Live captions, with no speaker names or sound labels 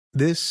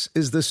This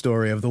is the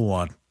story of the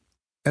one.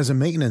 As a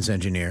maintenance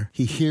engineer,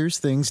 he hears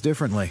things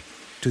differently.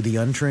 To the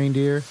untrained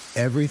ear,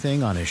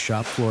 everything on his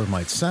shop floor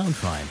might sound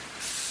fine,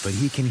 but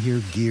he can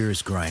hear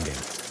gears grinding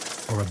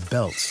or a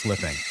belt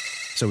slipping.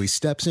 So he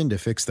steps in to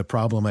fix the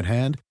problem at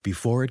hand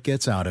before it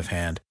gets out of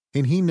hand.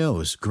 And he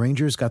knows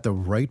Grainger's got the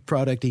right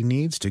product he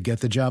needs to get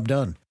the job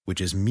done,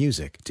 which is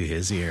music to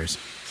his ears.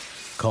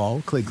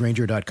 Call, click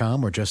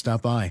Grainger.com, or just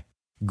stop by.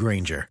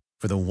 Grainger,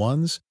 for the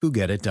ones who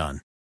get it done.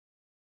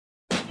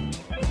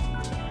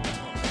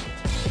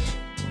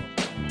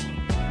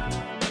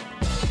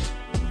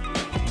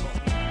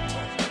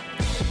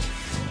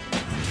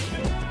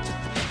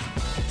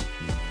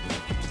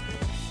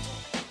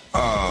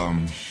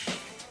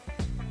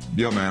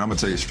 Yo, man, I'm gonna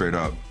tell you straight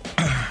up.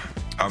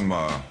 I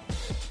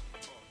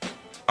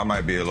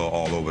might be a little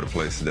all over the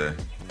place today,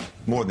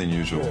 more than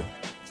usual.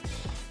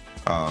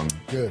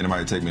 Good. And it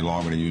might take me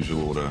longer than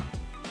usual to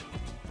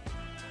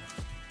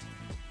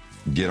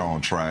get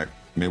on track.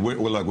 I mean,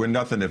 we're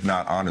nothing if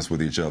not honest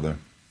with each other.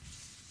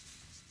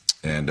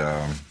 And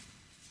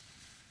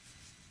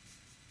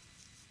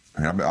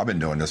I've been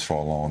doing this for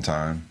a long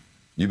time.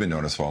 You've been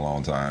doing this for a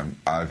long time.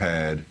 I've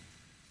had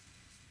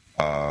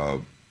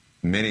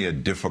many a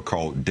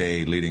difficult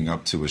day leading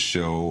up to a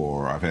show,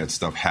 or I've had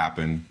stuff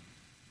happen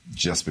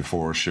just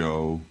before a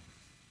show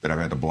that I've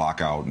had to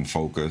block out and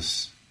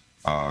focus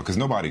because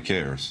nobody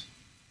cares.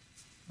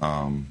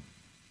 And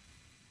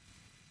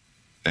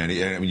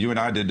you and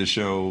I did the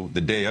show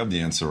the day of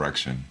the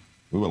insurrection.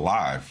 We were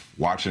live,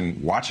 watching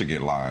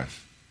it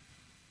live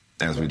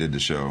as we did the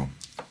show.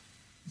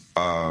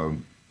 I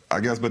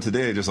guess, but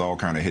today it just all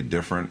kind of hit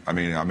different. I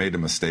mean, I made the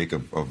mistake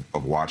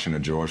of watching the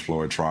George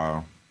Floyd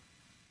trial.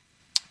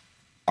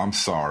 I'm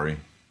sorry.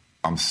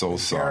 I'm so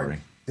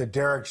sorry. The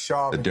Derek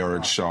Chauvin. The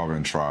Derek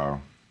Chauvin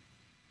trial.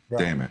 Right.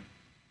 Damn it.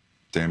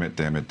 Damn it,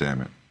 damn it,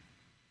 damn it.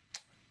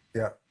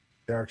 Yeah,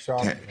 Derek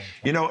Chauvin.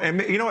 And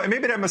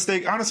maybe that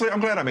mistake, honestly,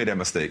 I'm glad I made that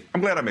mistake.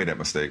 I'm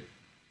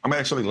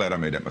actually glad I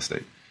made that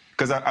mistake.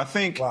 Because I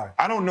think, Why?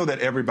 I don't know that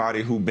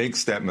everybody who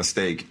makes that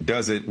mistake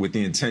does it with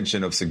the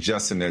intention of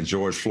suggesting that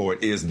George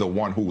Floyd is the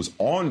one who was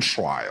on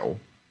trial.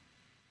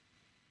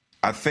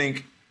 I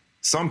think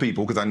some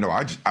people, because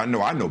I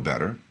know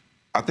better,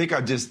 I think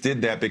I just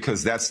did that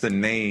because that's the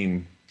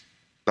name,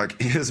 like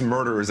his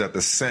murder is at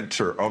the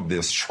center of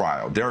this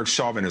trial. Derek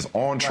Chauvin is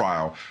on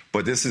trial,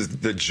 but this is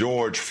the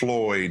George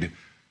Floyd,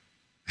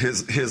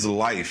 his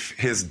life,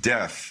 his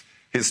death,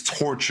 his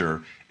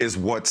torture is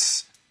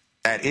what's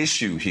at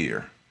issue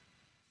here.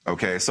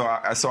 Okay, so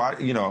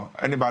I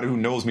anybody who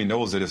knows me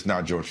knows that it's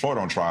not George Floyd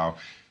on trial,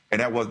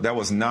 and that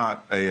was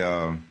not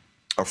a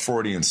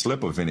Freudian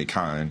slip of any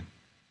kind.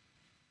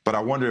 But I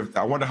wonder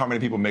how many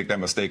people make that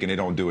mistake and they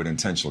don't do it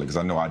intentionally, because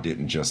I know I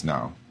didn't just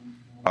now.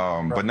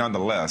 But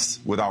nonetheless,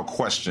 without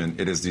question,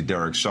 it is the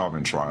Derek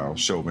Chauvin trial,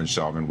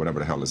 Chauvin, whatever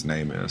the hell his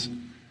name is.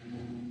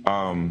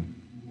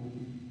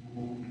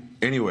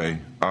 Anyway,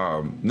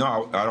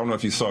 no, I don't know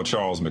if you saw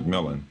Charles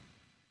McMillan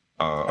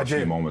a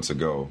few moments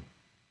ago.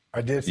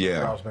 I did see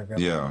Charles McMillan.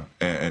 Yeah,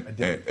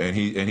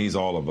 and he's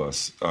all of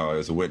us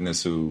as a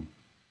witness who,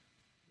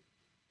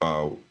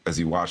 as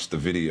he watched the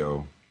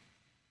video,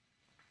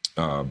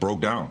 broke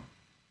down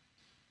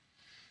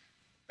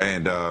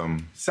and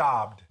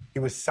sobbed. He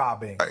was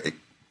sobbing.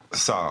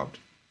 Sobbed.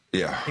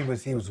 Yeah. He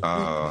was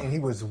weeping. He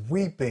was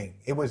weeping.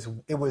 It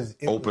was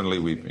openly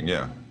weeping.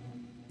 Yeah.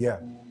 Yeah.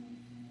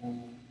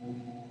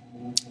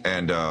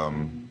 And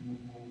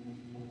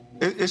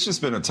it's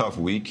just been a tough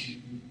week.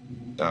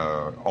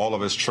 All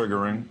of it's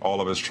triggering.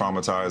 All of it's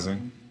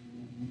traumatizing.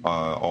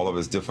 All of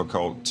it's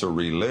difficult to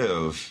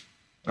relive.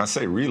 And I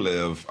say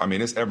relive, I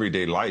mean, it's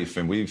everyday life.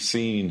 And we've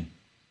seen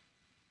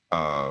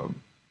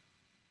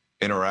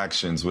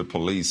interactions with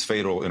police,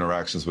 fatal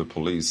interactions with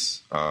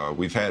police.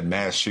 We've had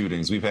mass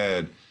shootings. We've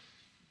had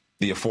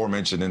the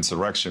aforementioned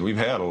insurrection. We've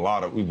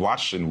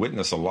watched and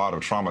witnessed a lot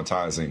of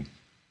traumatizing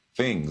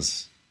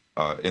things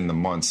in the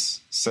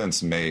months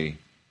since May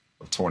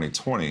of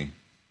 2020.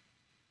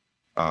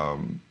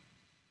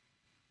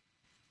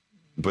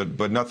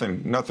 But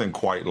nothing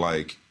quite,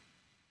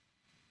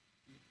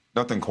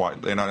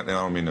 and I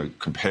don't mean to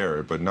compare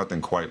it, but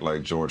nothing quite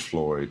like George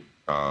Floyd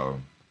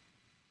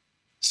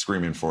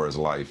screaming for his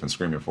life and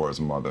screaming for his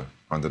mother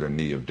under the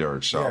knee of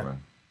Derek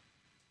Chauvin.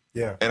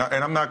 Yeah. And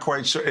I'm not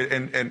quite sure.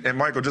 And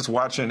Michael, just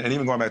watching, and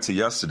even going back to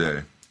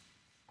yesterday,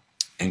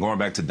 and going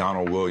back to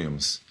Donald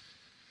Williams,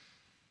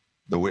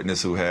 the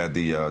witness who had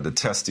the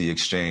testy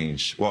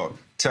exchange. Well,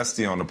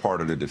 testy on the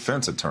part of the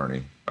defense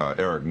attorney,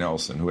 Eric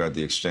Nelson, who had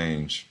the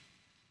exchange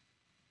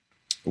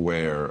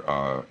where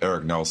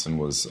Eric Nelson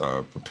was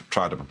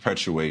tried to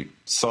perpetuate,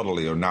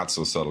 subtly or not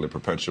so subtly,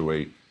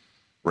 perpetuate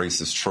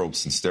racist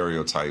tropes and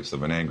stereotypes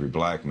of an angry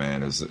black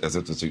man, as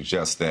if to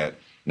suggest that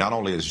not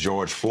only is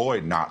George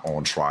Floyd not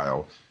on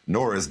trial,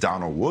 nor is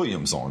Donald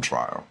Williams on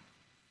trial.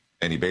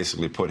 And he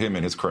basically put him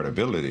in his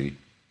credibility,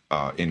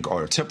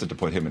 or attempted to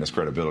put him in his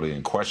credibility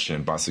in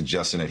question by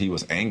suggesting that he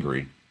was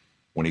angry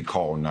when he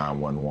called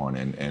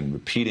 911 and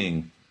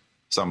repeating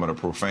some of the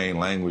profane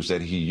language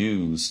that he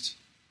used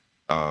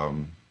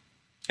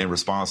in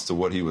response to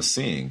what he was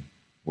seeing,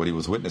 what he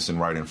was witnessing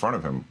right in front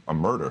of him, a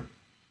murder,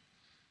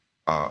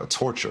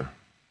 torture.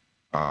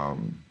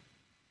 And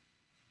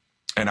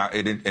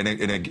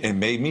it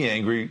made me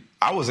angry.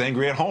 I was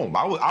angry at home.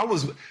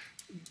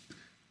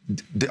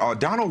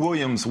 Donald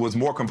Williams was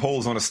more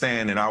composed on the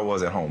stand than I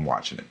was at home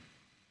watching it.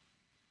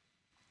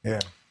 Yeah.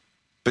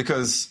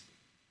 Because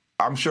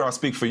I'm sure I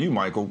speak for you,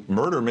 Michael.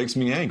 Murder makes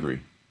me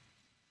angry.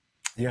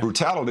 Yeah.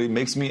 Brutality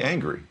makes me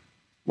angry.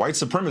 White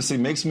supremacy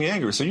makes me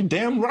angry. So you're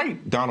damn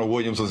right Donald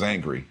Williams was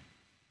angry.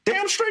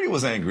 Damn straight he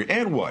was angry.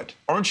 And what?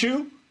 Aren't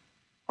you?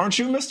 Aren't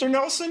you, Mr.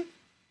 Nelson?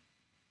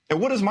 And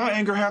what does my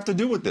anger have to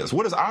do with this?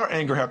 What does our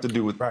anger have to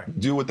do with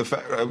the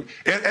fact?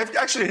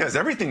 Actually, it has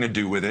everything to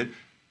do with it.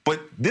 But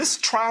this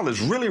trial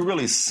is really,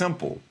 really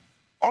simple.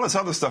 All this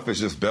other stuff is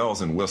just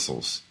bells and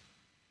whistles.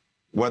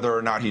 Whether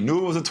or not he knew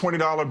it was a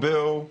 $20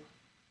 bill,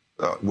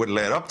 what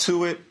led up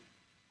to it,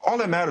 all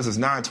that matters is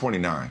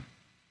 929.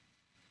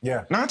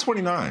 Yeah.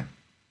 929.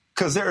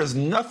 Because there is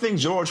nothing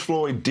George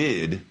Floyd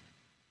did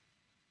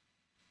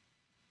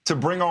to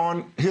bring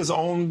on his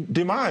own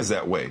demise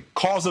that way.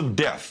 Cause of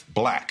death,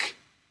 black.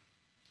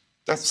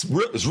 It's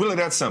really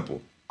that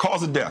simple.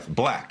 Cause of death,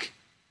 black.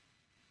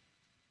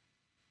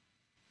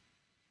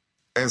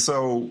 And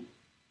so,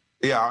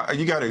 yeah,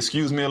 you got to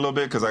excuse me a little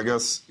bit because I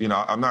guess,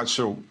 I'm not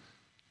sure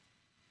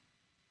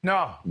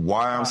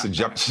why I'm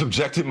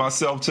subjecting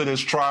myself to this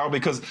trial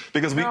because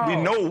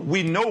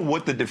we know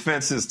what the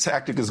defense's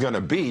tactic is going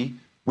to be.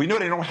 We know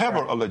they don't have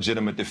a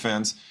legitimate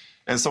defense.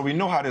 And so we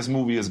know how this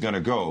movie is going to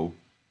go.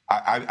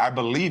 I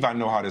believe I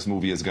know how this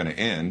movie is going to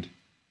end.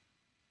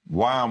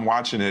 Why I'm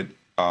watching it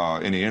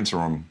in the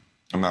interim,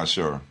 I'm not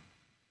sure.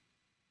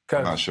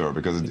 I'm not sure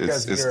because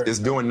it's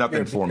doing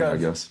nothing for me, I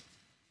guess.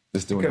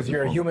 Because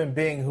you're a human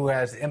being who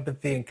has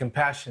empathy and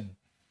compassion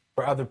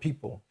for other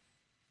people.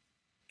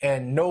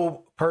 And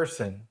no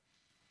person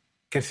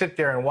can sit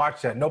there and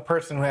watch that. No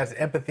person who has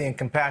empathy and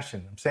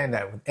compassion, I'm saying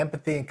that, with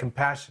empathy and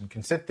compassion,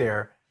 can sit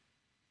there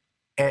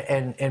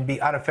and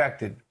be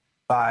unaffected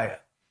by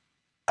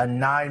a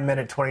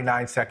 9-minute,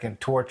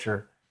 29-second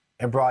torture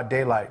in broad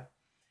daylight.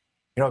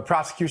 The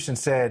prosecution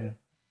said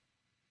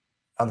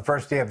on the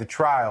first day of the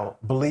trial,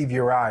 believe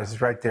your eyes.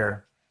 It's right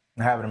there.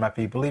 I have it in my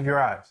feed. Believe your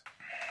eyes.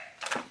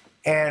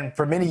 And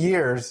for many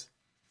years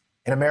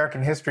in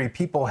American history,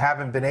 people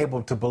haven't been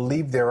able to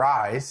believe their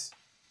eyes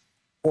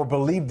or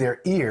believe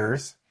their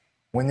ears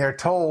when they're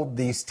told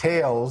these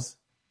tales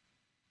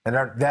that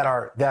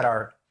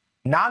are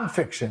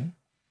nonfiction.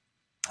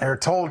 They're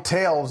told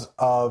tales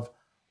of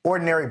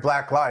ordinary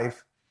black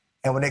life.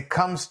 And when it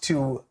comes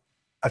to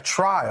a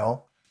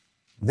trial,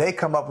 they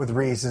come up with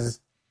reasons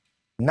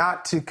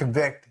not to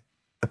convict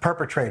the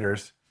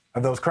perpetrators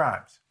of those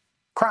crimes.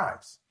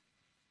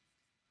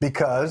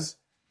 Because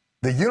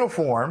the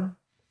uniform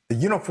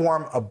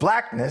of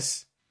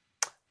blackness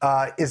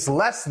is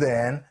less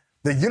than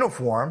the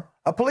uniform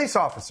of police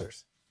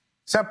officers.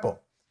 Simple.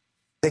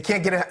 They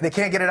can't get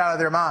it out of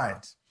their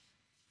minds.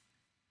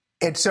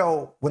 And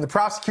so when the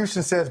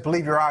prosecution says,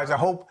 believe your eyes, I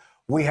hope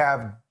we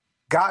have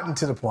gotten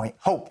to the point,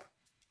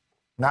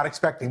 not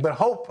expecting, but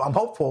I'm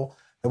hopeful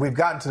that we've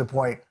gotten to the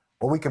point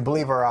where we can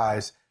believe our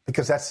eyes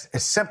because it's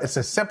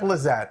as simple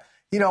as that.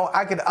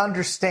 I could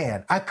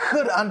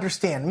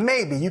understand,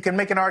 maybe you can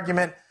make an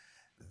argument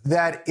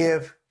that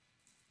if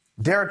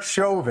Derek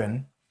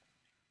Chauvin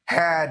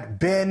had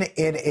been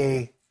in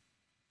a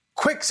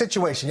quick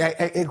situation,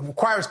 it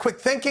requires quick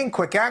thinking,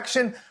 quick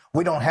action.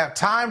 We don't have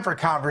time for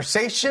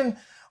conversation.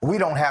 We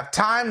don't have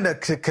time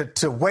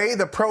to weigh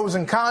the pros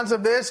and cons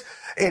of this.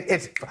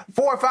 It's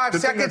 4 or 5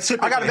 seconds.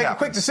 I got to make a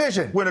quick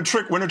decision. When a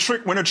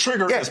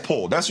trigger is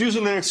pulled, that's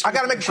usually I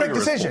got to make a quick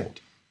decision.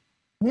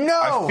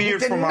 No, he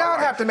did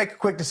not have to make a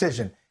quick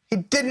decision. He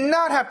did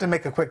not have to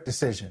make a quick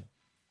decision.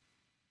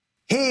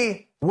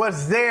 He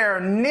was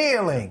there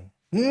kneeling,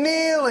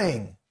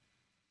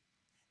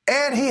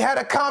 and he had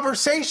a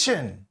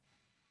conversation.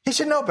 He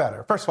should know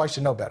better. First of all, he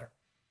should know better.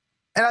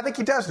 And I think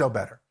he does know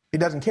better. He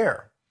doesn't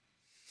care.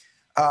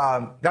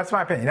 That's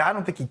my opinion. I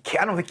don't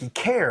think he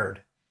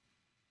cared.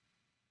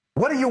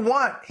 What do you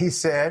want? He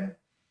said.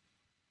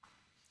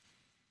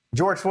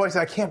 George Floyd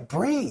said, I can't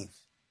breathe.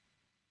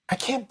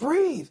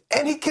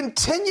 And he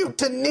continued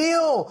to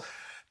kneel.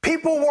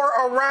 People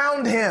were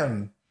around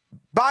him.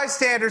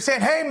 Bystanders saying,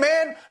 hey,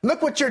 man,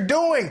 look what you're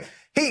doing.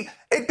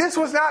 This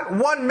was not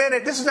 1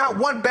 minute. This was not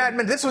one bad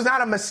minute. This was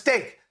not a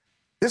mistake.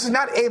 This is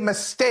not a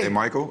mistake. Hey,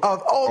 Michael.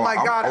 My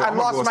God, I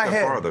lost my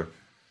head. Farther.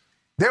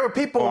 There were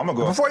people.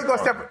 Before you go a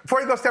step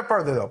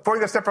further,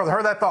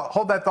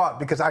 hold that thought,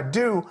 because I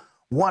do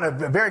want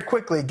to very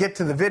quickly get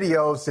to the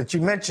videos that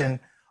you mentioned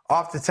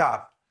off the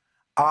top.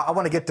 I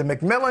want to get to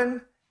McMillan,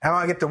 and I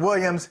want to get to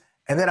Williams,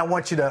 and then I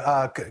want you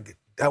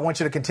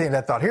to continue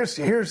that thought. Here's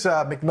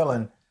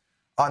McMillan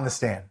on the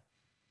stand.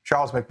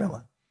 Charles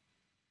McMillan.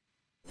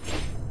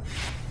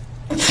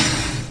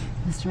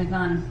 Mr.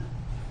 McMillan,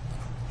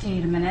 do you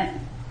need a minute?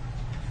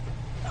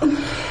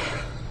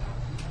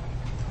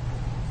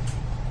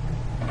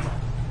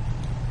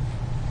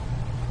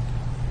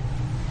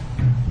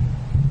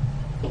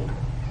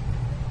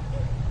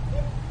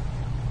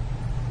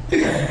 Oh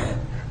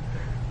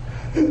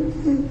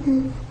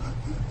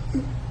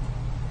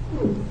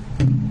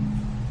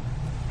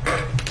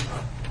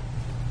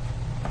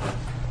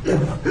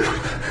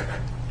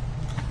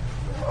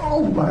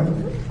my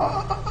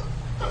God.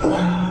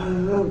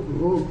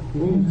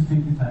 Just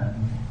take your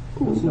time.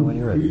 So when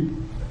you're ready.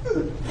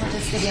 I'll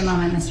just give you a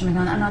moment, Mr.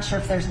 McGon. I'm not sure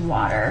if there's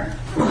water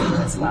for you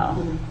as well.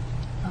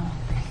 Oh.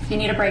 If you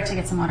need a break to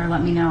get some water,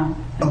 let me know,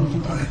 and we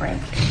can take a break.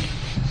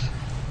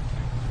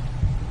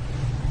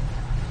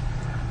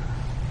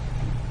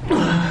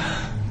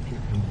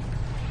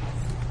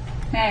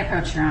 May I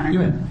approach, Your Honor? You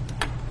may.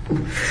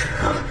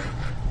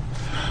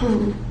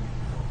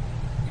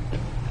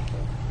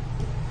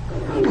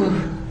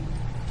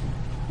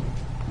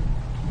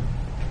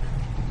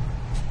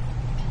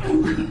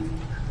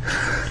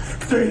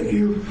 Thank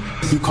you.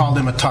 You called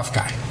him a tough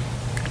guy.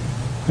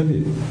 I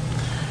did.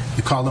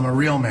 You called him a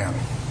real man.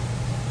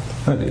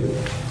 I did.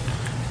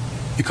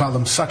 You called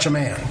him such a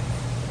man.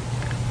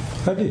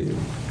 I did.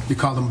 You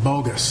called him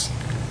bogus.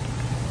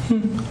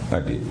 I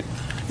did.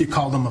 You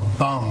called him a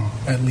bum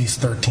at least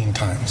 13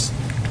 times.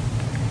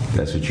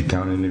 That's what you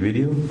counted in the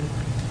video?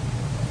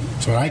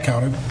 That's what I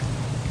counted.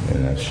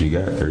 And that's what you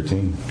got,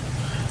 13.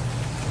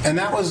 And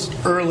that was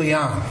early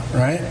on,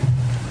 right?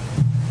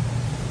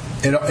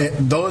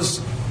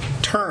 Those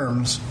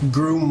terms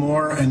grew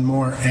more and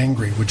more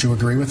angry. Would you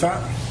agree with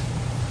that?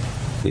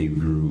 They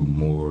grew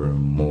more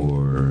and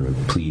more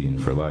pleading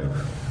for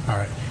life. All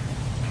right.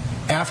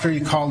 After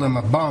you called him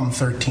a bum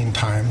 13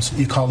 times,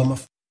 you called him a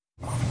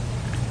bum.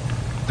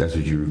 That's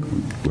what you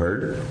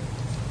heard?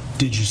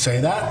 Did you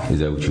say that? Is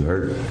that what you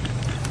heard?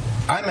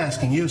 I'm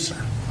asking you, sir.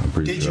 I'm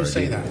pretty Did sure you I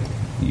say did. that?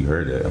 You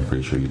heard that. I'm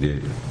pretty sure you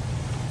did.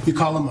 You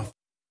call him a...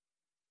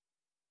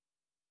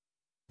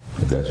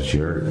 If that's what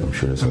you heard, I'm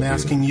sure that's what I'm I did.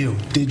 asking you,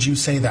 did you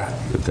say that?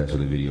 If that's what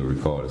the video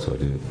recorded, that's what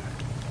I did.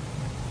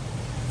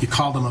 You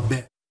called him a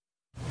bitch.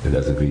 If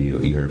that's the video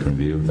you heard from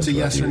the video, It's that's a what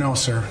I yes or did. no,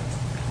 sir.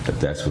 If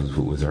that's what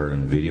was heard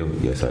in the video,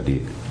 yes, I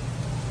did.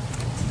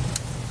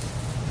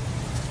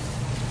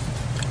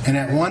 And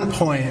at one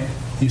point,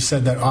 you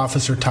said that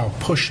Officer Tao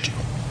pushed you.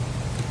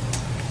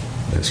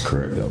 That's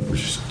correct.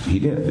 He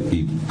didn't.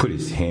 He put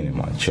his hand in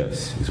my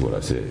chest, is what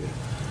I said.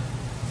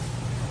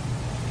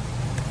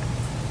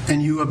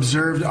 And you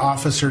observed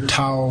Officer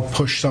Tao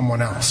push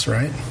someone else,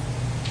 right?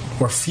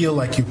 Or feel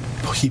like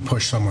he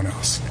pushed someone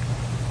else.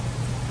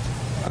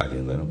 I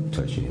didn't let him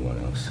touch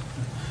anyone else.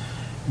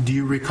 Do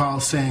you recall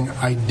saying,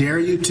 "I dare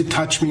you to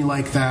touch me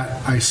like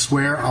that. I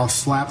swear I'll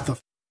slap the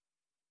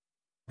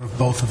of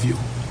both of you"?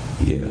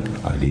 Yeah,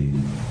 I did.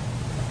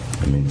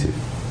 I meant it.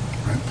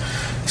 Right.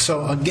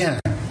 So again,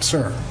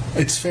 sir,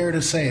 it's fair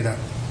to say that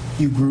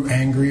you grew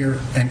angrier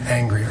and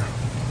angrier.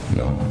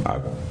 No, I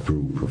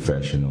grew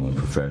professional and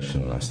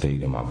professional. I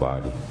stayed in my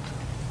body.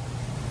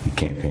 You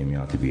can't pay me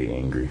out to be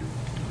angry.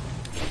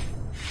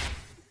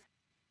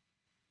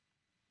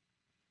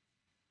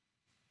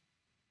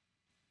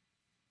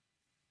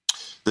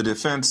 The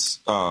defense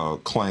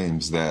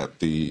claims that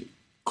the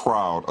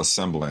crowd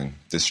assembling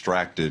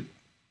distracted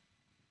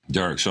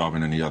Derek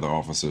Chauvin and the other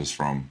officers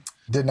from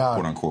Did not.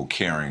 quote unquote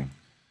caring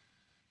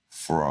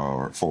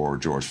for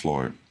George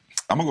Floyd.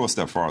 I'm gonna go a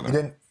step farther. You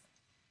didn't.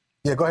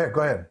 Yeah, go ahead.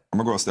 Go ahead. I'm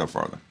gonna go a step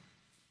farther.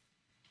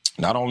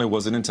 Not only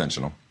was it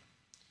intentional,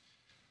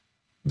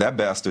 that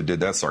bastard did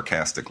that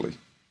sarcastically.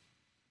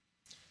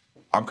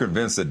 I'm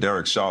convinced that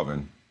Derek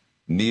Chauvin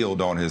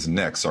kneeled on his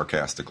neck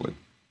sarcastically.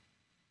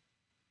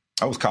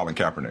 That was Colin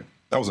Kaepernick.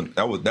 That was an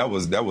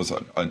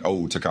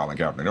ode to Colin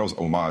Kaepernick. That was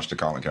homage to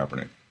Colin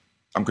Kaepernick.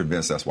 I'm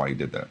convinced that's why he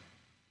did that.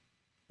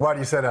 Why do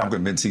you say that? I'm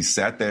convinced he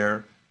sat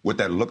there with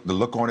that look, the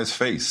look on his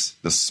face,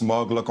 the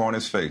smug look on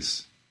his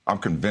face. I'm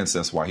convinced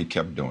that's why he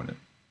kept doing it.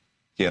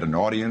 He had an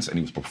audience and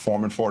he was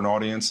performing for an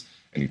audience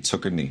and he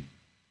took a knee.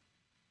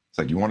 It's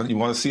like, you want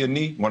to see a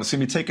knee? You want to see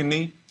me take a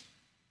knee?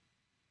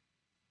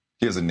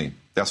 Here's a knee.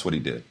 That's what he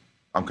did.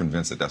 I'm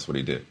convinced that that's what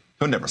he did.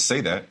 He'll never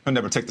say that. He'll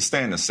never take the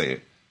stand and say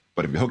it.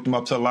 But if you hooked him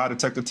up to a lie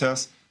detector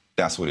test,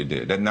 that's what he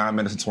did. That 9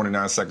 minutes and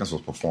 29 seconds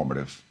was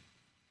performative.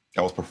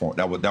 That was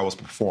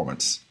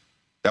performance.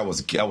 That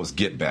was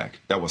get back.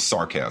 That was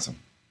sarcasm.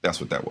 That's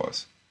what that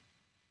was.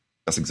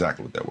 That's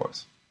exactly what that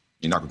was.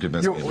 You're not going to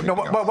convince me. No,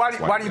 but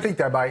why do you think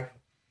that, Mike?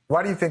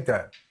 Why do you think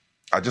that?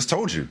 I just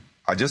told you.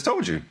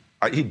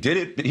 He did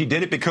it. He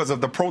did it because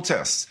of the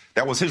protests.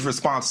 That was his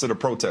response to the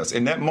protests.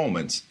 In that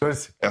moment,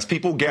 as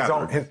people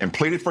gathered and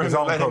pleaded for him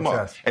to let him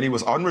up, and he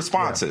was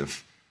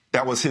unresponsive. Yeah.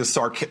 That was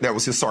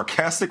his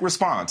sarcastic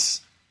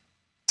response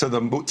to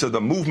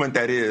the movement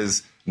that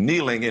is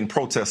kneeling in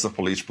protest of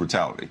police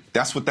brutality.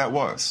 That's what that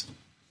was.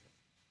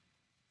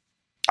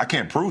 I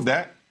can't prove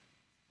that.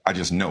 I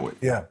just know it.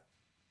 Yeah.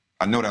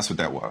 I know that's what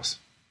that was.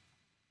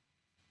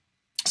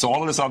 So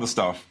all of this other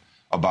stuff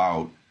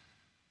about,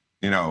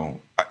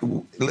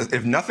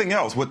 if nothing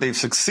else, what they've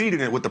succeeded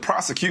in, what the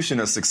prosecution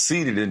has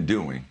succeeded in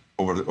doing,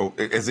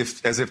 as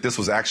if this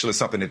was actually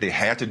something that they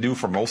had to do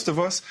for most of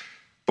us,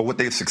 but what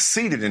they've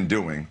succeeded in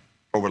doing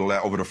over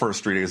the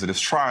first 3 days of this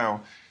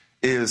trial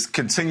is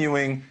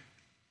continuing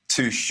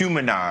to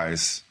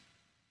humanize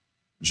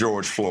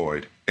George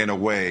Floyd in a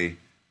way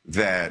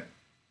that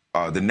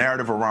the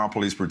narrative around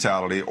police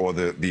brutality or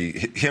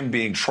him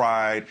being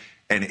tried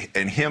and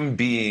him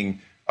being,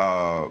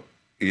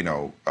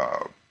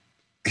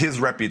 his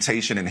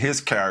reputation and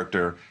his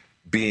character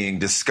being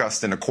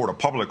discussed in a court of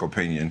public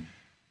opinion,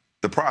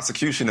 the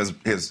prosecution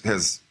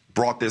has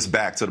brought this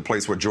back to the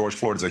place where George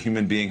Floyd is a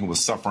human being who was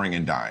suffering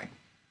and dying.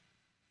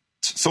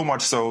 So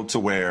much so to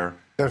where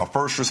a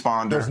first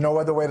responder. There's no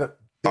other way to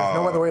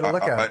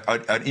look at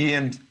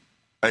it.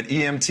 An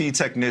EMT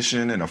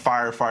technician and a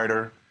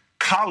firefighter,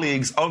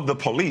 colleagues of the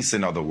police,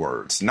 in other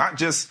words, not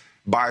just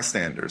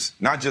bystanders,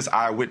 not just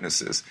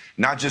eyewitnesses,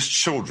 not just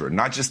children,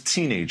 not just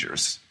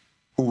teenagers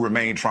who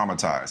remain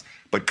traumatized,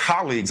 but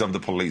colleagues of the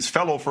police,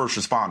 fellow first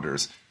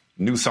responders,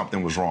 knew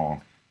something was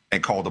wrong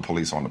and called the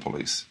police on the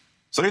police.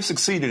 So they've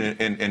succeeded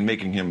in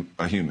making him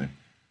a human,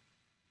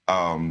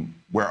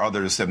 where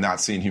others have not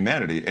seen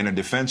humanity. And the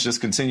defense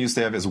just continues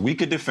to have as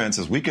weak a defense,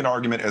 as weak an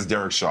argument as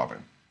Derek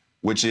Chauvin,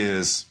 which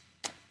is,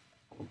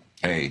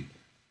 hey,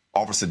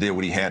 officer did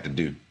what he had to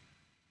do,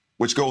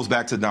 which goes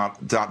back to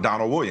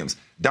Donald Williams.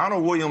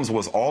 Donald Williams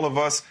was all of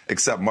us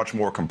except much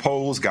more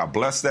composed. God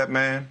bless that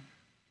man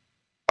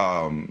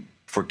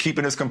for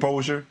keeping his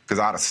composure, because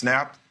I'd have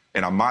snapped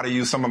and I might have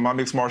used some of my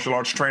mixed martial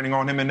arts training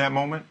on him in that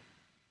moment.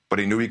 But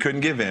he knew he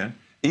couldn't give in,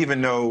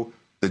 even though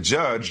the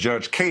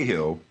Judge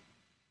Cahill,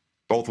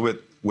 both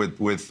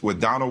with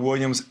Donald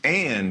Williams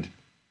and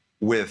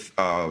with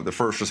the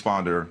first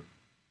responder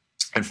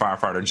and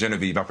firefighter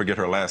Genevieve, I forget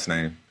her last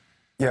name,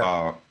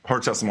 her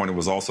testimony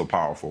was also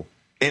powerful.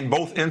 In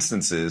both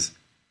instances,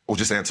 we'll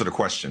just answer the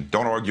question.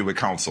 Don't argue with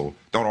counsel.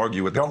 Don't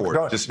argue with the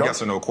court. Just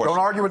yes or no question.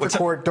 Don't argue with the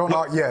court. Tell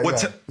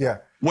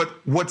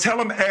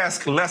them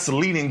ask less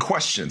leading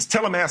questions.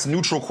 Tell them ask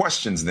neutral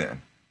questions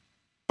then.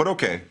 But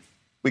okay,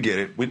 we get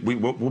it.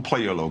 We'll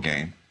play your little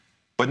game.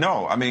 But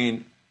no, I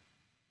mean,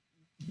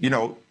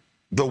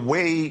 the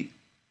way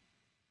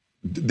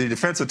the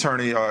defense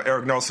attorney,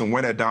 Eric Nelson,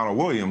 went at Donald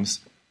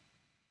Williams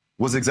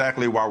was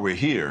exactly why we're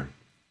here.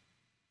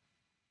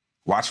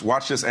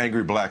 Watch this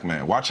angry black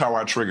man. Watch how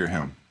I trigger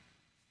him.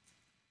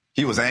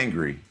 He was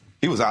angry.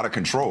 He was out of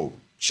control,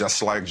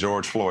 just like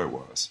George Floyd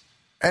was.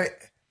 Hey,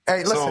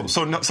 listen.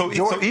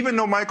 So even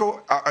though,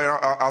 Michael,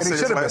 I'll say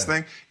this last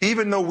thing.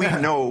 Even though we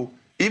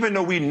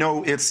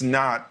know it's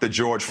not the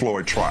George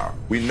Floyd trial,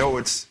 we know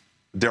it's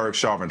Derek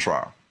Chauvin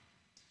trial.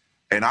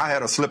 And I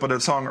had a slip of the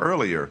tongue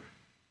earlier,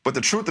 but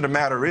the truth of the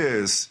matter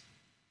is,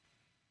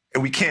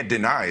 and we can't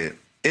deny it,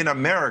 in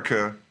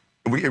America,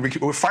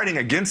 we're fighting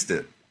against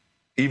it,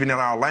 even in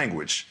our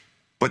language.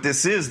 But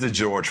this is the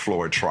George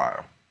Floyd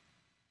trial.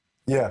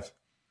 Yes.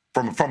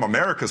 From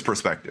America's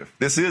perspective,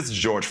 this is the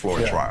George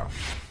Floyd trial.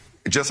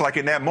 Just like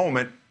in that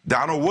moment,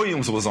 Donald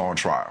Williams was on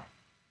trial.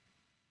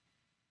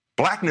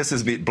 Blackness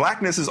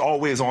is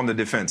always on the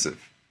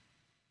defensive.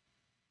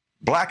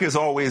 Black is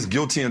always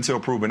guilty until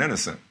proven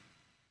innocent.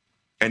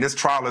 And this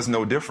trial is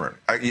no different.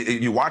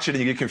 You watch it and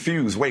you get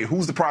confused. Wait,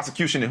 who's the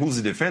prosecution and who's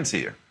the defense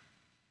here?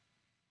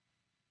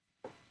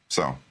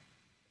 So.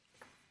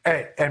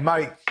 Hey, and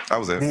Mike, that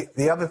was it.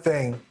 The other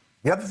thing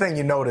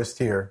you noticed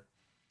here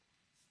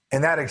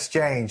in that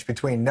exchange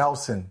between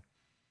Nelson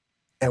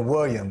and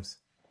Williams,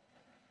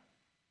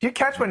 did you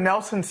catch what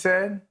Nelson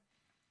said?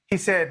 He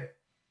said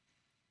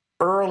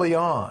early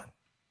on,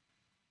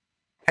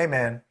 hey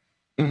man,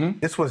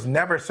 this was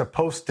never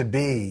supposed to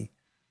be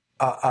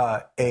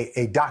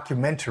a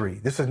documentary.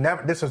 This was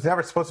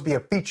never supposed to be a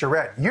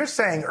featurette. You're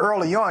saying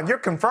early on, you're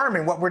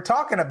confirming what we're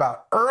talking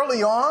about.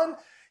 Early on?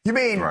 You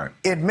mean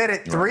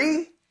admitted 3?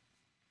 Right.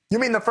 You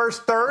mean the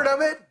first third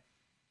of it?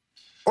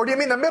 Or do you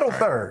mean the middle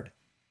third?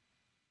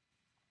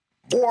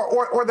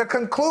 Or the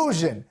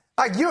conclusion?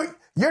 Like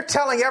you're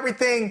telling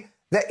everything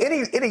that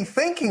any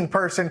thinking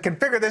person can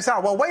figure this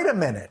out. Well, wait a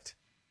minute.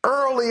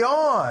 Early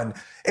on,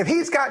 if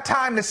he's got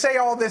time to say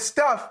all this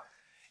stuff,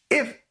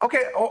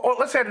 or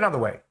let's say it another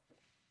way.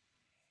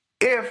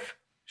 If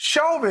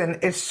Chauvin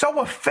is so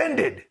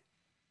offended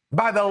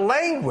by the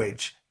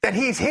language that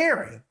he's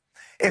hearing,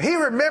 if he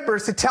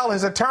remembers to tell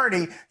his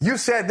attorney, you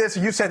said this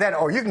or you said that,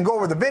 or you can go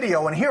over the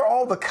video and hear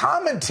all the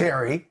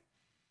commentary,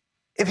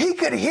 if he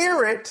could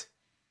hear it,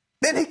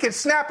 then he could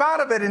snap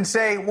out of it and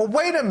say, well,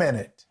 wait a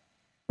minute,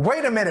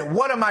 what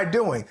am I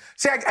doing?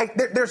 See,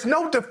 there's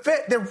no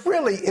defense. There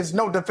really is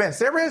no defense.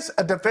 There is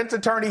a defense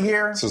attorney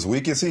here. It's as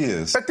weak as he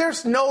is. But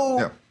there's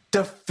no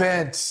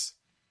defense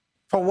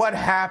for what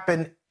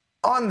happened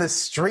on the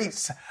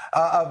streets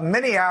of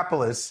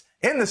Minneapolis,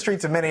 in the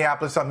streets of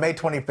Minneapolis on May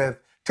 25th,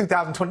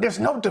 2020. There's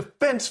no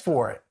defense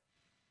for it.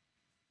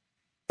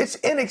 It's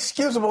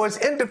inexcusable. It's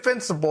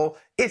indefensible.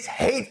 It's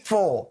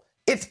hateful.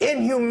 It's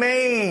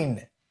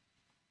inhumane.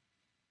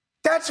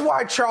 That's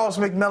why Charles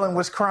McMillan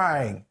was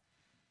crying.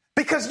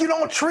 Because you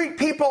don't treat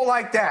people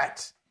like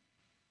that.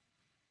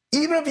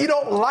 Even if you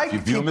don't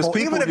like people,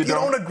 even if you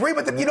don't agree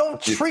with them, you don't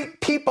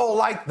treat people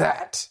like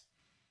that.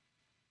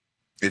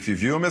 If you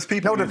view them as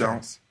people, you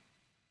don't.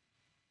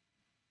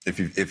 If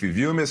you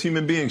view them as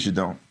human beings, you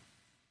don't.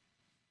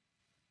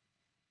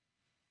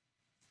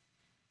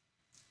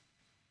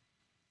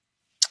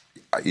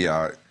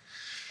 Yeah.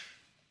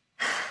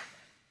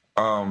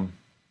 I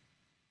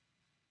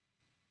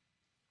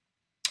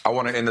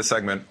want to end the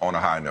segment on a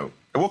high note.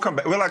 And we'll come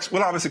back. We'll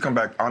obviously come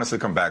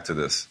back to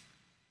this.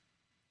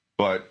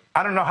 But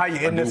I don't know how you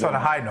end this on a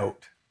high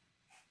note.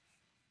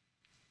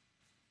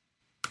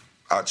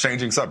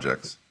 Changing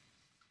subjects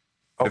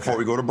before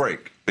we go to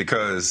break,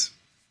 because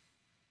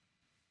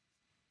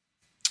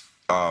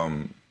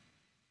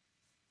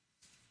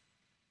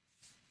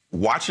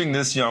watching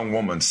this young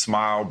woman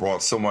smile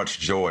brought so much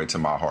joy to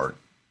my heart.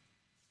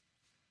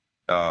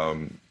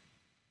 It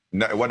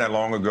wasn't that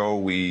long ago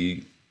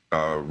we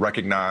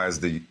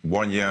recognized the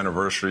 1-year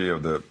anniversary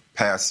of the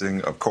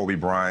passing of Kobe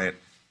Bryant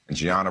and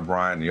Gianna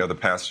Bryant and the other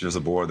passengers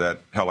aboard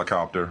that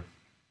helicopter.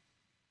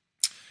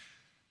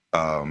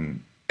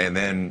 And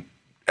then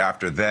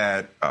after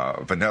that,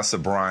 Vanessa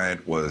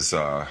Bryant was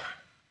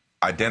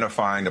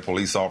identifying the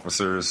police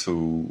officers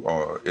who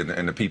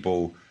and the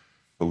people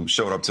who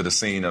showed up to the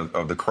scene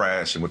of the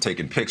crash and were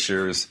taking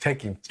pictures.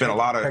 It's been a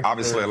lot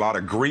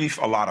of grief,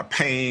 a lot of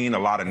pain, a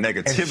lot of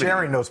negativity. And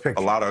sharing those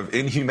pictures. A lot of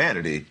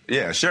inhumanity.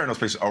 Yeah, sharing those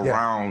pictures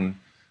around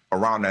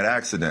that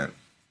accident.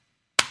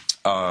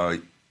 I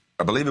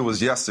believe it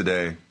was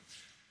yesterday,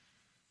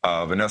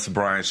 Vanessa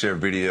Bryant shared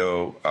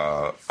video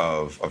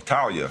of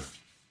Natalia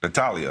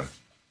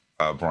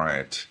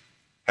Bryant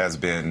has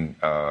been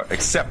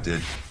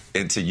accepted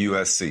into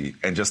USC.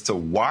 And just to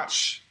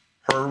watch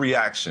her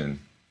reaction,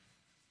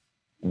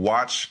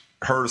 watch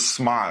her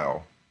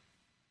smile,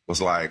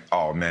 was like,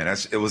 oh man,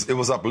 it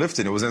was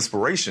uplifting. It was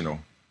inspirational.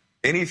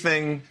 Any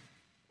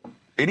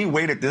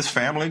way that this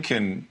family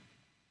can,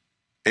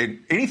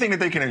 anything that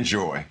they can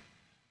enjoy.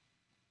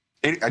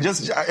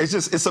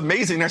 It's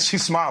amazing that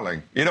she's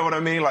smiling. You know what I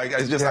mean? Like,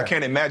 I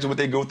can't imagine what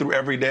they go through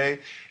every day.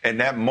 And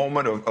that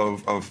moment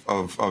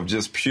of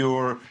just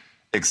pure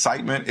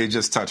excitement, it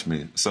just touched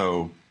me.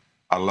 So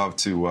I love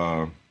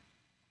to,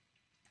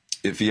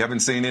 if you haven't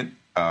seen it,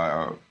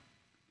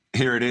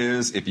 here it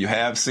is. If you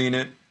have seen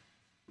it,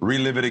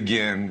 relive it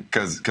again,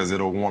 because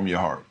it'll warm your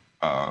heart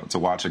to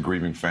watch a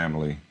grieving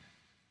family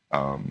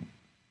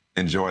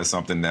enjoy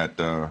something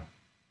that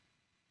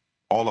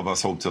all of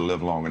us hope to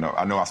live long enough.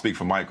 I know I speak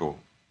for Michael.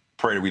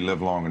 Pray that we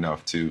live long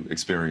enough to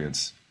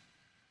experience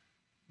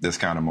this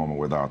kind of moment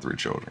with our 3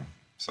 children.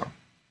 So.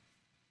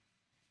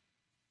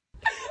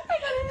 I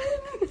got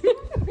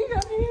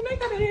it in. I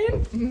got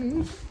it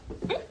in.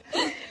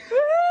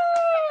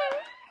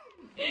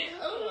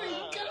 Oh my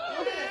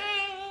God.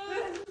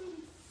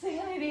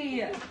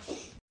 Sanity. I got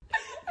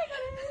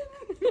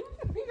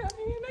it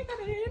in. I got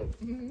it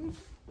in.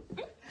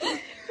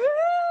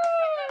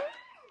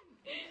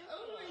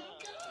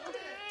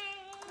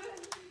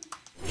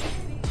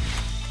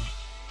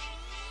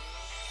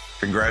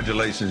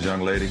 Congratulations,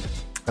 young lady.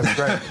 That's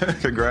great.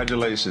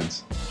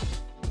 Congratulations.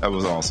 That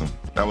was awesome.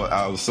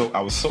 I was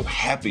so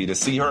happy to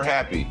see her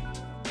happy,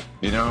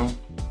 you know?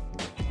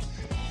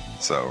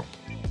 So,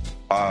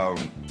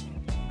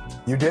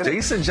 you did it.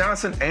 Jason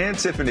Johnson and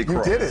Tiffany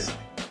Cross. You did it.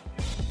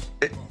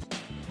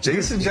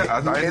 Jason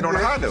Johnson. I ended on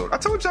a high note. I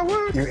told you I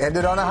would. You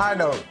ended on a high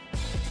note.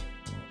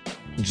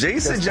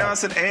 Jason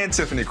Johnson and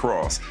Tiffany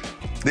Cross.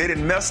 They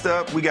didn't messed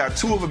up. We got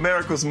 2 of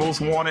America's Most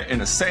Wanted in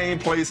the same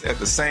place at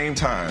the same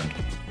time.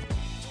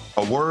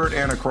 A word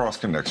and a cross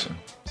connection.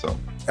 So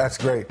that's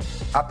great.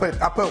 I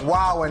put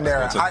wow in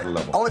there.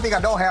 Only thing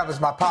I don't have is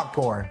my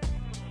popcorn.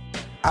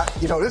 I'm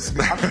just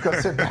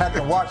gonna sit back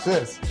and watch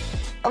this.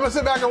 I'm gonna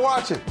sit back and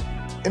watch it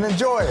and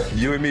enjoy it.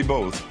 You and me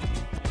both.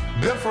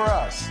 Good for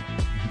us.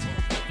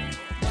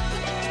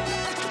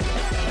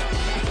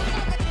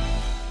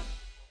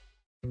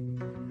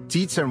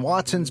 Dietz &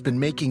 Watson's been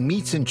making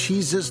meats and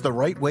cheeses the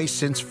right way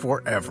since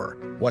forever.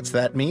 What's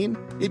that mean?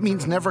 It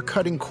means never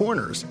cutting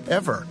corners,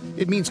 ever.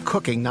 It means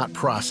cooking, not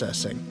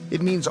processing.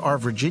 It means our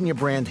Virginia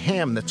brand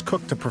ham that's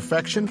cooked to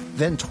perfection,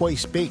 then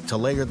twice baked to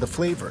layer the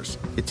flavors.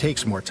 It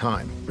takes more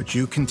time, but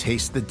you can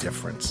taste the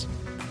difference.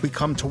 We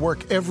come to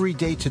work every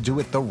day to do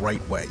it the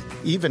right way,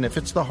 even if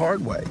it's the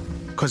hard way.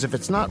 Because if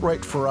it's not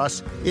right for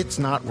us, it's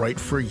not right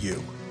for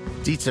you.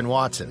 Dietz &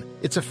 Watson,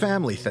 it's a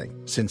family thing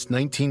since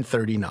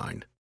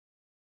 1939.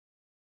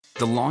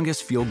 The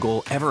longest field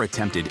goal ever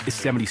attempted is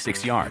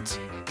 76 yards.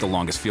 The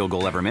longest field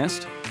goal ever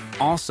missed?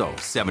 Also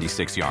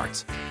 76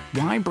 yards.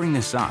 Why bring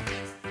this up?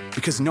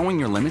 Because knowing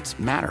your limits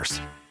matters,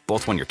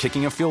 both when you're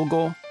kicking a field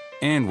goal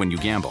and when you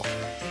gamble.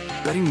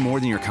 Betting more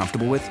than you're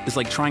comfortable with is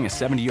like trying a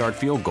 70-yard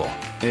field goal.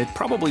 It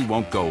probably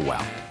won't go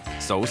well.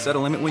 So set a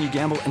limit when you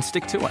gamble and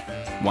stick to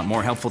it. Want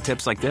more helpful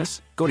tips like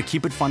this? Go to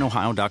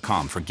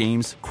keepitfunohio.com for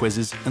games,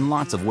 quizzes, and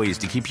lots of ways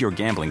to keep your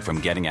gambling from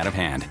getting out of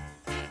hand.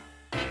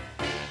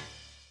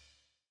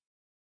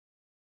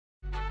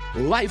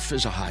 Life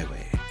is a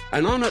highway,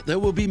 and on it there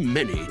will be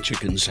many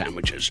chicken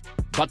sandwiches.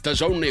 But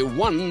there's only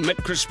one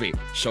McCrispy.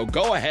 So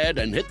go ahead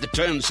and hit the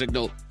turn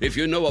signal if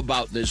you know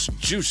about this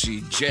juicy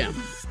gem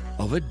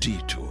of a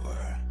detour.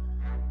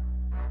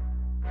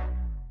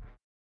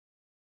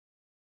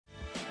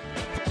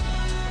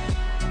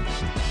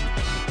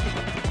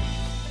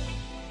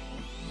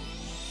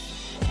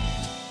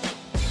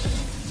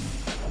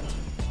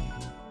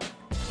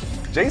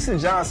 Jason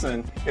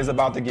Johnson is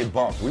about to get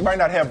bumped. We might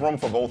not have room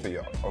for both of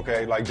y'all,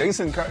 okay? Like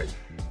Jason,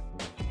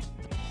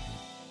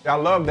 I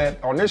love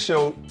that on this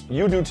show,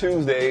 you do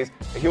Tuesdays,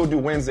 he'll do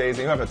Wednesdays,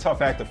 and you have a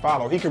tough act to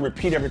follow. He can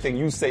repeat everything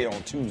you say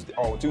on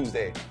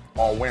Tuesday,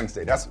 on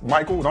Wednesday. That's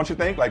Michael, don't you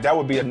think? Like that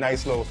would be a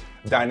nice little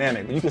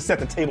dynamic. You can set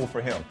the table for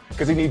him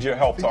because he needs your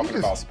help talking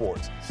about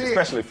sports,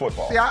 especially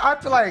football. See, I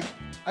feel like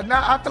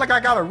I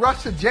got to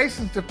rush to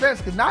Jason's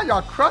defense because now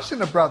y'all crushing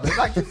the brother. It's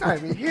like he's not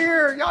even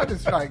here. Y'all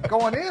just like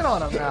going in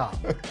on him now.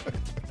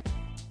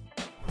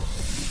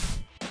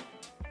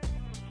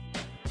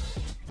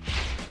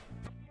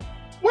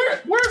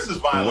 Where's this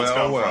violence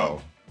come from?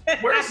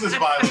 Where's this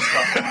violence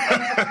come from?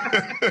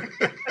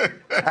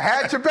 I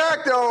had your back,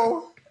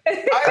 though.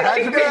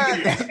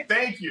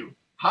 Thank you.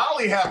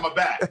 Holly had my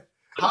back.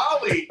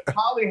 Holly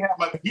had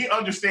my. He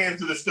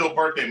understands that it's still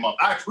birthday month.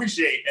 I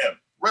appreciate him.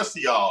 Rest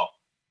of y'all.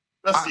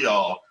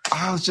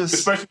 I was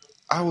just so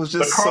Holly was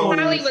slumming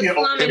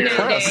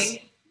that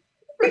day.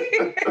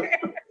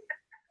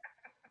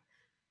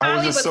 I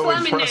was just so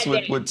impressed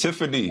with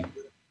Tiffany.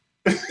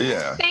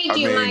 Yeah. Thank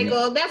you,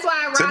 Michael. That's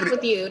why I rock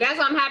with you. That's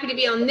why I'm happy to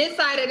be on this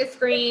side of the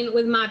screen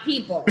with my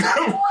people.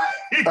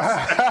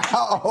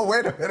 Oh,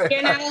 wait a minute.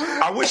 You know?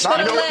 I wish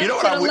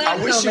I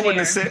wish you wouldn't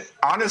have said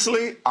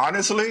honestly,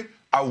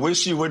 I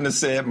wish you wouldn't have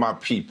said my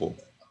people.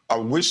 I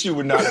wish you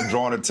would not have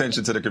drawn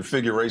attention to the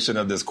configuration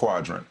of this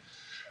quadrant.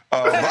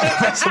 By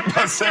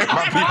saying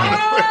my people.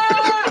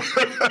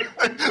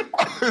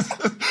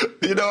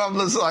 I'm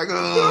just like,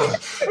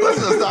 let's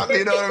just stop.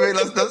 You know what I mean?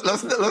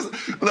 Let's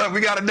look.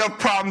 We got enough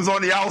problems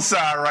on the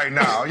outside right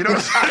now. You know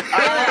what I'm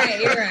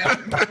saying? You're right.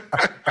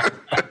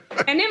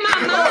 And in my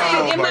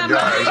mind,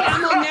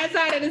 I'm on that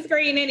side of the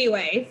screen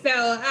anyway. So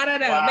I don't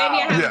know. Wow.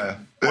 Maybe I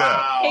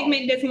have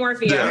pigment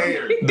dysmorphia.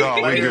 Yeah.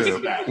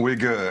 No, we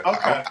good.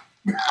 Okay.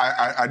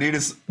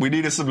 We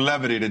needed some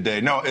levity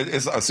today. No,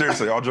 it's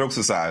seriously. All jokes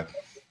aside,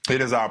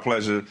 it is our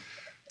pleasure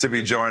to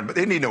be joined, but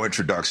they need no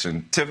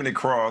introduction. Tiffany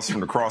Cross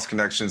from the Cross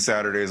Connection,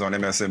 Saturdays on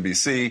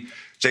MSNBC.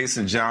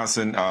 Jason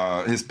Johnson,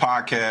 his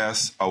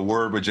podcast, A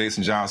Word with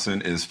Jason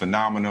Johnson, is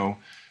phenomenal.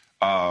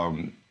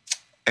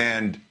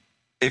 And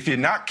if you're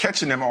not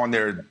catching them on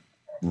their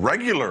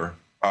regular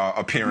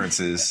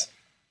appearances,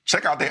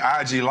 check out the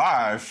IG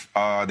Live,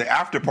 the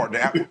after party,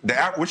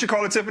 what you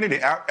call it, Tiffany?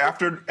 The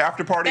after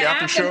party,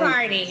 after show.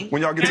 Party.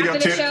 When y'all get together,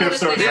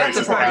 the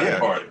after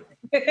party.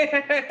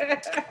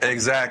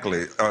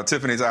 Exactly.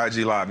 Tiffany's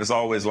IG Live. It's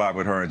always live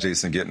with her and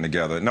Jason getting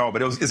together. No,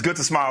 but it's good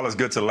to smile. It's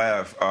good to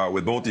laugh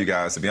with both of you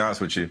guys, to be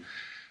honest with you.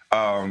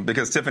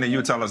 Because, Tiffany, you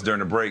were telling us during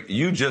the break,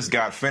 you just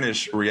got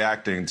finished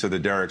reacting to the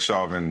Derek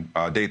Chauvin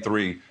day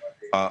 3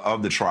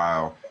 of the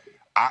trial.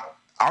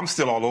 I'm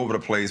still all over the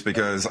place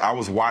because I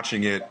was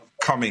watching it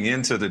coming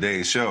into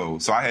today's show,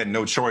 so I had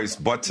no choice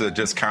but to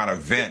just kind of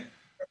vent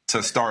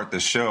to start the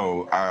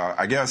show.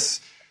 I guess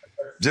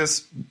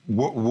just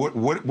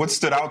what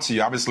stood out to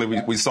you? Obviously,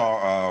 we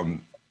saw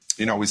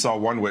we saw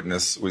one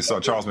witness. We saw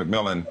Charles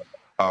McMillan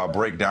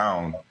break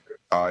down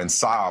and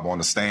sob on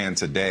the stand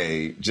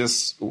today.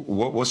 Just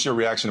what's your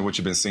reaction to what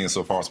you've been seeing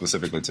so far,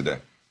 specifically today?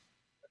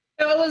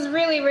 So it was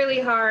really, really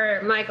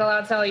hard, Michael,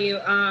 I'll tell you.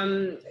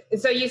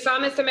 So you saw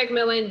Mr.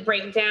 McMillan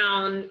break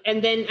down,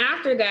 and then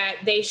after that,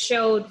 they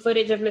showed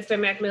footage of Mr.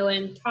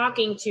 McMillan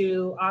talking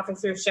to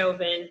Officer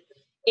Chauvin,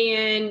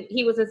 and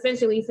he was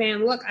essentially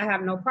saying, look, I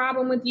have no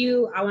problem with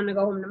you. I want to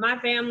go home to my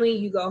family.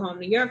 You go home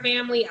to your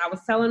family. I was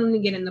telling him to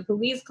get in the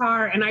police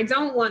car, and I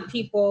don't want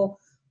people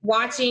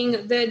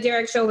watching the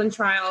Derek Chauvin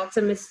trial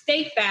to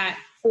mistake that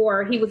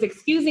for he was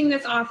excusing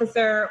this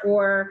officer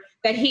or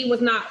that he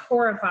was not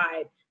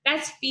horrified.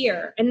 That's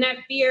fear. And that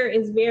fear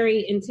is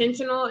very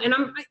intentional. And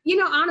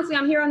honestly,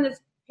 I'm here on this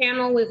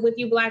panel with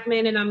you Black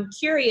men, and I'm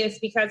curious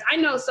because I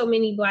know so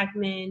many Black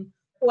men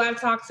who I've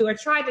talked to or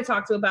tried to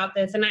talk to about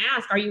this. And I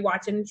ask, are you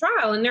watching the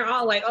trial? And they're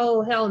all like,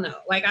 oh, hell no.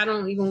 Like, I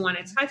don't even want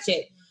to touch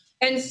it.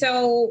 And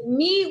so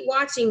me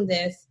watching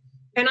this,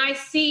 and I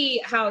see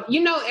how,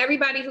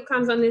 everybody who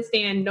comes on this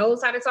stand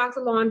knows how to talk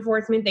to law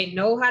enforcement. They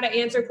know how to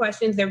answer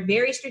questions. They're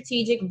very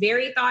strategic,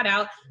 very thought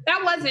out.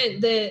 That wasn't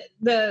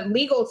the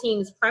legal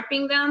teams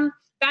prepping them.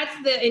 That's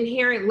the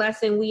inherent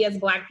lesson we as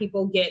Black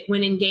people get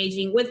when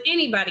engaging with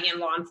anybody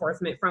in law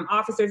enforcement, from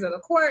officers of the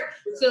court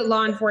to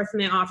law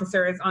enforcement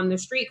officers on the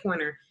street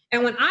corner.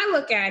 And when I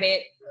look at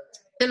it,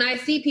 and I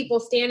see people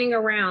standing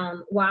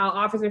around while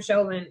Officer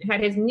Chauvin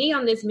had his knee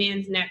on this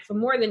man's neck for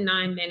more than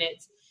 9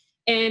 minutes,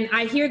 and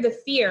I hear the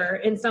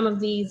fear in some of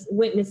these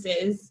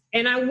witnesses.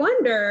 And I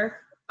wonder,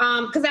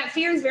 because that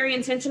fear is very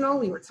intentional.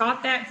 We were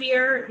taught that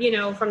fear,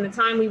 from the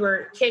time we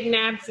were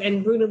kidnapped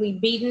and brutally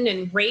beaten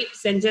and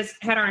raped and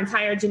just had our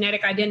entire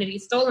genetic identity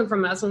stolen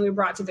from us when we were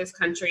brought to this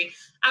country.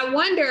 I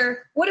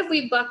wonder, what if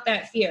we buck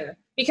that fear?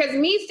 Because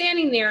me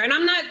standing there, and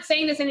I'm not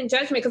saying this in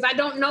judgment because I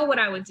don't know what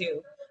I would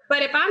do.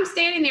 But if I'm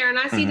standing there and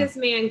I see this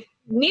man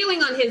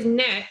kneeling on his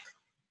neck,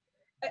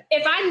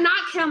 if I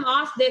knock him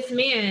off this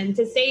man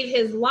to save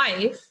his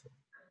life,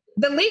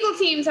 the legal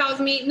team tells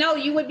me, no,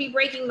 you would be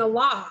breaking the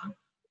law.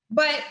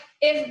 But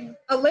if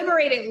a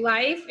liberated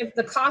life, if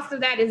the cost of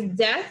that is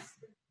death,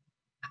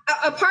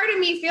 a part of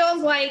me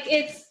feels like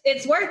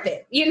it's worth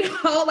it. You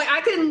know, like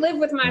I couldn't live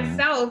with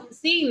myself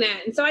seeing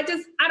that. And so I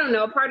don't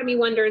know. Part of me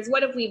wonders,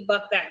 what if we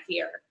buck that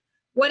fear?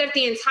 What if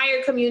the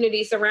entire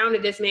community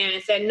surrounded this man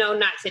and said, no,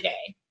 not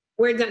today?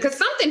 We're done. Because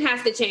something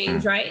has to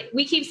change, right?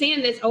 We keep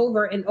seeing this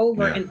over and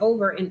over and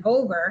over and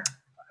over.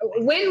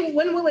 When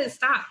will it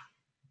stop?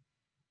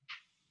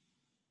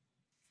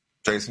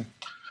 Jason?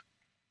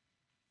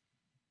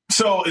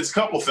 So it's a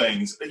couple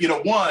things. You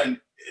know,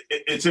 one,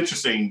 it's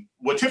interesting.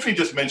 What Tiffany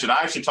just mentioned,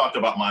 I actually talked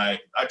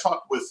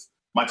with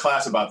my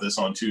class about this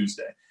on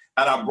Tuesday.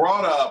 And I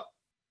brought up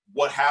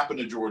what happened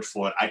to George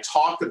Floyd. I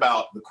talked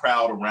about the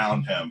crowd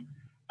around him.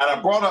 And I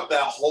brought up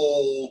that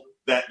whole,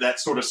 that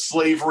sort of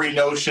slavery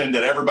notion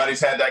that everybody's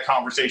had that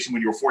conversation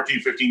when you were 14,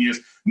 15 years.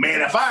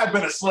 Man, if I had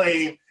been a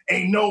slave,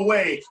 ain't no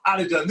way I'd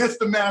have done this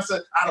to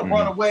Massa. I'd have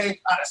run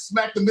away. I'd have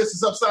smacked the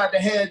missus upside the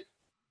head.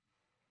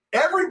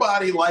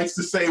 Everybody likes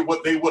to say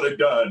what they would have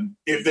done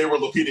if they were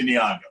Lupita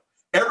Nyong'o.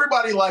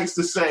 Everybody likes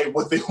to say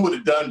what they would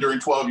have done during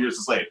 12 years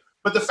of slavery.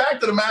 But the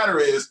fact of the matter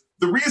is,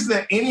 the reason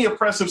that any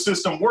oppressive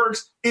system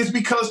works is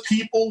because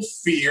people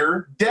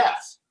fear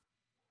death.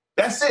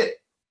 That's it.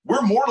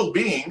 We're mortal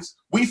beings.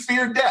 We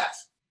fear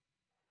death.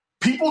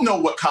 People know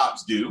what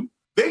cops do.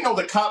 They know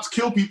that cops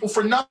kill people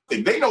for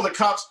nothing. They know that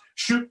cops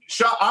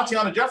shot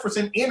Atiana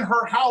Jefferson in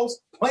her house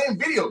playing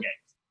video games.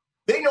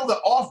 They know that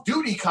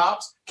off-duty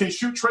cops can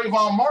shoot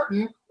Trayvon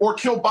Martin or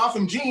kill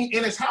Botham Jean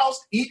in his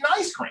house eating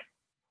ice cream.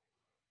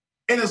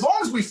 And as long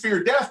as we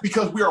fear death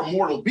because we are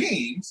mortal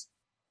beings,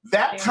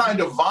 that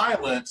kind of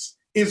violence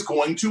is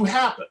going to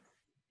happen.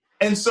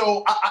 And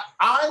so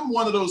I'm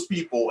one of those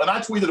people, and I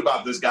tweeted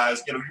about this,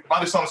 guys. You know, you might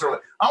have saw this earlier.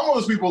 I'm one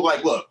of those people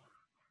like, look,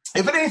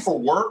 if it ain't for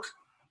work,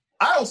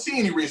 I don't see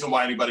any reason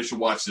why anybody should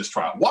watch this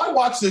trial. Why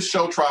watch this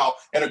show trial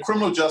in a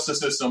criminal justice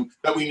system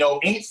that we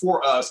know ain't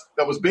for us,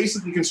 that was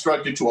basically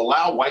constructed to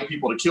allow white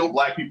people to kill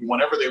black people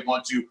whenever they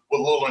want to with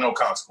little or no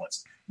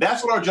consequence?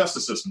 That's what our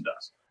justice system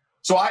does.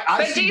 So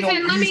I see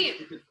Jason, no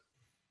reason.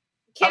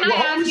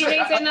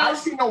 I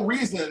see no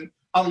reason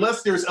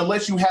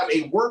unless you have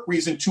a work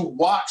reason to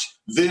watch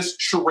this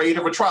charade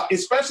of a trial,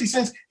 especially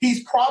since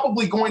he's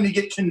probably going to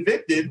get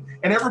convicted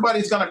and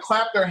everybody's going to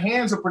clap their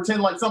hands and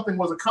pretend like something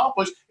was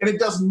accomplished, and it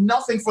does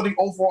nothing for the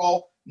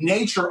overall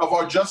nature of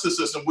our justice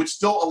system, which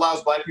still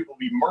allows black people to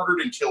be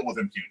murdered and killed with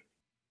impunity.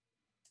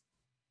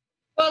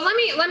 Well,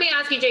 let me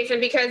ask you, Jason,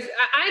 because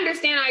I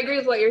understand, I agree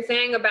with what you're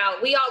saying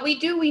about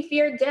we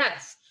fear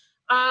death.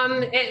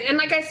 And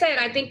like I said,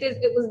 I think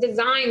it was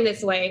designed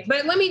this way.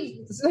 But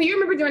so you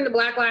remember during the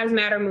Black Lives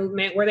Matter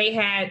movement where they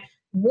had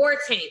war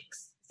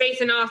tanks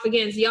facing off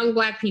against young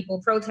black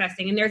people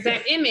protesting. And there's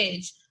that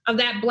image of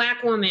that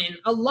black woman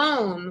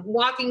alone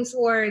walking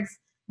towards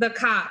the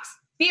cops,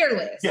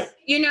 fearless,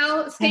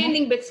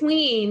 standing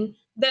between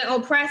the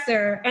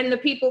oppressor and the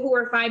people who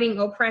are fighting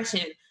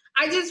oppression.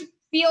 I just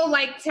feel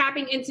like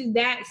tapping into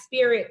that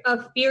spirit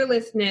of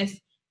fearlessness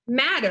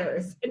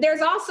matters.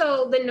 There's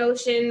also the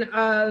notion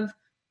of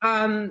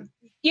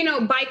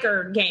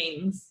biker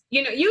gangs.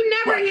 You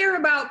never hear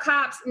about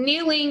cops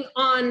kneeling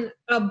on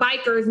a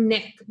biker's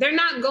neck. They're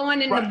not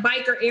going into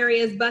biker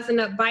areas, busting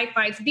up bike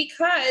fights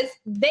because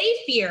they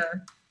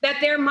fear that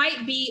there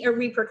might be a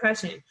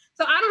repercussion.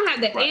 So I don't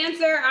have the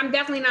answer. I'm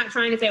definitely not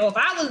trying to say, well, if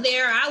I was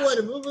there, I would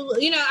have,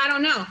 I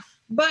don't know.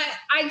 But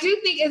I do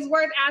think it's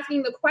worth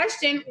asking the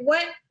question,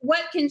 what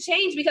can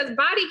change? Because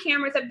body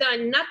cameras have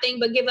done nothing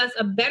but give us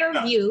a better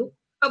view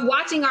of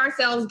watching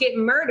ourselves get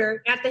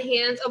murdered at the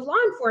hands of law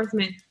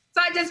enforcement.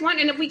 So I just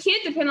and if we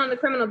can't depend on the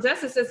criminal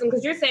justice system,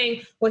 because you're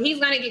saying, well, he's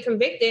going to get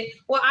convicted.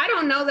 Well, I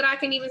don't know that I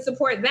can even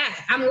support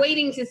that. I'm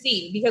waiting to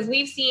see, because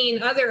we've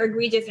seen other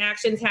egregious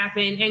actions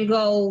happen and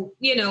go,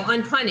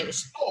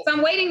 unpunished. So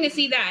I'm waiting to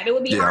see that. It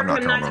would be hard for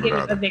him not to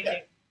get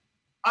convicted.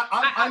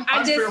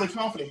 I'm fairly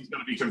confident he's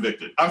going to be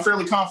convicted. I'm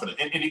fairly confident.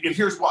 And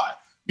here's why.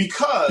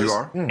 Because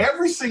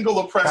every single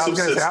oppressive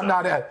system. I'm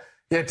not at.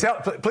 Yeah,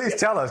 please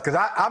tell us, because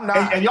I'm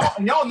not. And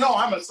y'all know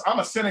I'm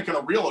a cynic and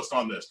a realist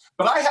on this.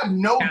 But I have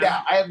no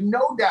doubt. I have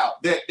no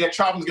doubt that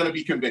Chauvin's going to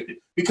be convicted,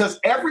 because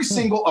every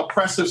single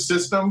oppressive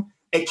system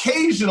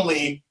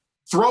occasionally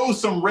throws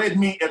some red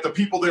meat at the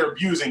people they're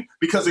abusing,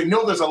 because they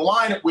know there's a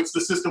line at which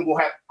the system will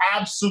have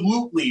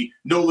absolutely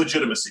no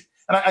legitimacy.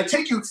 And I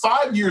take you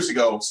 6 years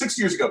ago,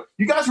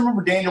 you guys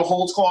remember Daniel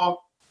Holtzclaw?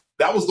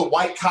 That was the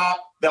white cop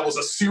that was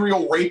a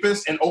serial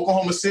rapist in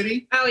Oklahoma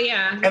City. Oh,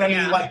 yeah. And I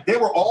mean, there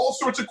were all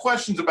sorts of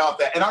questions about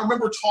that. And I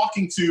remember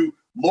talking to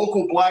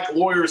local black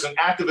lawyers and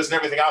activists and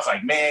everything. I was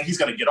like, man, he's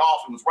going to get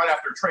off. It was right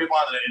after Trayvon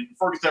and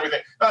Ferguson and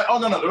everything. Oh,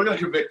 no, they're going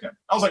to convict him.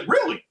 I was like,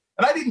 really?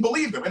 And I didn't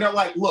believe them. And they're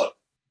like, look,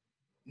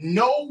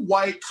 no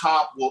white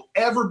cop will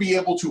ever be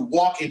able to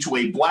walk into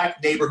a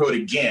black neighborhood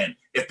again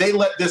if they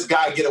let this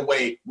guy get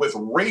away with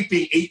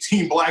raping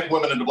 18 black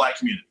women in the black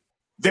community.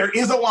 There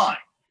is a line.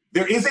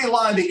 There is a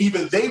line that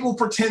even they will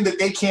pretend that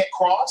they can't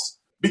cross,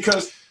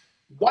 because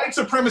white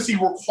supremacy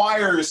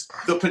requires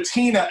the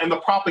patina and the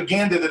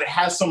propaganda that it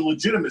has some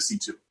legitimacy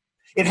to.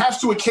 It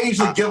has to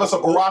occasionally give us a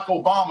Barack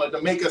Obama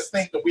to make us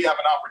think that we have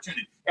an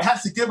opportunity. It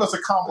has to give us a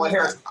Kamala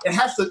Harris. It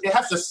has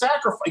to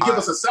sacrifice, give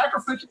us a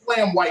sacrificial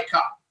lamb white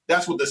cop.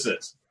 That's what this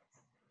is.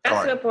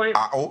 That's a good point.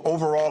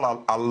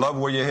 Overall, I love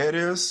where your head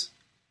is,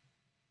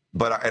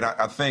 but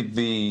I think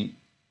the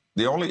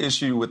only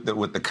issue with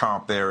the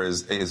comp there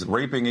is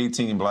raping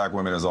 18 black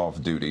women is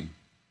off duty.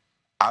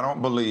 I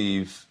don't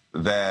believe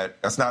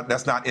that's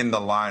not in the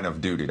line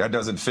of duty. That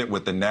doesn't fit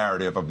with the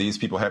narrative of these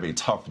people have a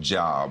tough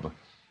job,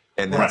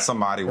 and that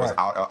somebody was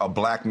a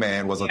black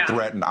man was a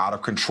threat and out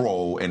of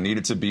control and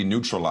needed to be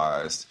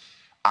neutralized.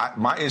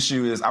 My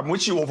issue is I'm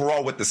with you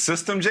overall with the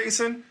system,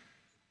 Jason.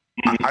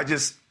 I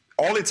just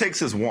all it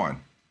takes is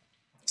one.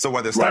 So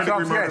whether it's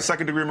third-degree murder,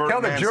 second-degree murder,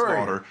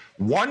 manslaughter,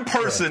 one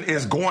person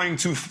is going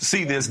to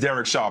see this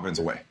Derek Chauvin's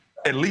way.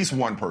 At least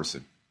one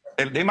person.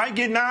 And they might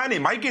get 9, they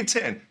might get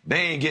 10. They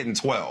ain't getting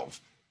 12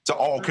 to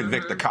all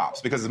convict the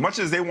cops. Because as much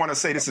as they want to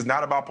say this is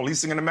not about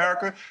policing in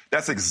America,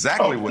 that's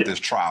exactly what this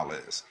trial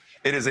is.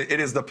 It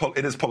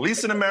is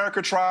Police in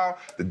America trial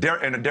and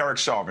the Derek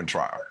Chauvin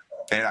trial.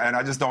 And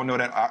I just don't know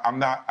that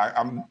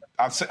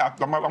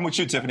I'm with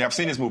you, Tiffany. I've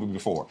seen this movie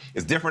before.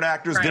 It's different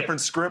actors, different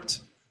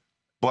script.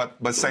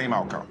 But same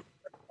outcome.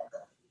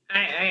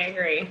 I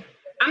agree.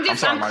 I'm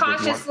Michael,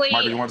 cautiously.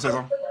 Michael, you want to say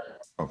something?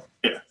 Oh.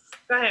 Yeah.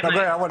 Go ahead.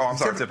 I'm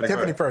sorry,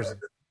 Tiffany first.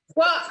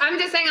 Well, I'm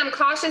just saying I'm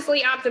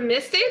cautiously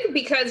optimistic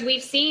because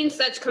we've seen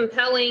such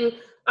compelling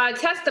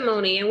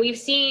testimony and we've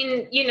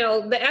seen,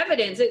 the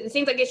evidence. It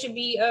seems like it should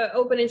be an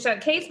open and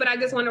shut case, but I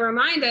just want to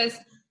remind us,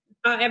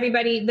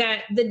 everybody,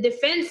 that the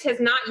defense has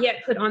not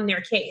yet put on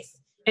their case.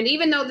 And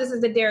even though this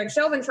is the Derek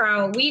Chauvin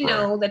trial, we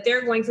know that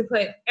they're going to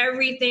put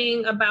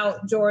everything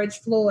about George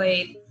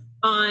Floyd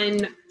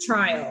on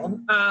trial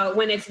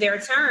when it's their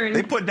turn.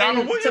 They put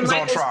Donald Williams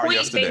on trial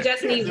yesterday. They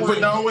just need They one.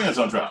 put Donald Williams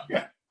on trial.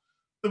 Yeah.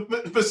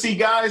 But see,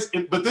 guys,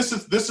 this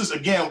is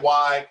again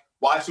why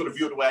I sort of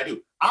view it the way I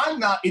do.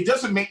 It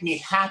doesn't make me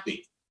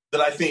happy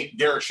that I think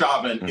Derek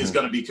Chauvin is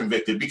going to be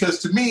convicted because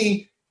to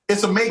me,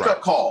 it's a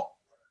makeup call.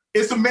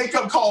 It's a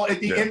makeup call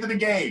at the end of the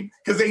game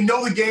because they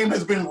know the game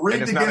has been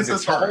rigged against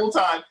us the whole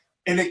time.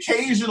 And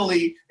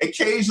occasionally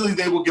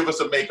they will give us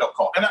a makeup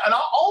call. And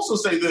I'll also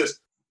say this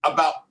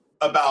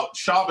about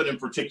Chauvin in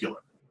particular.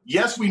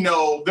 Yes, we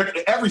know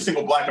every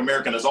single black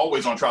American is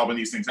always on trial when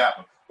these things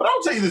happen. But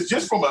I'll tell you this,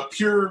 just from a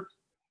pure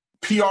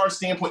PR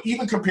standpoint,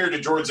 even compared to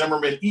George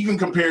Zimmerman, even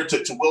compared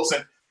to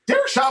Wilson,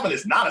 Derek Chauvin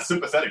is not a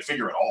sympathetic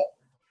figure at all.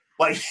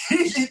 Like,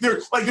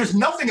 there's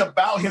nothing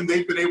about him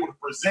they've been able to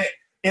present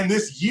in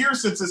this year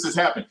since this has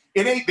happened.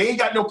 They ain't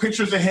got no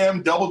pictures of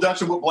him double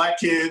dutching with black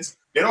kids.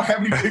 They don't have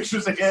any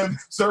pictures of him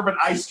serving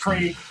ice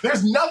cream.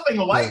 There's nothing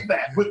like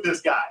that with this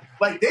guy.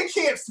 Like, they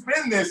can't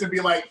spin this and be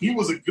like, he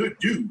was a good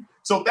dude.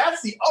 So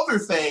that's the other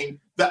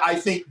thing that I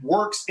think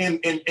works in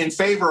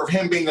favor of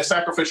him being the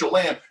sacrificial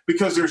lamb,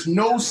 because there's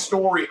no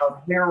story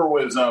of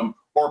heroism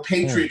or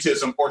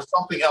patriotism or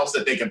something else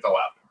that they can throw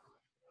out.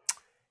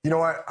 You know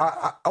what?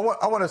 I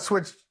want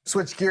to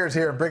switch gears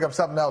here and bring up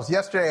something else.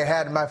 Yesterday I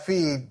had in my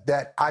feed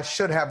that I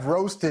should have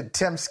roasted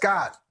Tim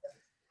Scott.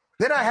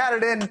 Then I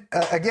had it in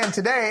again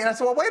today, and I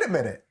said, well, wait a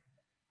minute.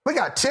 We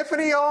got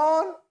Tiffany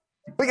on.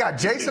 We got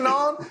Jason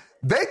on.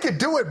 They could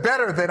do it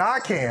better than I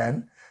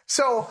can.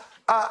 So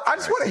I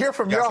just want to hear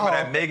from y'all. Some of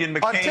that Meghan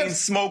McCain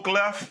smoke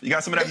left? You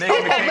got some of that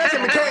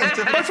Meghan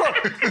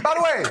McCain? By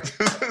the way,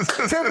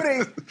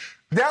 Tiffany,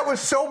 that was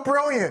so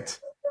brilliant.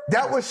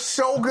 That was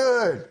so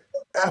good.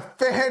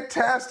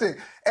 Fantastic.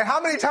 And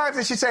how many times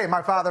did she say,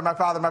 my father, my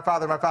father, my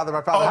father, my father,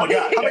 my father? Oh, my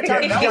God. How many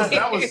times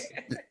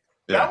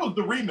that was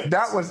the remix.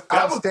 That was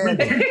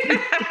outstanding.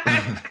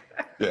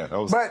 That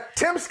was. But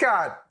Tim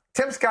Scott,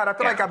 I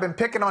feel like I've been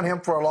picking on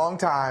him for a long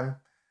time.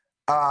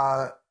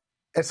 And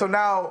so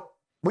now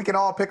we can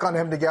all pick on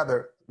him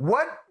together.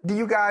 What do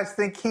you guys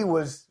think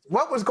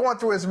what was going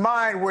through his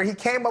mind where he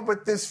came up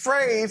with this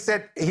phrase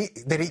that he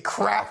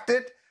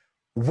crafted,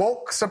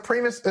 woke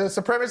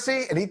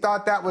supremacy, and he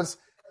thought that was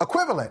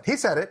equivalent. He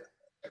said it.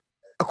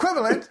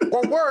 Equivalent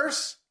or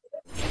worse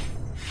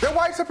than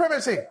white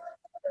supremacy.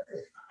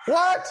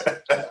 What?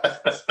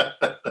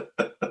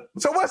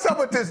 So what's up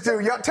with this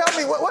dude? Tell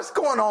me what's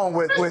going on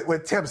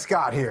with Tim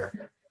Scott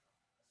here.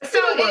 So,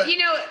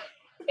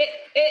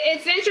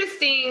 it's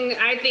interesting,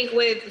 I think,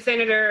 with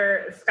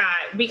Senator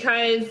Scott,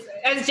 because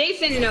as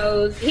Jason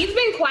knows, he's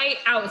been quite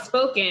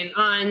outspoken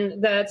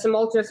on the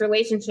tumultuous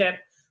relationship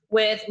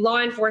with law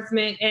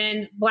enforcement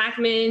and black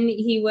men.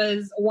 He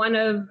was one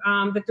of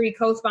the 3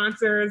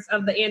 co-sponsors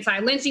of the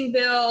anti-lynching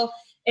bill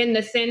in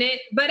the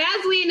Senate. But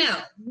as we know,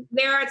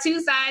 there are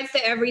 2 sides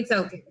to every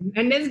token.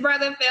 And this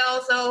brother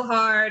fell so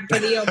hard for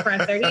the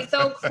oppressor. He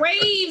so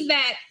craves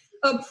that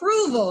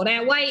approval,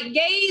 that white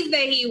gaze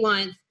that he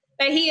wants,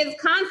 that he is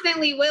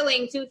constantly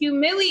willing to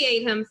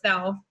humiliate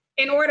himself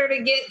in order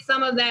to get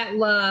some of that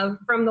love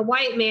from the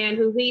white man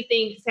who he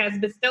thinks has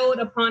bestowed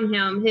upon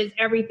him his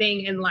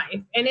everything in life.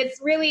 And it's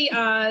really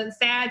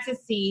sad to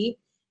see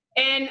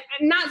and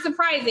not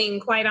surprising,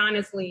 quite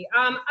honestly.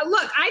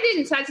 Look, I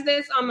didn't touch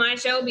this on my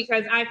show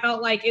because I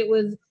felt like it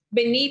was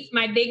beneath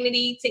my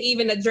dignity to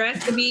even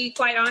address, to be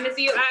quite honest with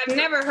you. I've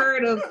never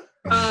heard of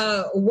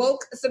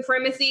woke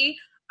supremacy.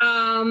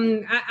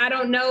 I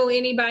don't know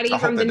anybody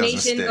from the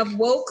nation of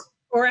woke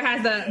or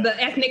has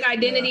the ethnic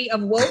identity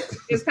of woke.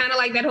 It's kind of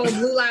like that whole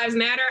Blue Lives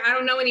Matter. I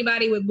don't know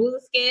anybody with blue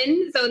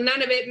skin, so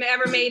none of it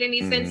ever made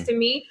any sense to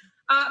me.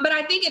 But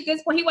I think at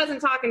this point, he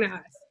wasn't talking to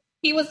us.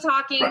 He was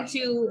talking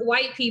to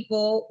white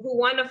people who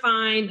want to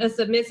find a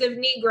submissive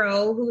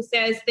Negro who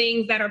says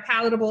things that are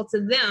palatable to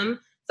them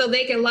so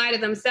they can lie to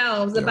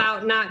themselves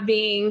about not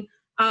being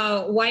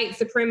white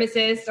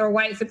supremacists or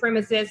white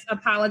supremacist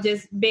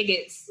apologist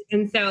bigots.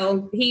 And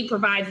so he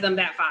provides them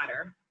that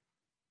fodder.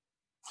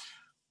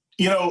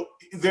 You know,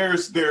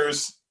 there's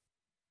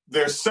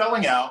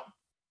selling out,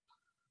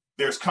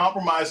 there's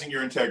compromising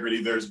your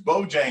integrity, there's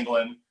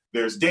bojangling,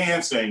 there's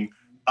dancing,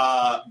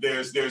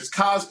 there's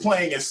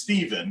cosplaying as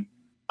Steven,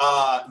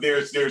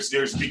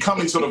 there's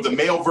becoming sort of the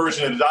male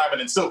version of the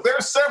Diamond and Silk. There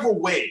are several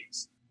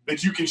ways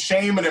that you can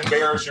shame and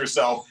embarrass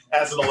yourself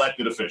as an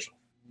elected official.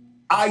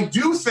 I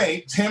do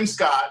think Tim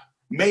Scott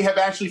may have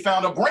actually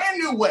found a brand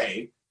new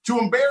way to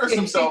embarrass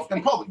himself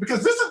in public,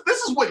 because this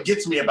is what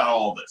gets me about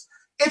all this.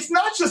 It's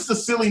not just the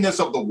silliness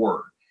of the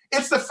word.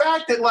 It's the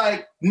fact that,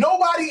 like,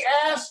 nobody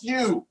asked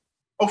you,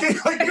 okay?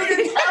 Like, you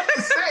didn't have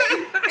to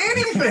say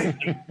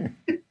anything.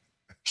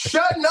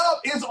 Shutting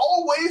up is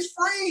always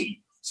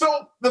free.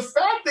 So the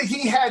fact that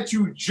he had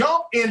to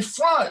jump in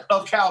front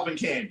of Calvin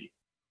Candy,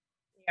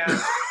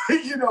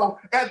 you know,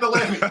 at the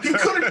levee, he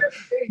could have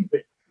just said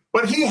anything.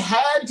 But he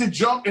had to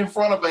jump in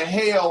front of a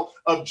hail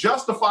of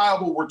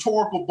justifiable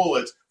rhetorical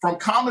bullets from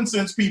common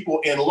sense people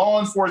in law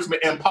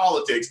enforcement and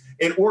politics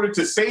in order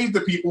to save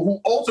the people who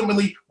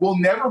ultimately will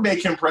never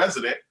make him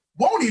president,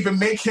 won't even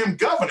make him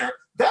governor.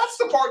 That's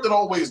the part that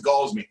always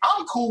galls me.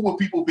 I'm cool with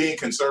people being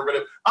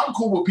conservative. I'm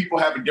cool with people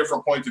having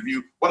different points of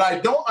view. What I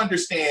don't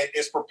understand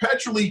is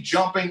perpetually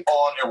jumping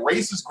on a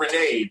racist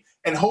grenade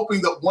and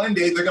hoping that one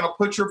day they're going to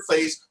put your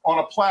face on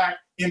a plaque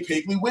in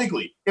Piggly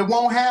Wiggly. It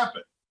won't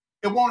happen.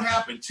 It won't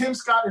happen. Tim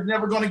Scott is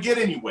never going to get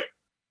anywhere.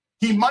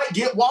 He might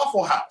get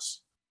Waffle House.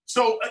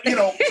 So, you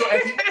know, so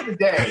at the end of the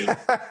day,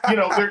 you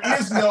know, there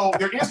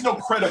is no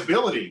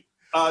credibility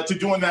to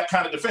doing that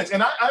kind of defense.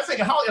 And I think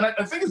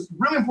it's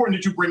really important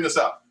that you bring this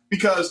up,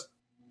 because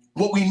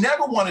what we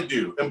never want to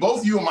do, and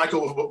both you and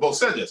Michael both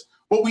said this,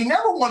 what we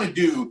never want to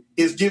do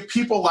is give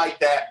people like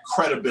that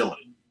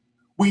credibility.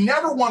 We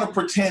never want to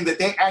pretend that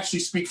they actually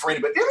speak for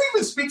anybody. They don't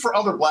even speak for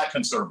other Black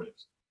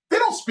conservatives. They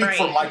don't speak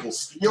for Michael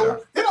Steele. Yeah.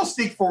 They don't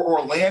speak for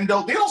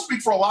Orlando. They don't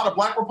speak for a lot of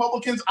Black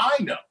Republicans I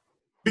know.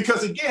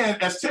 Because again,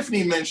 as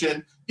Tiffany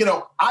mentioned, you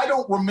know, I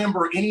don't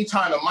remember any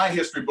time in my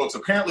history books,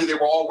 apparently they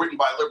were all written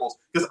by liberals,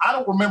 because I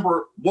don't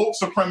remember woke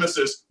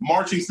supremacists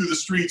marching through the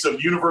streets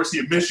of University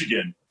of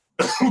Michigan,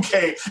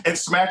 okay, and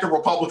smacking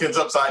Republicans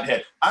upside the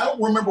head. I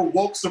don't remember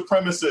woke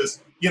supremacists,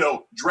 you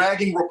know,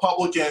 dragging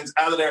Republicans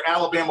out of their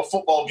Alabama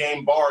football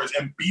game bars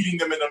and beating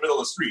them in the middle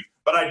of the street.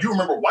 But I do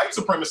remember white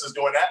supremacists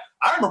doing that.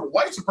 I remember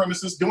white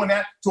supremacists doing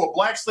that to a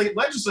Black state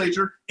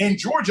legislature in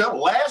Georgia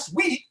last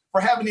week for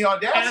having the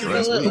audacity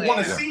to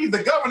want to see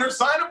the governor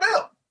sign a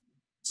bill.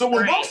 So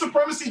when woke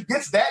supremacy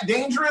gets that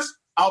dangerous,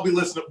 I'll be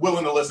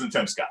willing to listen to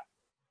Tim Scott.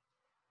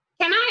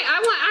 Can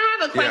I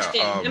have a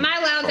question. Am I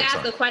allowed to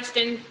ask a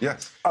question?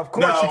 Yes. Of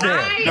course you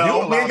can.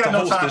 No, we ain't got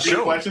no time for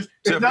your questions.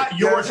 It's not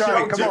your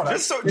show. Come on.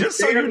 Just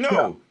so you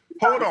know.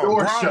 Hold on.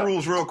 Ground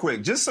rules real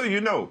quick. Just so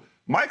you know,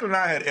 Michael and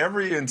I had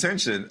every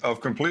intention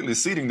of completely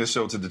ceding the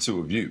show to the two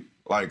of you.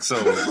 Like, so,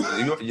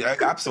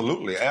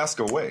 absolutely, ask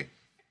away.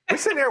 We're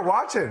sitting here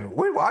watching.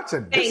 We're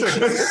watching. It's a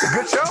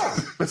good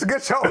show. It's a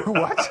good show.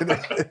 We're watching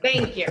it.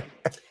 Thank you.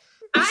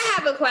 I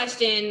have a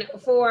question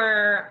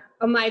for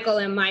Michael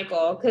and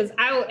Michael, because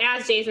I will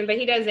ask Jason, but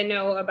he doesn't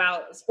know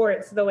about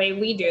sports the way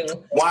we do.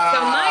 Wow.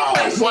 So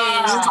my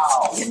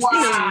question,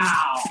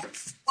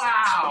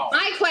 Wow.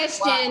 My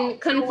question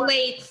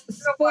conflates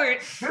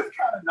sports. This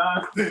kind of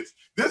nonsense,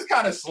 this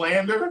kind of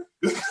slander,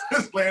 this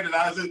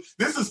nonsense,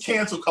 this is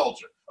cancel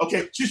culture.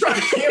 Okay, she's trying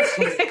to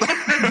cancel me.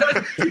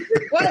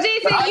 Well,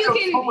 Jason, you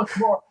can so much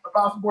more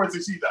about sports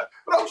than she does.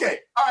 But okay,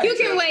 all right. You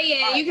can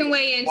weigh in. You can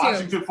weigh in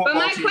too. But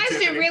my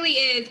question really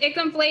is: it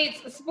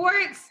conflates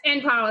sports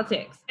and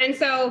politics, and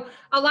so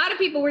a lot of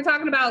people were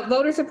talking about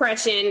voter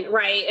suppression,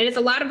 right? And it's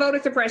a lot of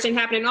voter suppression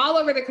happening all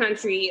over the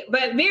country,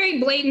 but very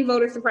blatant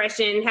voter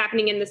suppression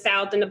happening in the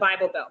South and the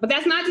Bible Belt. But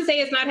that's not to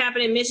say it's not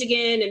happening in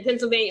Michigan and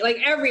Pennsylvania, like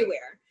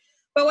everywhere.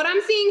 But what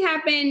I'm seeing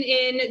happen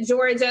in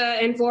Georgia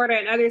and Florida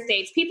and other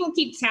states, people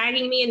keep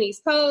tagging me in these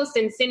posts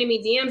and sending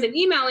me DMs and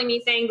emailing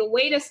me saying the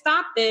way to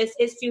stop this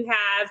is to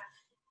have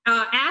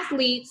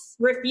athletes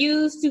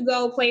refuse to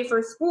go play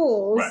for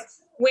schools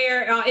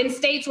where in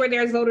states where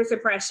there's voter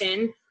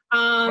suppression.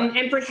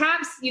 And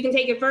perhaps you can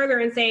take it further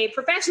and say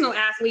professional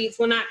athletes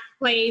will not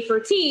play for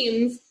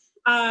teams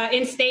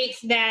in states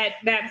that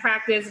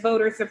practice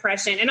voter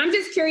suppression. And I'm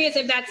just curious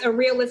if that's a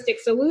realistic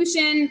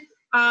solution.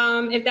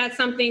 if that's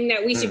something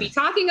that we should be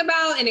talking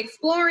about and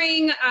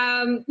exploring.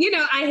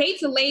 I hate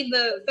to lay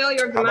the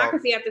failure of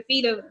democracy at the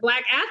feet of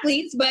Black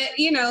athletes, but,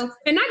 and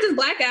not just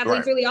Black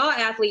athletes, really all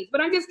athletes.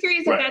 But I'm just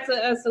curious if that's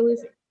a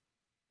solution.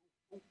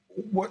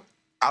 What?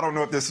 I don't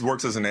know if this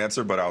works as an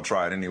answer, but I'll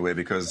try it anyway,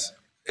 because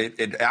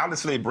it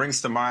honestly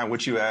brings to mind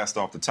what you asked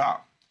off the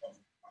top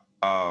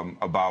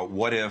about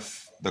what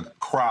if the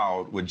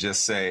crowd would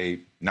just say,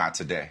 not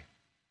today.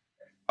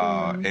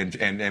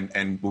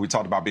 And we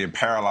talked about being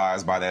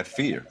paralyzed by that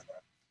fear.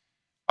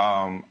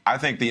 I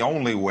think the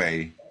only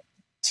way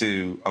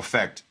to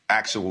affect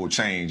actual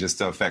change is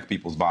to affect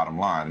people's bottom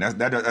line.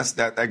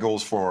 That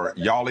goes for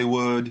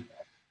Yollywood.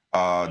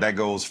 That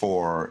goes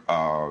for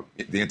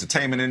the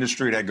entertainment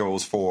industry. That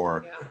goes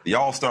for the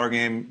All-Star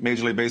Game,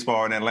 Major League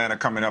Baseball in Atlanta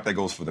coming up. That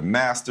goes for the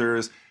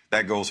Masters.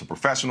 That goes for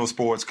professional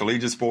sports,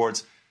 collegiate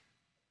sports.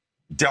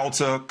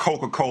 Delta,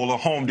 Coca-Cola,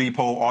 Home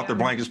Depot, Arthur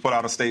Blank just put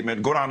out a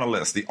statement. Go down the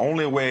list. The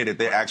only way that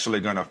they're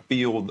actually going to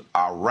field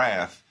our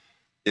wrath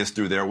is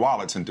through their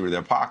wallets and through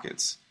their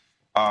pockets.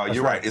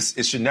 You're right.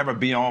 It should never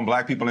be on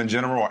Black people in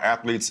general or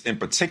athletes in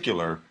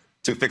particular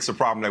to fix a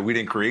problem that we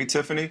didn't create,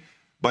 Tiffany.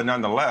 But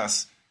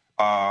nonetheless,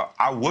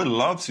 I would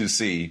love to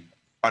see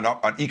an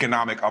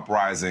economic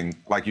uprising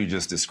like you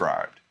just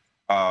described,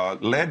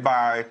 led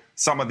by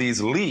some of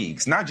these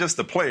leagues, not just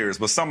the players,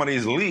 but some of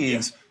these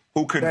leagues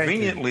who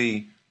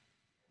conveniently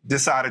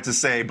decided to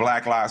say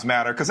Black Lives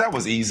Matter, because that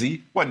was easy.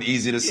 It wasn't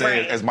easy to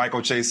say, as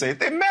Michael Chase said,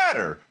 they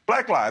matter.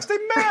 Black lives, they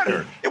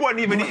matter. It wasn't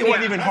even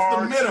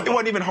hard. It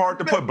wasn't even hard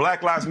to put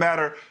Black Lives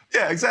Matter.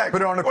 Yeah,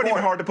 exactly. It wasn't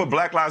even hard to put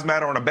Black Lives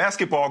Matter on a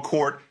basketball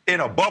court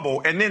in a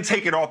bubble and then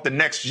take it off the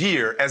next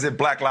year as if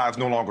Black lives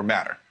no longer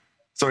matter.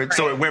 So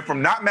it went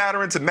from not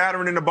mattering to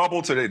mattering in the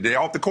bubble to they're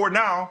off the court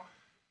now.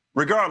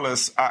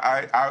 Regardless,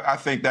 I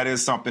think that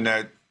is something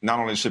that not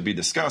only should be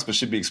discussed, but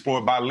should be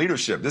explored by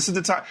leadership. This is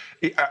the time,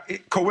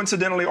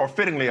 coincidentally or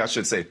fittingly, I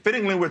should say.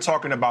 Fittingly, we're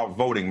talking about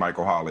voting,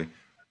 Michael Holley.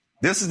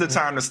 This is the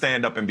time to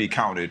stand up and be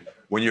counted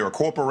when you're a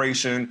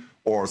corporation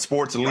or a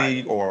sports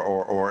league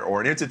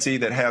or an entity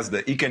that has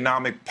the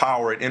economic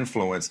power and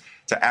influence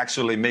to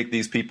actually make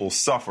these people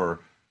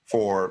suffer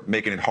for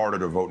making it harder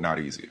to vote, not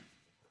easier.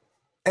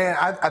 And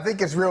I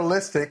think it's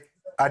realistic.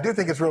 I do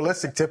think it's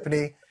realistic,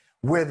 Tiffany,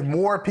 with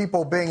more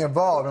people being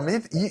involved. I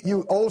mean,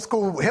 you old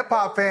school hip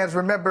hop fans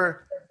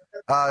remember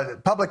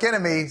Public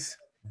Enemies.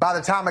 By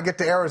the time I get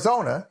to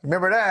Arizona,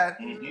 remember that?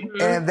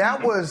 Mm-hmm. And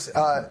that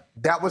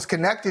was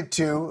connected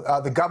to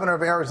the governor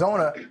of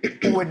Arizona,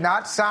 who would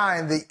not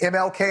sign the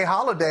MLK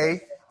holiday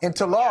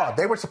into law.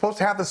 They were supposed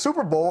to have the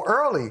Super Bowl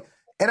early.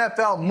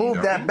 NFL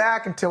moved that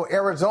back until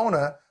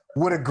Arizona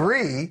would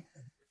agree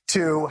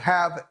to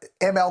have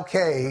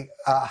MLK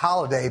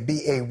holiday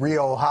be a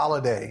real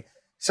holiday.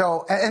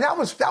 So, and that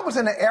was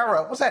in the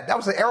era. What's that? That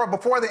was the era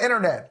before the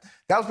internet.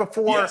 That was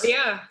before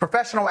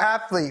professional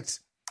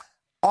athletes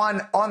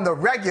on the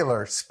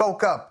regular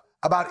spoke up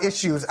about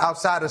issues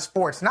outside of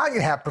sports. Now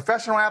you have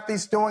professional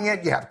athletes doing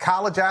it. You have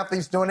college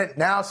athletes doing it.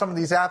 Now some of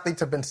these athletes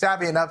have been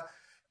savvy enough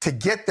to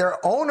get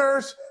their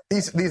owners,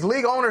 these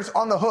league owners,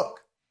 on the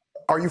hook.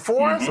 Are you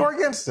for us or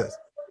against us?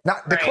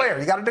 Not declare.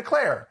 You got to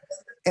declare.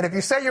 And if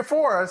you say you're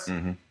for us,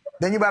 then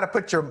you got to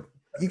put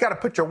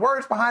your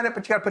words behind it,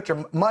 but you got to put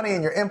your money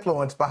and your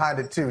influence behind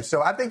it too.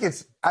 So I think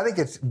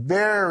it's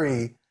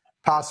very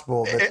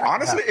possible. That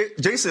honestly,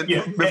 Jason,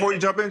 before you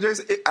jump in,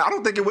 Jason, I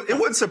don't think it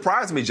wouldn't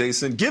surprise me,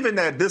 Jason, given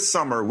that this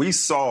summer we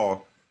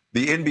saw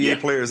the NBA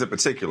players in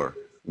particular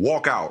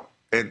walk out.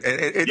 And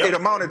it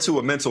amounted to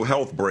a mental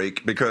health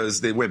break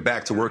because they went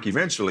back to work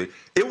eventually.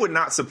 It would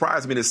not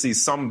surprise me to see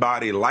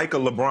somebody like a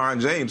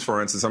LeBron James,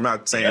 for instance. I'm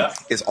not saying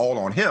it's all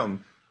on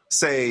him.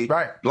 Say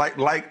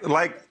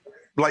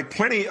like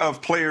plenty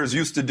of players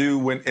used to do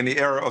when in the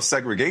era of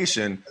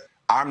segregation.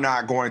 I'm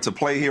not going to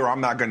play here, or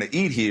I'm not going to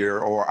eat here,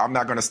 or I'm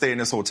not going to stay in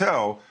this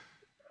hotel.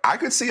 I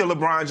could see a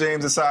LeBron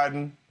James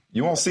deciding,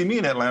 you won't see me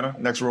in Atlanta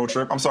next road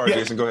trip. I'm sorry,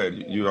 Jason, go ahead.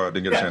 You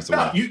didn't get a chance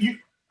to win.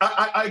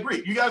 I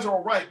agree. You guys are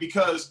all right,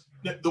 because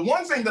the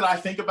one thing that I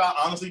think about,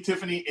 honestly,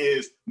 Tiffany,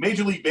 is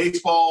Major League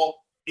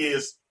Baseball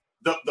is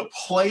the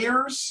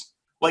players.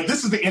 Like,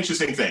 this is the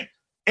interesting thing.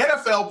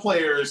 NFL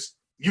players,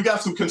 you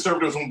got some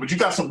conservatives, but you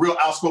got some real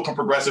outspoken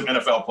progressive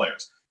NFL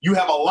players. You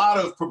have a lot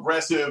of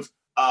progressive,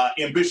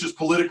 ambitious,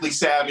 politically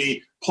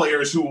savvy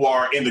players who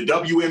are in the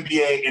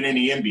WNBA and in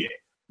the NBA.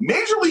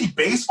 Major League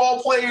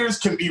Baseball players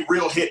can be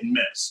real hit and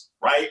miss,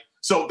 right?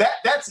 So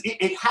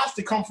it has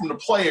to come from the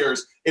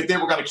players if they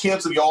were going to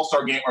cancel the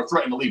All-Star game or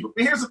threaten to leave.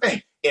 But here's the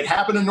thing. It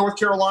happened in North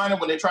Carolina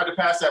when they tried to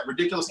pass that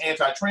ridiculous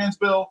anti-trans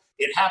bill.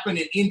 It happened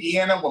in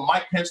Indiana when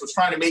Mike Pence was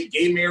trying to make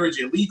gay marriage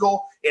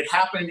illegal. It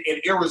happened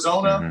in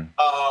Arizona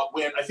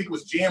when I think it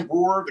was Jan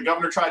Brewer, the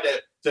governor, tried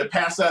to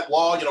pass that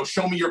law,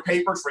 show me your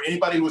papers for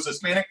anybody who was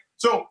Hispanic.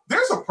 So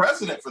there's a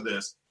precedent for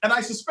this. And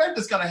I suspect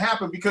it's going to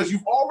happen because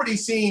you've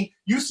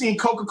seen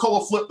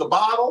Coca-Cola flip the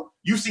bottle.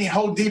 You've seen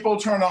Home Depot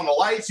turn on the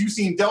lights. You've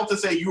seen Delta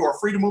say you are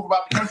free to move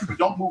about the country, but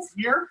don't move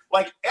here.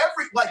 Like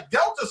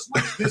Delta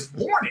switched this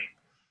morning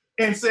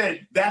and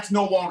said that's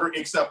no longer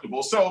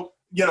acceptable. So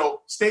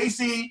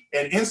Stacey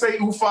and Nsé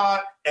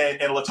Ufot and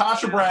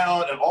Latasha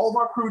Brown and all of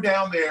our crew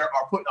down there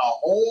are putting a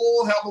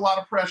whole hell of a lot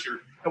of pressure.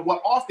 And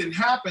what often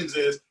happens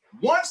is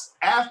once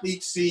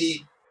athletes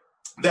see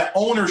that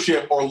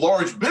ownership or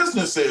large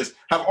businesses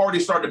have already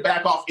started to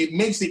back off, it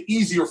makes it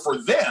easier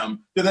for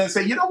them to then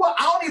say, you know what,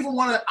 I don't even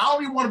want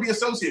to be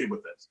associated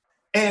with this.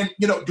 And,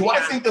 do I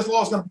think this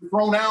law is going to be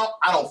thrown out?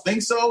 I don't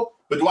think so.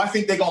 But do I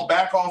think they're going to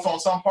back off on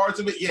some parts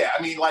of it? Yeah.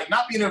 I mean, like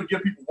not being able to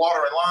give people water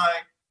in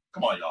line.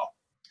 Come on, y'all.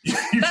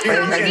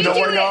 They're not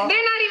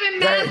even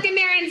masking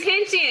their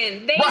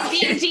intention. They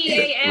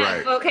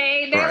DGAF,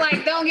 okay? They're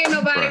like, don't give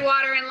nobody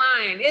water in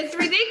line. It's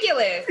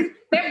ridiculous.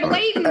 They're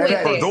blatant with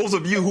it. For those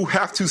of you who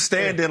have to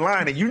stand in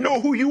line and you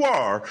know who you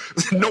are,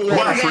 no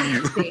water for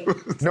you.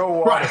 No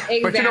water. Right.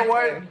 Exactly. But you know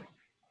what?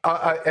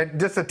 And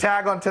just to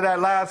tag on to that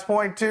last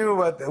point,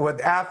 too,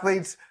 with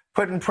athletes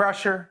putting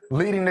pressure,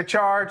 leading the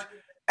charge,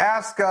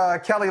 ask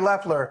Kelly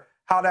Loeffler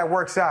how that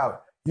works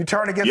out. You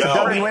turn against the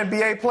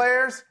WNBA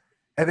players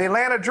and the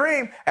Atlanta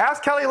Dream,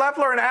 ask Kelly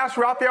Loeffler and ask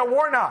Raphael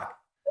Warnock.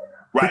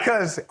 Right.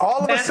 Because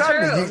all of a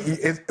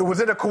sudden, was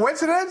it a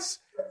coincidence?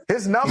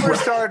 His numbers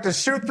started to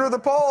shoot through the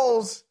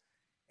polls,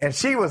 and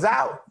she was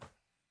out.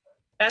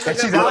 That's and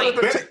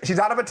she's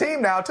out of a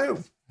team now,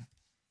 too.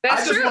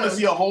 I just want to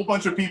see a whole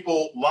bunch of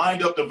people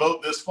lined up to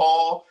vote this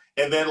fall,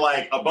 and then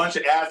like a bunch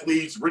of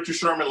athletes, Richard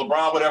Sherman,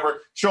 LeBron,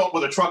 whatever, show up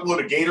with a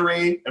truckload of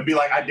Gatorade and be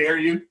like, I dare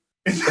you.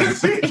 It's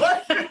not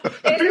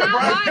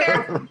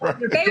water.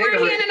 They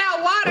weren't handing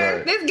out water.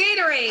 Right. This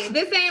Gatorade.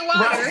 This ain't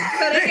water,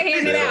 so they can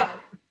hand it out.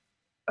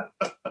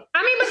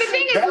 I mean, but the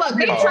thing is, look,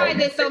 they've tried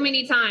this so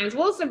many times.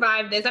 We'll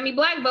survive this. I mean,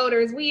 Black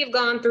voters, we have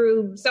gone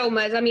through so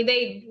much. I mean,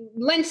 they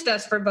lynched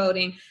us for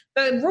voting.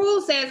 The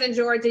rule says in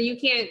Georgia, you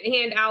can't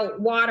hand out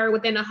water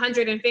within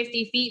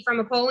 150 feet from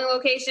a polling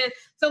location.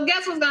 So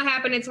guess what's going to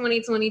happen in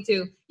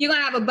 2022? You're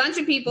going to have a bunch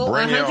of people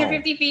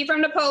 150 feet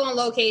from the polling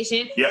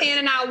location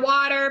handing out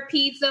water,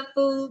 pizza,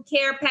 food,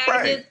 care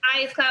packages,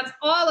 ice cups,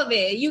 all of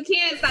it. You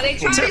can't stop. They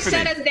try to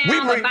shut us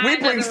down. We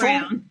bring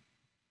food.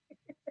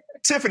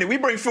 Tiffany, we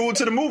bring food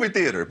to the movie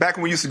theater. Back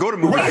when we used to go to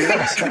movie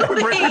theaters,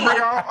 we bring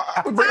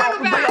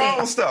our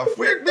own stuff.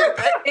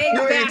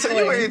 You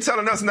ain't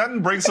telling us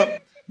nothing.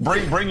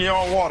 Bring your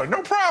own water.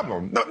 No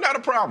problem. No, not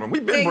a problem.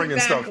 We've been bringing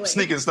stuff,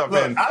 sneaking stuff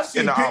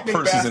into our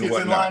purses and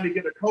whatnot. In line to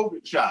get a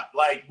COVID shot.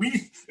 Like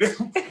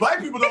Black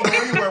people don't go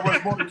anywhere where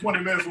it's more than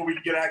 20 minutes where we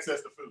can get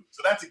access to food.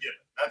 So that's a given.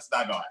 That's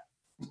not going to happen.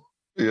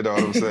 You know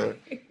what I'm saying?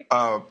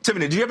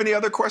 Tiffany, do you have any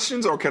other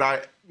questions, or can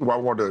I? Well, I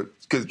want to.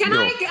 I just have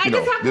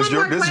one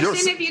more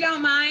question, if you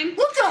don't mind.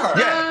 Look at her.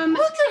 Yeah.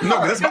 Look at her.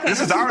 No, this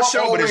is our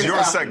show, but it's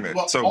your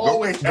segment. So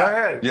go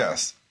ahead.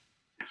 Yes,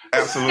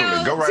 absolutely.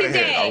 So go right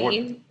today,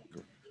 ahead.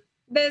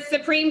 The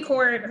Supreme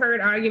Court heard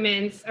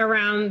arguments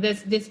around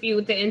this dispute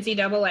with the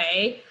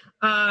NCAA.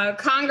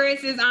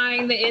 Congress is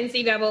eyeing the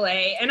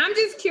NCAA. And I'm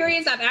just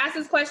curious. I've asked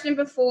this question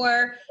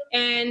before.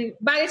 And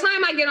by the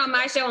time I get on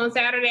my show on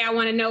Saturday, I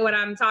want to know what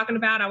I'm talking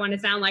about. I want to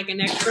sound like an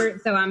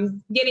expert. So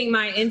I'm getting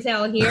my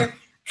intel here.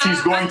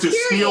 She's going to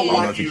steal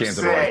what you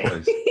say.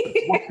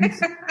 You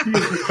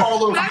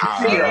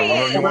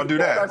want to do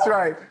that? That's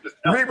right.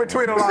 Read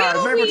between the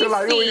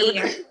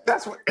lines.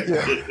 That's what.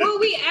 Yeah. Will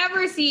we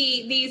ever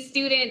see these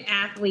student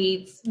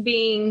athletes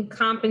being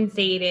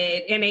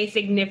compensated in a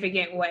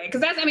significant way?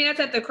 Because that's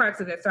at the crux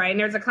of this, right? And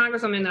there's a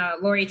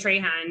Congresswoman, Lori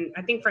Trahan,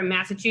 I think from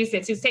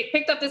Massachusetts, who's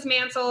picked up this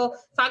mantle,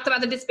 talked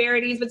about the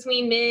disparities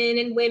between men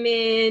and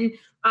women.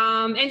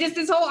 And just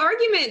this whole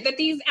argument that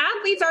these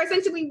athletes are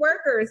essentially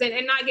workers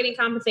and not getting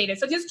compensated.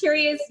 So just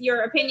curious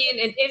your opinion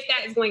and if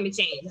that is going to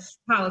change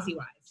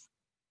policy-wise.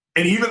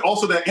 And even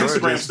also that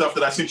Instagram stuff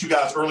that I sent you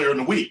guys earlier in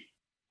the week.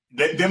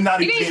 Them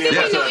not even being able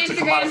to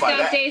Instagram stuff,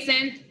 that.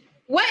 Jason.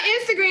 What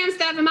Instagram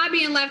stuff am I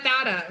being left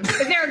out of?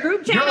 Is there a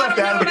group chat? You're left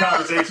out of the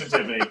conversation,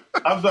 Tiffany.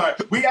 I'm sorry.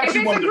 We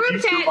actually wanted to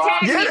group chat,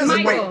 tag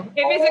me, Michael.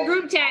 If it's a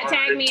group chat,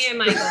 tag me in,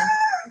 Michael.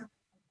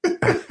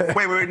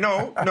 Wait,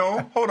 no,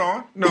 hold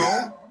on.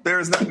 No,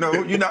 there is not, no,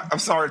 you're not, I'm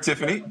sorry,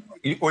 Tiffany.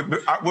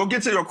 We'll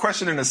get to your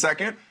question in a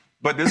second,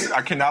 but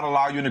I cannot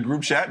allow you in the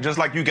group chat, just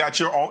like you got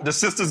your own, the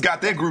sisters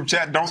got their group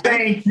chat, don't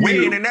they?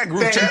 We ain't in that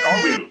group chat,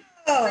 are we?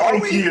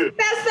 Thank you.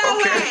 That's so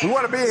right. We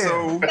want to be in.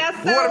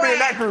 We want to be in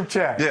that group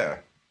chat. Yeah.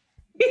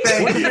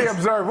 We'll be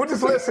observed. We'll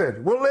just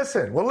listen. We'll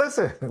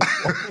listen.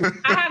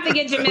 I have to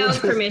get Jamel's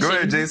permission. Go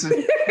ahead, Jason.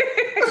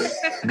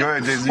 You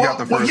got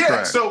the first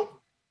track. So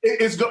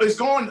it's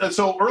going.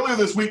 So earlier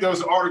this week, there was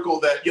an article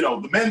that,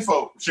 the men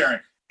folk sharing,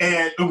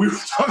 and we were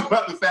talking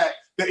about the fact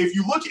that if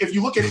you look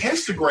at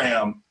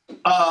Instagram,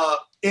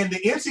 in the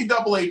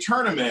NCAA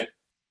tournament,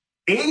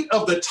 8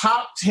 of the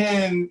top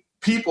 10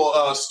 people,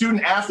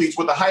 student athletes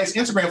with the highest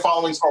Instagram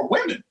followings are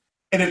women.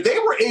 And if they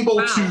were able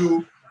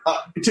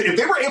if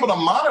they were able to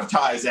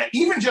monetize that,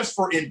 even just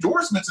for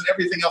endorsements and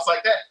everything else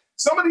like that,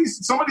 some of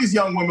these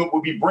young women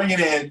will be bringing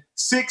in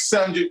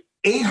 $600,000,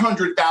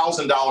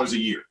 $800,000 a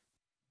year.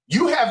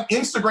 You have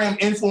Instagram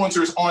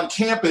influencers on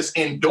campus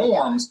in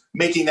dorms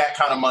making that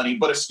kind of money,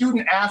 but a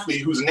student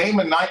athlete whose name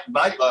and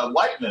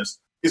likeness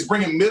is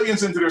bringing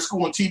millions into their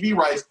school and TV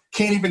rights,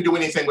 can't even do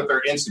anything with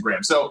their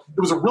Instagram. So it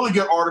was a really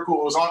good article.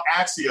 It was on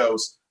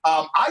Axios.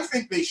 I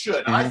think they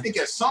should. And I think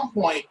at some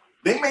point,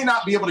 they may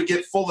not be able to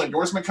get full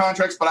endorsement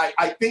contracts, but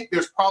I think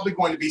there's probably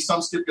going to be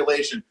some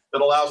stipulation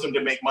that allows them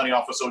to make money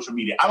off of social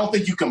media. I don't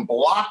think you can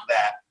block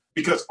that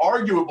because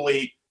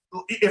arguably,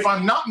 if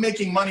I'm not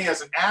making money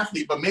as an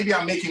athlete, but maybe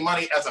I'm making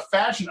money as a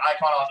fashion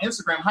icon on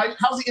Instagram,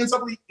 how's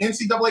the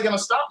NCAA going to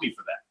stop me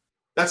for that?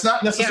 That's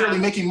not necessarily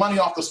making money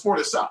off the sport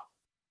itself.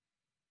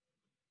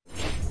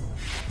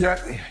 Yeah,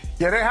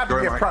 they have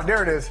to be a problem.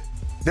 There it is.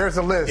 There's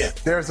a list. Yeah.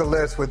 There's a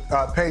list with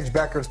Paige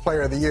Becker's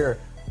Player of the Year.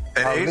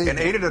 And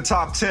 8 of the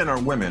top 10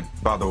 are women,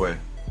 by the way.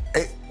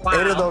 Eight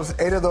of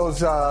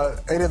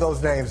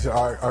those names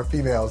are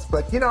females.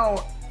 But, I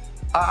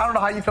don't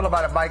know how you feel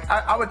about it, Mike.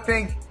 I would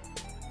think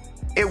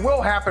it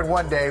will happen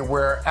one day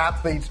where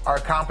athletes are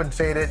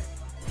compensated.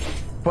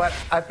 But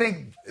I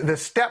think the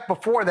step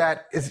before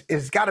that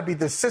is got to be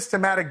the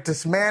systematic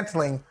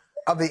dismantling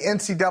of the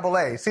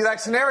NCAA. See, that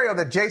scenario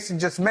that Jason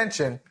just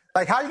mentioned,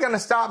 like, how are you going to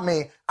stop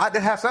me?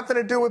 It has something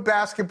to do with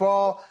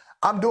basketball.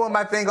 I'm doing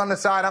my thing on the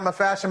side. I'm a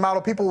fashion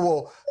model. People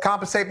will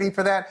compensate me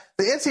for that.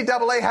 The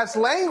NCAA has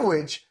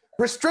language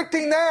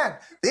restricting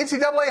that. The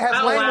NCAA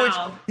has language.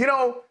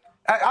 Wow.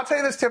 I'll tell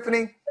you this,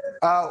 Tiffany.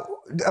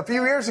 A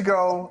few years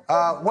ago,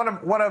 one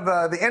of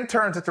the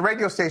interns at the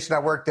radio station I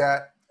worked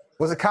at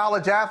was a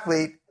college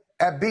athlete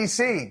at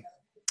BC,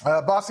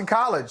 Boston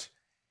College.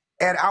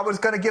 And I was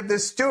going to give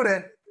this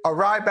student a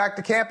ride back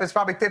to campus,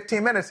 probably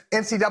 15 minutes.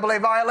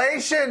 NCAA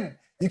violation.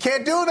 You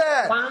can't do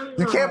that. Wow.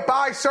 You can't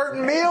buy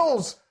certain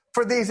meals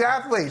for these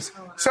athletes.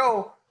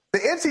 So the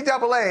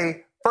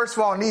NCAA, first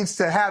of all, needs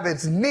to have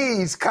its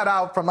knees cut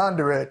out from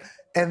under it.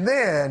 And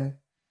then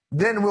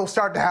we'll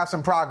start to have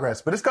some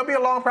progress. But it's going to be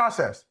a long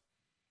process.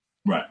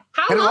 Right.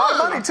 And a lot of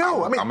money, too.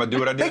 I'm going to do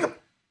what I did. Think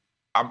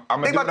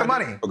about the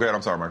money. Okay,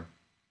 I'm sorry, Mike.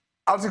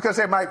 I was just going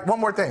to say, Mike, one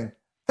more thing.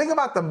 Think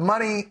about the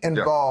money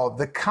involved,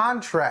 the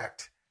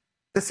contract.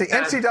 It's the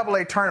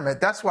NCAA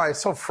tournament. That's why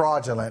it's so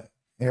fraudulent.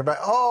 Everybody,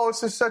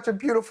 this is such a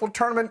beautiful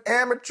tournament,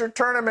 amateur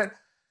tournament.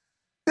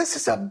 This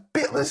is we're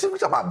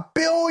talking about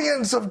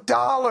billions of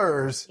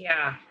dollars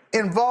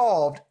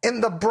involved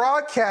in the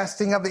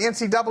broadcasting of the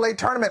NCAA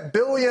tournament.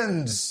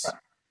 Billions.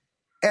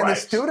 And the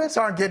students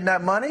aren't getting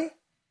that money.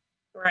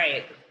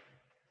 Right.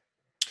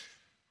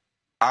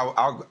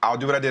 I'll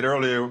do what I did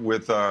earlier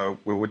with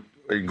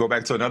go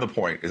back to another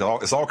point.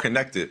 It's all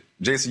connected.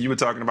 Jason, you were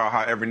talking about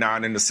how every now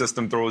and then the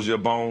system throws you a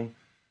bone.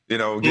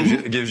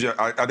 Gives you.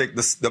 I think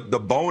the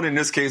bone in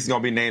this case is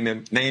going to be name,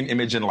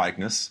 image, and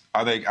likeness.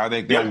 I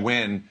think they'll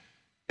win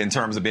in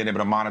terms of being able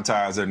to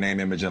monetize their name,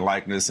 image, and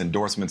likeness,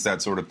 endorsements,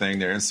 that sort of thing,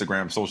 their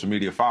Instagram, social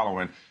media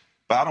following.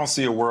 But I don't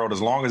see a world,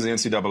 as long as the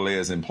NCAA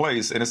is in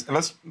place, and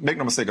let's make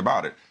no mistake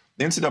about it,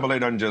 the NCAA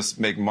doesn't just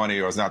make money,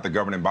 or is not the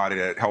governing body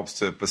that helps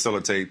to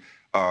facilitate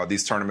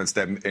these tournaments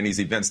and these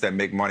events that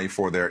make money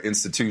for their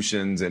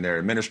institutions and their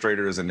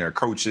administrators and their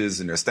coaches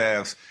and their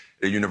staffs,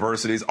 their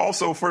universities,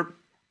 also for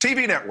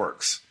TV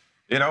networks,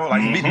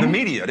 the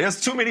media.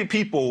 There's too many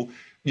people,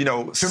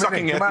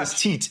 sucking at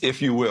this teat,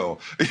 if you will.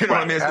 You know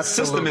what I mean? The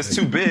system is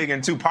too big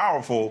and too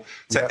powerful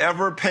to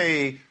ever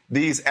pay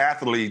these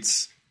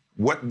athletes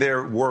what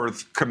they're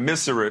worth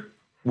commensurate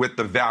with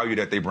the value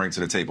that they bring to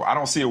the table. I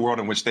don't see a world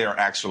in which they are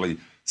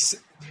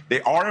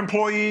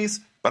employees,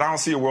 but I don't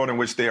see a world in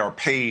which they are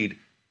paid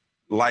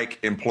like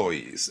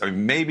employees. I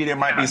mean, maybe there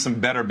might be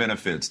some better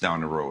benefits down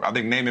the road. I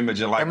think name,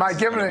 image, and likeness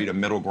is going to be the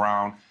middle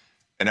ground.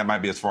 And that might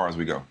be as far as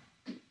we go.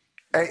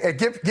 Hey,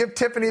 give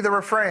Tiffany the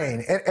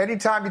refrain.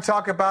 Anytime you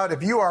talk about,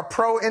 if you are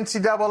pro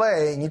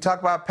NCAA and you talk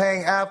about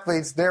paying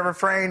athletes, their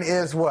refrain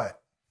is what?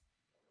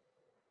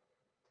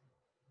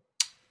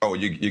 Oh,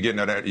 you're getting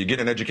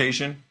an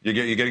education?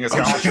 You're getting a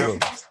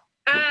scholarship?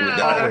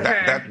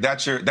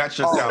 That's your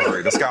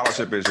salary. The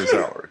scholarship is your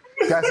salary.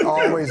 That's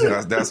always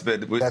it.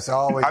 That's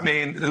always. I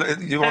mean,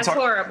 that's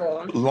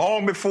horrible.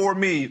 Long before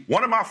me,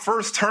 one of my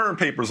first term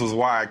papers was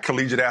why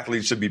collegiate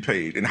athletes should be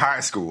paid in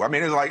high school. I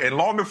mean, and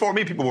long before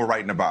me, people were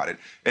writing about it.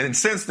 And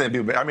since then,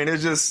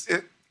 it's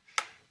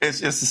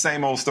the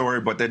same old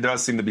story. But there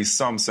does seem to be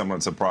some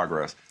semblance of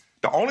progress.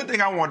 The only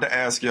thing I wanted to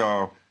ask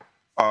y'all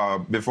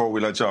before we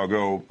let y'all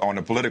go on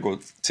the political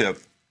tip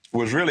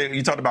was really,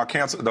 you talked about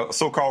the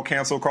so-called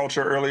cancel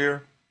culture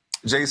earlier.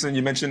 Jason,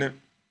 you mentioned it.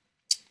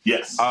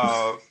 Yes.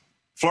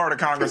 Florida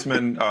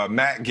Congressman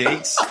Matt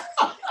Gaetz.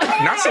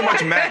 Not so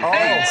much Matt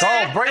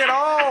Gaetz. Bring it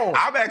on.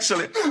 I'm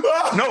actually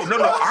no.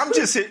 I'm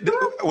just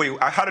wait.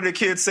 How did the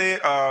kid say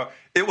it?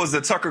 It was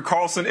the Tucker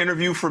Carlson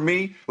interview for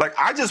me. Like,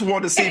 I just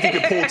wanted to see if he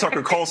could pull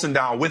Tucker Carlson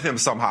down with him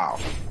somehow.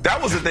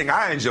 That was the thing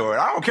I enjoyed.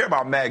 I don't care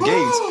about Matt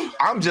Gaetz.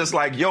 I'm just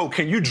like, yo,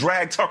 can you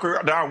drag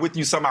Tucker down with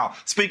you somehow?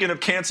 Speaking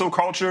of cancel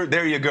culture,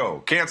 there you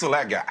go. Cancel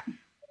that guy.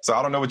 So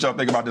I don't know what y'all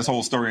think about this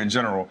whole story in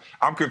general.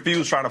 I'm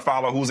confused trying to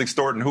follow who's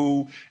extorting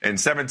who and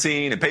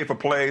 17 and pay for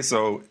play.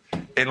 So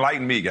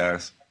enlighten me,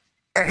 guys.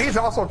 And he's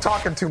also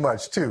talking too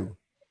much, too.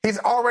 He's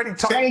already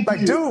talking.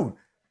 Like, dude,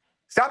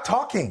 stop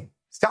talking.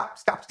 Stop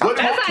That's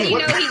talking. how you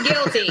know he's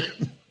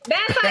guilty.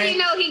 That's how you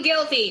know he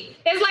guilty.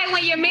 It's like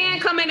when your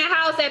man come in the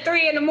house at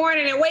 3 a.m.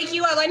 and wake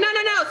you up like, no.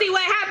 See,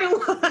 what happened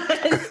was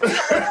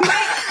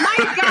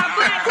Mike got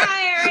flat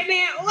tire, and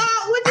then,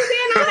 well, what you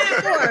been on that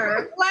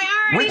for? Like, I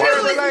already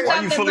knew why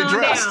you fully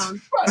dressed?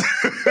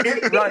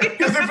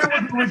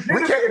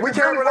 We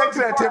can't relate to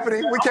that,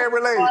 Tiffany. We can't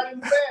relate.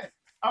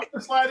 I'm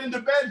gonna slide into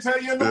bed and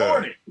tell you in the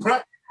morning,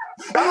 right?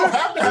 I don't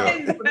have to have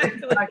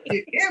information when I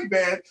get in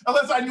bed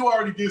unless I knew I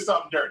already did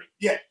something dirty.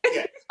 Yeah.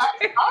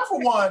 I for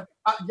one,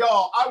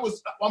 y'all,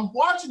 I'm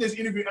watching this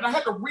interview and I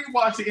had to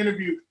rewatch the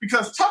interview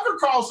because Tucker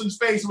Carlson's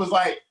face was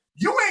like,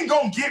 "You ain't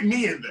gonna get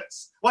me in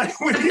this." Like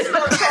when he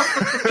started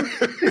talking,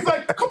 he's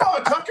like, "Come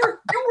on,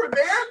 Tucker, you were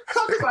there."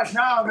 Tucker's like,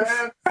 "Nah,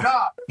 man,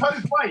 nah."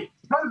 Tucker's white.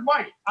 I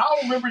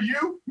don't remember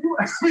you.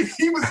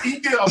 He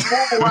did a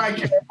full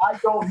Mariah. I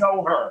don't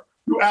know her.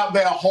 Throughout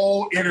that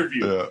whole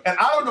interview. Yeah. And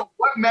I don't know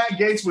what Matt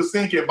Gaetz was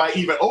thinking by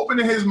even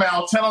opening his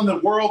mouth, telling the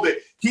world that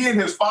he and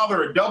his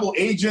father are double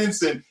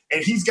agents and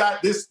he's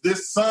got this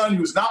son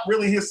who's not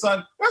really his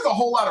son. There's a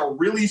whole lot of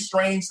really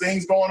strange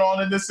things going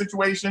on in this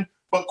situation.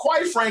 But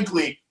quite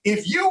frankly,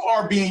 if you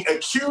are being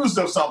accused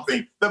of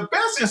something, the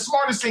best and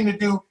smartest thing to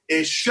do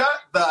is shut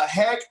the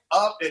heck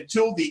up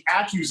until the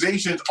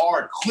accusations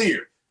are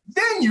clear.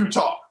 Then you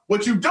talk.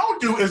 What you don't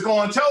do is go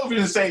on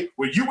television and say,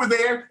 well, you were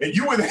there, and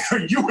you were there,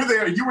 and you were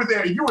there, and you were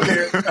there, and you were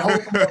there.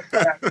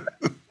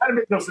 That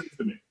makes no sense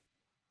to me.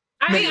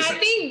 I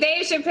think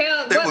Dave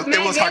Chappelle.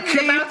 It was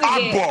Hakeem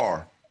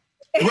Akbar,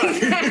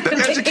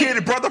 the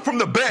educated brother from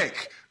the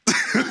bank.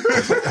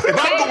 If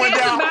I'm going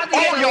down,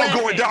 all y'all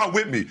going down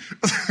with me.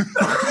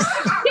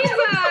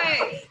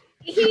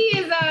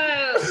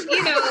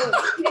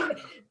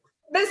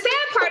 The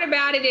sad part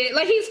about it is,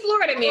 like, he's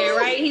Florida man,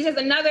 right? He's just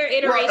another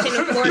iteration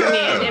of Florida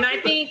man. And I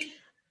think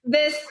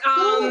this,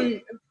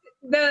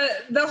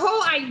 the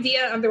whole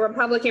idea of the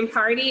Republican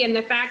Party and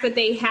the fact that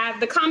they have,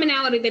 the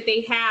commonality that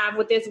they have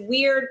with this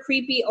weird,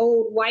 creepy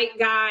old white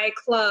guy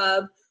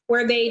club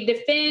where they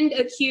defend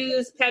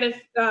accused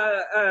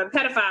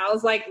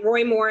pedophiles like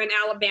Roy Moore in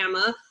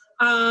Alabama,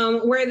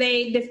 where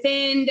they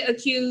defend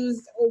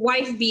accused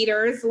wife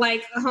beaters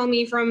like a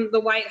homie from the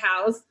White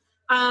House.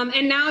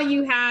 And now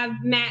you have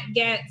Matt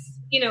Gaetz,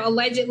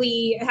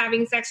 allegedly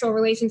having sexual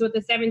relations with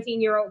a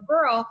 17-year-old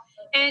girl.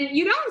 And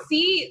you don't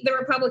see the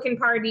Republican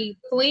Party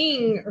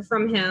fleeing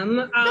from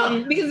him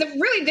because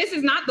really this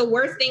is not the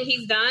worst thing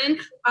he's done.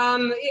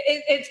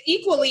 It's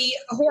equally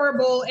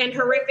horrible and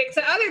horrific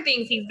to other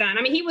things he's done.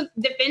 I mean, he was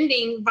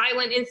defending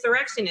violent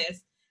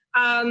insurrectionists.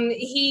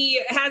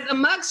 He has a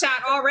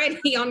mugshot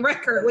already on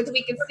record, which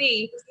we can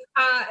see.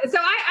 So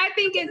I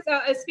think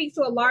it speaks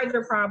to a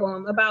larger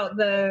problem about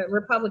the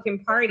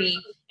Republican Party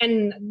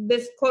and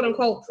this quote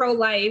unquote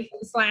pro-life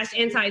 /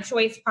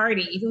 anti-choice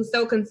party who's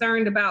so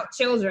concerned about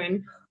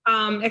children,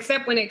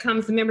 except when it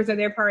comes to members of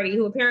their party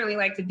who apparently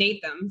like to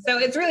date them. So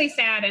it's really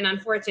sad and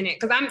unfortunate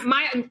because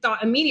my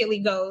thought immediately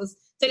goes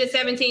to the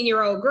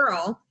 17-year-old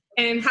girl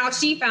and how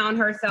she found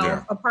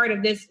herself a part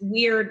of this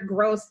weird,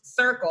 gross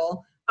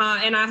circle.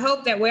 And I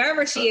hope that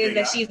wherever she is,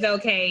 that she's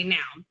okay now.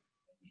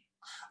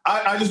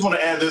 I just want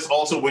to add this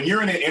also. When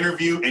you're in an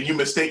interview and you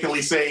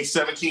mistakenly say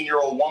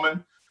 17-year-old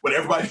woman, when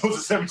everybody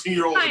knows a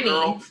 17-year-old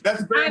girl,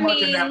 that's very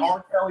much in that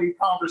R. Kelly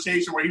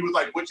conversation where he was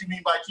like, what you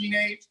mean by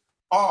teenage?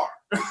 R.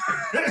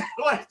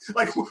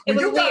 like when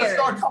you gotta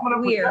start coming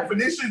up with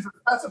definitions and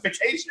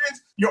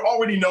specifications, you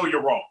already know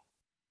you're wrong.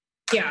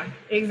 Yeah,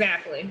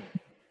 exactly.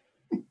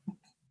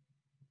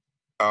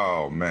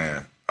 Oh,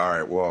 man. All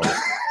right, well,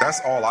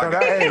 that's all I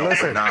got. Hey,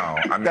 listen, now.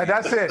 I mean,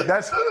 that's it.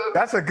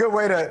 That's a good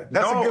way to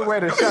a good way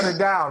to shut it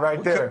down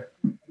right there.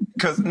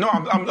 Because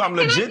I'm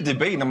legit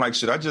debating. I'm like,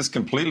 should I just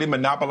completely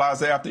monopolize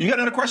the after? You got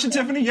another question,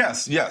 Tiffany?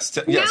 Yes,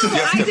 Tiffany,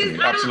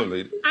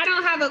 absolutely. I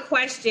don't have a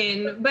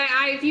question, but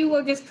if you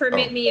will just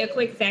permit me a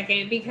quick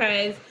second,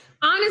 because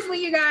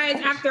honestly, you guys,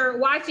 after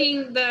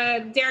watching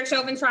the Derek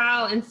Chauvin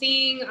trial and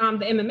seeing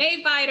the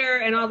MMA fighter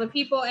and all the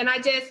people, and I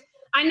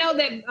know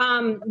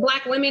that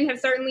Black women have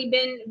certainly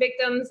been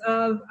victims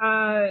of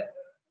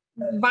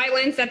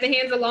violence at the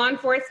hands of law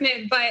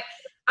enforcement, but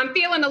I'm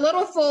feeling a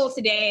little full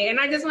today. And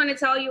I just want to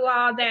tell you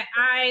all that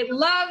I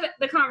love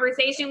the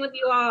conversation with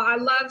you all. I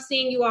love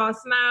seeing you all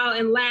smile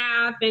and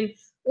laugh and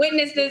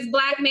witness this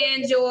Black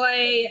man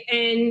joy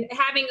and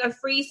having a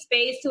free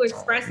space to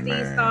express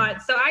these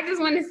thoughts. So I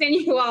just want to send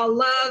you all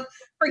love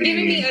for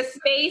giving me a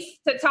space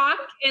to talk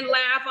and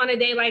laugh on a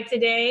day like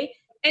today.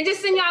 And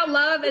just send y'all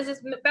love as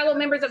just fellow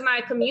members of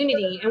my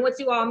community and what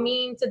you all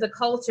mean to the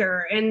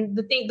culture and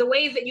the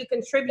ways that you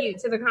contribute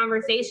to the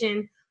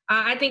conversation.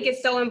 I think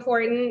it's so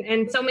important.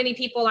 And so many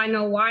people I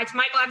know watch.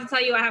 Michael, I have to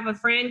tell you, I have a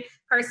friend.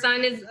 Her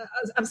son is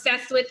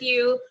obsessed with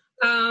you.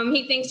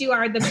 He thinks you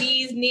are the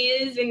bee's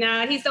knees.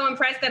 And he's so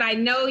impressed that I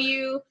know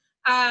you.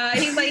 He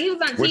was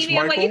on TV.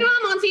 I'm like, I'm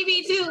on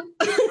TV too.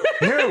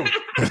 You?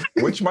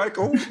 Which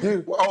Michael?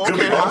 You. Oh,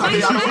 okay.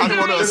 I don't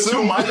want to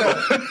assume. Michael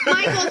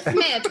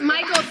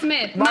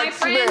Smith. My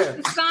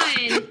friend's son.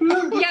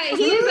 Yeah,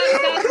 he is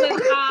obsessed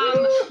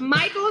with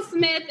Michael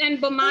Smith and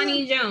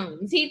Bomani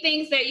Jones. He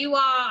thinks that you all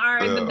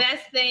are the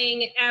best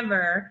thing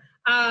ever.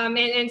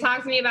 and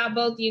talk to me about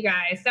both you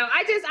guys. So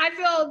I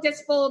feel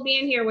just full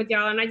being here with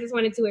y'all, and I just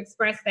wanted to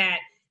express that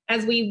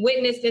as we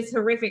witness this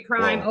horrific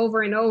crime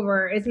over and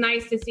over. It's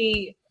nice to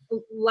see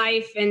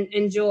life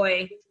and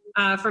joy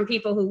from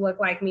people who look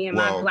like me and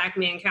my black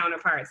man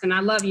counterparts. And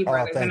I love you,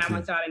 brothers, and I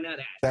want y'all to know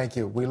that. Thank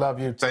you. We love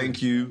you, too.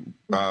 Thank you.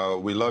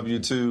 We love you,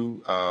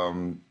 too.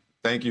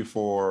 Thank you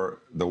for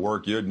the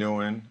work you're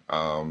doing,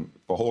 for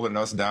holding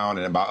us down.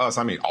 And by us,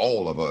 I mean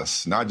all of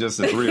us, not just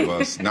the three of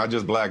us, not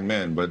just black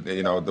men. But,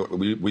 you know,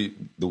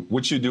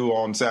 what you do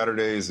on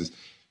Saturdays is,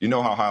 you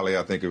know how highly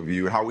I think of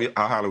you, how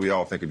highly we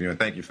all think of you. And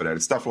thank you for that.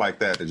 It's stuff like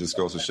that that just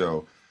goes to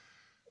show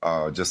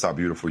just how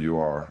beautiful you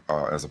are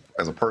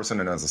as a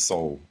person and as a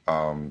soul.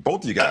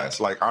 Both of you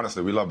guys, like,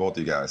 honestly, we love both of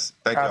you guys.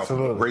 Thank y'all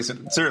for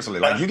gracing. Seriously,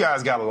 like, you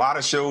guys got a lot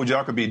of shows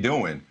y'all could be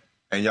doing,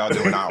 and y'all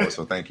doing ours,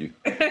 so thank you.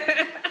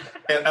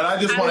 And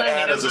I just want to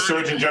add, as a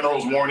Surgeon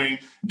General's warning,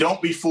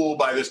 don't be fooled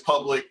by this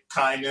public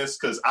kindness,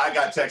 because I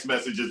got text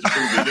messages to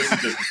prove that this is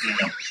just a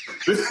scam.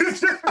 This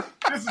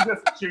is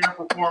just a cheer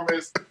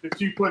performance that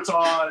she puts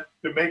on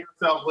to make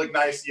herself look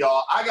nice to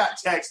y'all. I got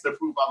text to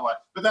prove otherwise,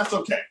 but that's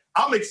okay.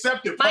 I'm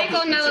accepting.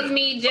 Michael knows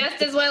me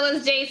just as well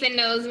as Jason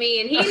knows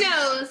me, and he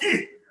knows.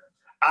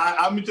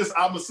 I'm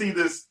gonna see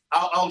this.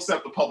 I'll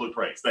accept the public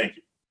praise. Thank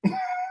you.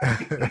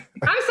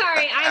 I'm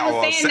sorry, I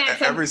was saying that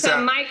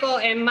to Michael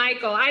and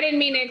Michael. I didn't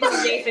mean to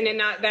include Jason in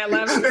that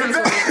level of compliment.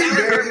 That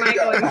was for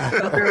Michael and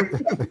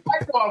Michael.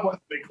 I thought I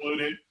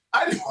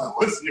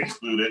wasn't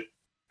included.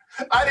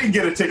 I didn't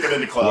get a ticket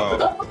in the club.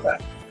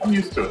 But I'm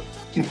used to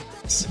it.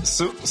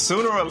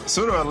 Sooner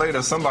or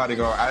later, somebody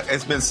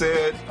it's been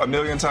said a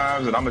million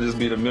times, and I'm gonna just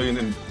be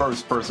the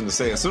first person to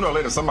say it. Sooner or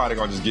later, somebody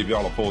gonna just give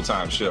y'all a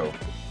full-time show.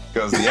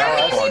 Because the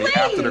after party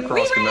after the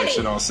Cross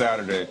Connection on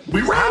Saturday is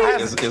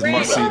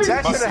must-see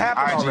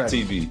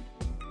IGTV.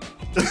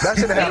 That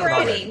should have happened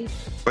already.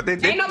 But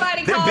ain't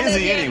nobody they're called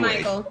busy yet,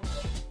 anyway. Michael.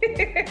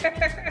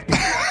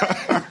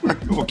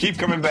 Well, keep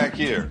coming back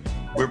here.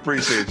 We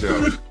appreciate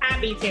y'all.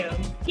 Happy to.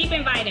 Keep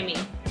inviting me.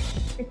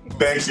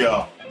 Thanks,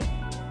 y'all.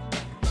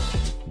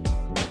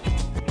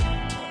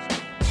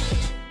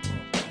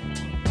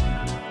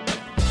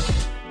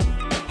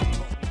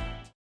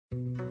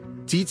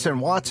 Dietz &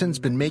 Watson's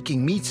been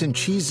making meats and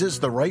cheeses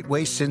the right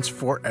way since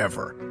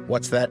forever.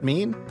 What's that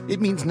mean? It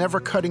means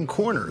never cutting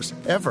corners,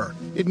 ever.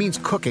 It means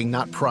cooking,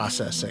 not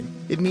processing.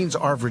 It means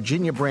our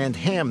Virginia brand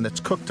ham that's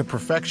cooked to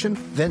perfection,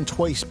 then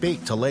twice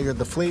baked to layer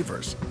the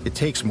flavors. It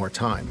takes more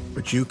time,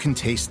 but you can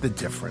taste the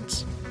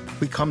difference.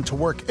 We come to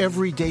work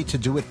every day to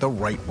do it the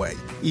right way,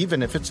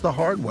 even if it's the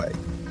hard way.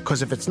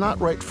 Because if it's not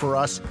right for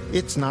us,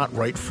 it's not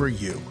right for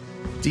you.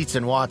 Dietz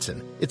 &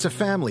 Watson, it's a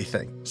family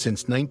thing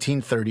since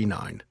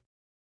 1939.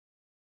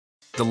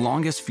 The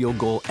longest field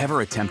goal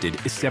ever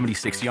attempted is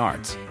 76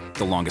 yards.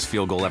 The longest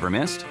field goal ever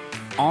missed?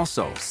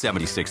 Also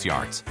 76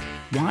 yards.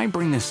 Why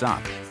bring this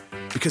up?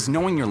 Because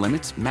knowing your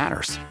limits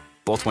matters,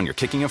 both when you're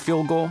kicking a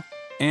field goal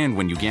and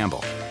when you gamble.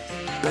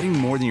 Betting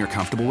more than you're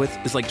comfortable with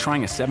is like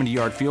trying a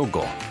 70-yard field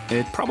goal.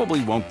 It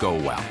probably won't go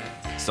well.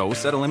 So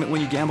set a limit when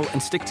you gamble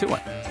and stick to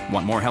it.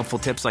 Want more helpful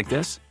tips like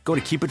this? Go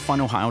to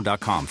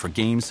keepitfunohio.com for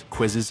games,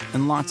 quizzes,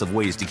 and lots of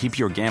ways to keep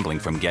your gambling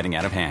from getting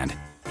out of hand.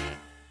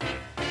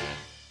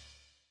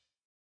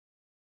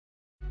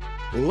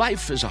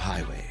 Life is a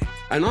highway,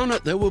 and on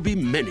it there will be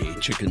many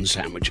chicken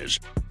sandwiches.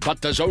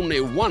 But there's only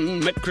one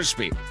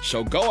McCrispy.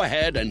 So go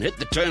ahead and hit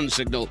the turn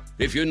signal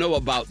if you know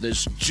about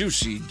this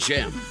juicy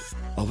gem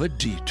of a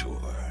detour.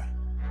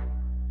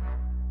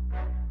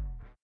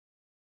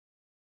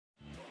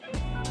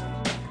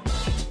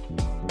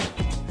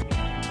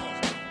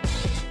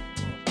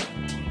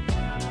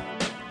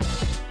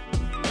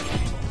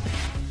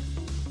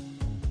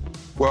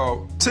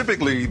 Well,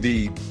 typically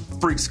the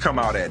freaks come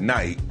out at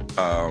night,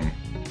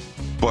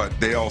 but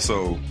they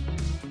also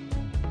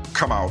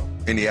come out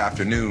in the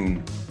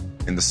afternoon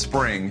in the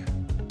spring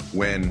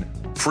when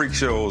freak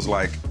shows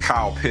like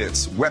Kyle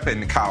Pitts,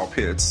 Weapon Kyle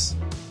Pitts,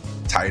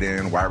 tight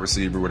end, wide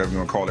receiver, whatever you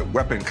want to call it,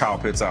 Weapon Kyle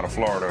Pitts out of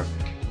Florida,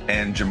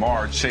 and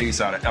Jamar Chase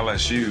out of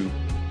LSU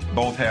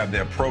both have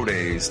their pro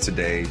days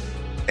today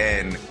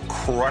and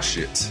crush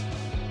it.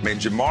 I mean,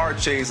 Jamar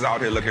Chase is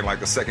out here looking like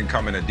the second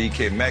coming of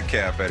DK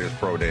Metcalf at his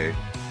pro day.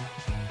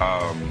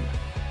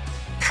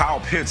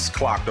 Kyle Pitts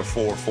clocked a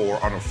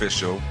 4.4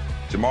 unofficial.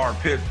 Jamar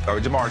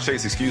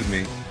Chase,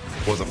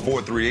 was a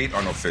 4.38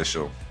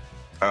 unofficial.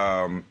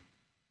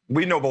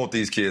 We know both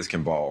these kids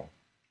can ball.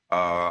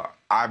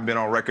 I've been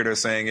on record as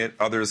saying it.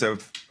 Others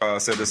have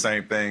said the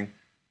same thing.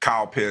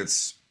 Kyle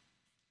Pitts,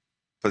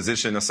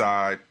 position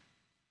aside,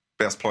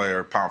 best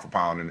player, pound for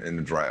pound in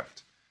the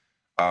draft.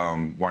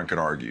 One could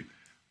argue.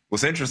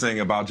 What's interesting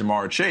about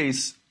Jamar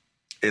Chase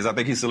is I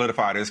think he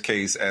solidified his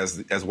case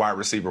as wide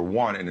receiver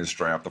 1 in his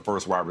draft, the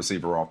first wide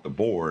receiver off the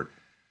board,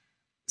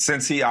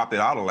 since he opted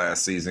out of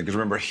last season. Because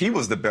remember, he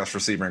was the best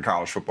receiver in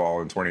college football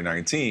in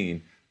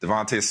 2019.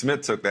 Devontae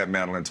Smith took that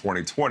mantle in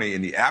 2020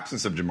 in the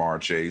absence of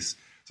Jamar Chase.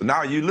 So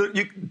now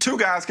two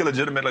guys can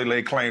legitimately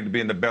lay claim to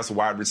being the best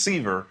wide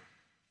receiver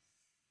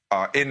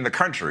in the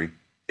country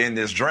in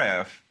this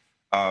draft.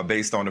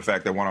 based on the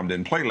fact that one of them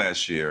didn't play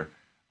last year.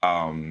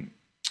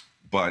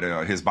 But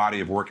his body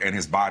of work and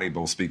his body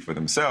both speak for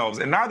themselves.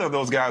 And neither of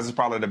those guys is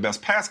probably the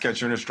best pass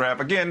catcher in this draft.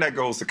 Again, that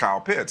goes to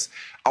Kyle Pitts.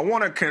 I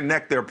want to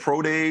connect their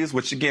pro days,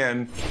 which,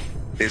 again,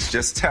 is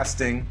just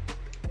testing.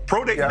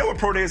 Pro day, You know what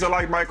pro days are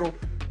like, Michael?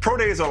 Pro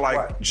days are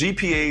like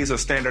GPAs or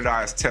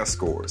standardized test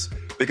scores.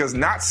 Because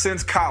not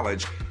since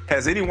college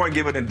has anyone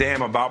given a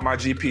damn about my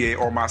GPA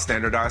or my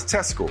standardized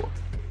test score.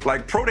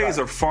 Like, pro days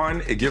are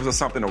fun. It gives us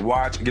something to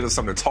watch. It gives us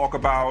something to talk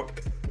about.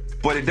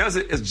 But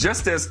it's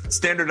just as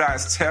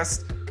standardized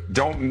tests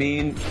don't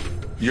mean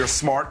you're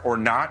smart or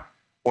not,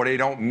 or they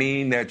don't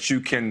mean that you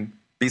can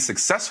be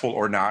successful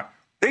or not.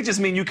 They just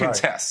mean you can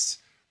test.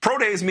 Pro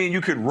days mean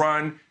you can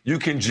run, you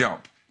can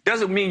jump.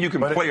 Doesn't mean you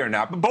can play or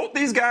not. But both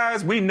these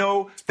guys, we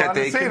know that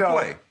they can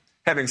play.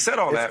 Having said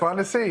all that, it's fun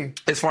to see.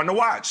 It's fun to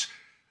watch.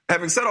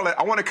 Having said all that,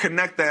 I want to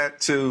connect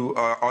that to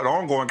an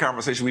ongoing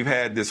conversation we've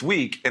had this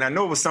week. And I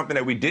know it was something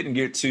that we didn't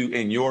get to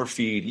in your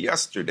feed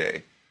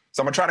yesterday.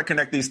 So I'm going to try to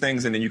connect these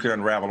things, and then you can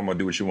unravel them or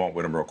do what you want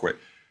with them real quick.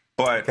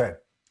 But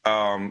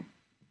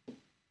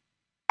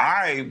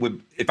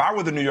if I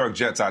were the New York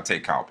Jets, I'd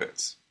take Kyle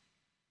Pitts.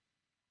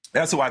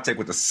 That's who I'd take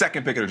with the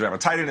second pick of the draft. A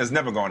tight end has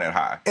never gone that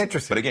high.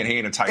 Interesting. But again, he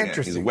ain't a tight end.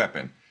 He's a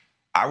weapon.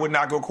 I would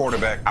not go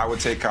quarterback. I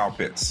would take Kyle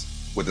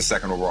Pitts with the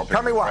second overall pick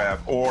of the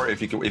draft. Or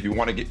if you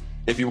want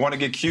to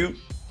get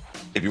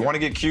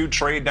cute,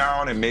 trade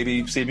down and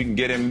maybe see if you can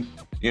get him,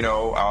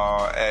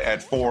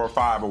 at 4 or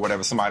 5 or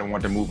whatever. Somebody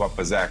want to move up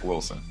for Zach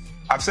Wilson.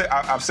 I've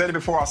said it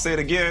before. I'll say it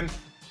again.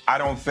 I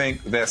don't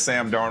think that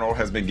Sam Darnold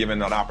has been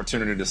given an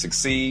opportunity to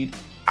succeed.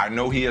 I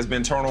know he has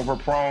been turnover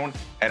prone,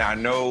 and I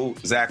know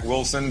Zach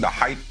Wilson, the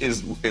height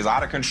is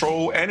out of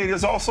control, and it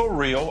is also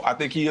real. I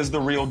think he is the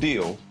real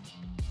deal.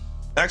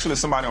 Actually,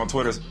 somebody on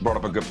Twitter brought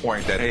up a good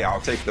point that, hey,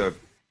 I'll take the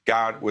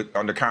guy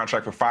under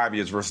contract for 5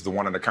 years versus the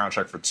one under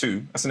contract for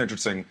 2. That's an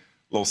interesting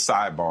little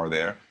sidebar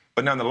there.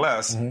 But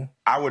nonetheless,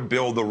 I would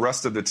build the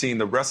rest of the team,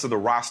 the rest of the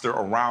roster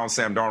around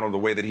Sam Darnold the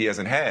way that he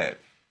hasn't had.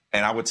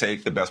 And I would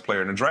take the best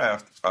player in the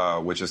draft,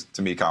 which is,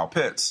 to me, Kyle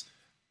Pitts.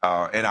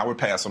 And I would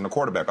pass on the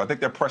quarterback. I think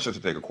they're pressured to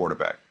take a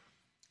quarterback.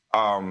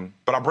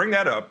 But I bring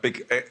that up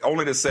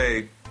only to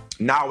say,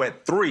 now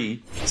at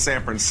 3,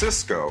 San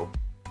Francisco,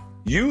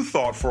 you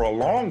thought for a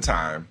long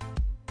time,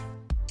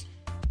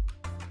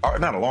 or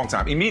not a long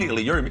time,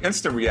 immediately, your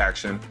instant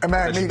reaction,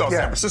 that you thought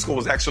San Francisco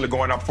was actually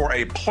going up for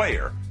a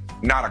player,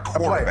 not a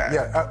quarterback.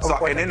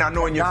 And then I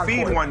know in your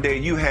feed one day,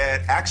 you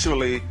had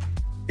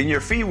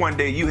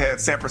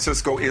San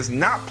Francisco is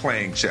not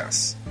playing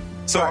chess.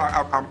 So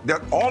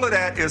all of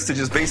that is to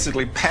just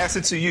basically pass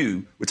it to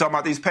you. We're talking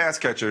about these pass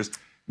catchers.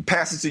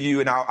 Pass it to you,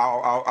 and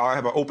I'll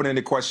have an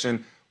open-ended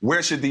question.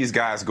 Where should these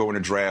guys go in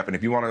the draft? And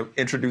if you want to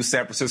introduce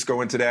San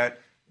Francisco into that,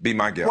 be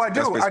my guest. Well,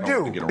 I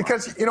do.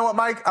 Because you know what,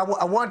 Mike? I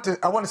want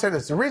to say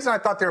this. The reason I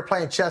thought they were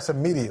playing chess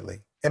immediately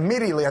I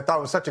thought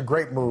it was such a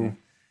great move.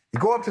 You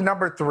go up to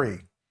number 3,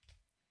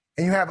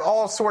 and you have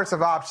all sorts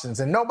of options,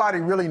 and nobody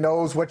really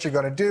knows what you're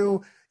going to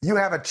do. You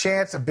have a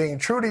chance of being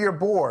true to your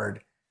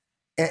board.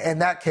 In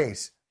that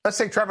case, let's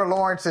say Trevor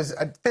Lawrence is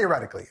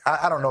theoretically,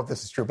 I don't know if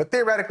this is true, but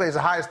theoretically is the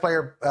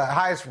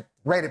highest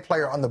rated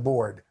player on the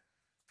board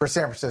for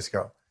San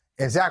Francisco.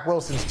 And Zach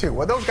Wilson's too.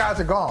 Well, those guys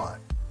are gone.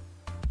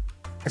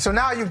 And so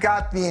now you've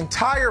got the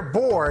entire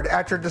board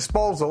at your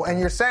disposal, and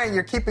you're saying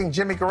you're keeping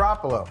Jimmy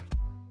Garoppolo.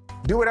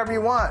 Do whatever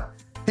you want.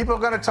 People are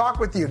going to talk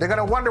with you. They're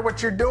going to wonder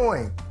what you're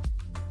doing.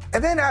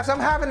 And then as I'm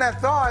having that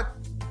thought,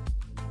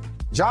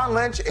 John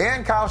Lynch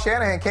and Kyle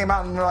Shanahan came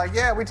out and they're like,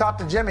 yeah, we talked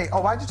to Jimmy.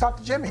 Oh, why'd you talk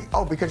to Jimmy?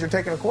 Oh, because you're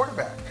taking a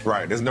quarterback.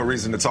 Right. There's no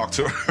reason to talk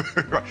to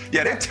him.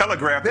 Yeah, they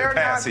telegraphed their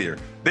pass here.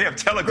 They have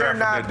telegraphed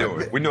what they're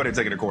doing. We know they're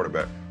taking a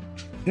quarterback.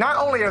 Not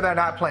only are they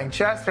not playing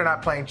chess, they're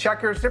not playing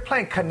checkers, they're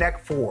playing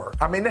Connect 4.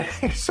 I mean,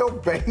 they're so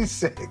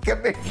basic. I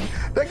mean,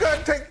 they're going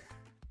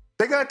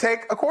to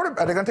take a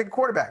quarterback. They're going to take a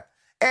quarterback.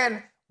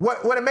 And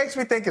what it makes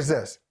me think is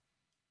this.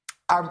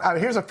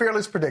 Here's a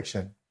fearless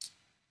prediction.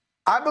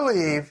 I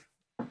believe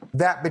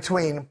that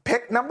between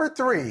pick number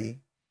 3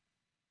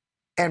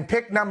 and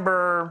pick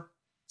number,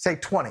 say,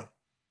 20,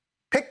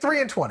 pick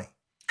 3 and 20.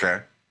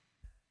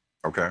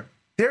 Okay.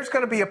 There's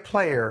going to be a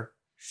player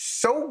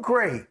so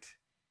great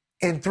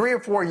in 3 or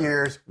 4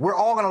 years, we're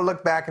all going to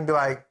look back and be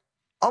like,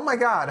 oh my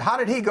God, how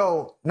did he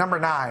go number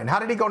 9? How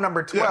did he go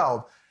number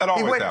 12? Yeah,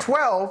 he went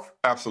 12.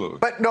 Absolutely.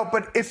 But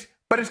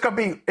it's going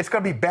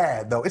to be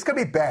bad though. It's going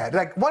to be bad.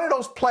 Like one of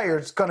those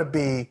players is going to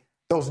be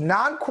those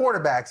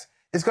non-quarterbacks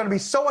is going to be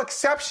so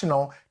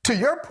exceptional. To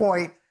your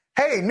point,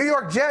 hey, New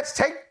York Jets,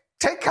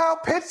 take Kyle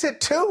Pitts at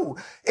 2.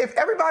 If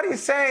everybody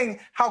is saying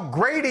how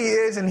great he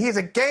is and he's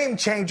a game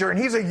changer and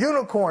he's a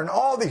unicorn,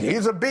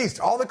 he's a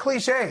beast, all the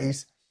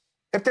cliches,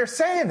 if they're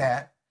saying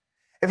that,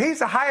 if he's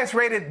the highest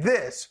rated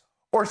this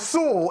or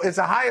Sewell is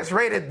the highest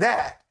rated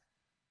that,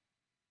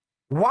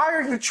 why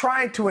are you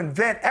trying to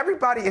invent?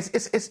 Everybody, it's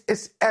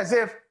as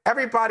if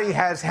everybody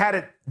has had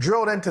it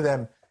drilled into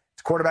them.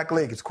 It's quarterback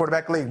league. It's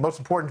quarterback league. Most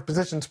important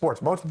position in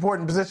sports. Most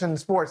important position in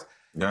sports.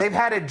 Yeah. They've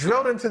had it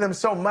drilled into them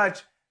so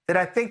much that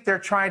I think they're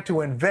trying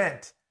to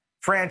invent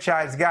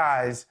franchise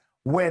guys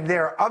when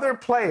there are other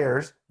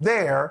players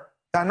there.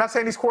 Now, I'm not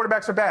saying these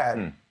quarterbacks are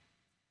bad,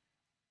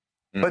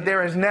 but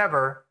there's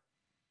never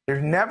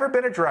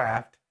been a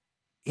draft,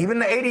 even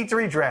the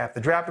 83 draft,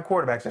 the draft of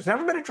quarterbacks. There's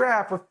never been a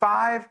draft with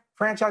 5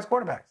 franchise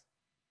quarterbacks.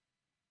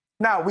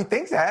 Now, we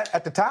think that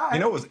at the time. You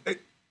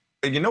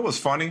know what's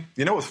funny?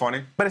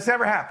 But it's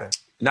never happened.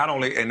 Not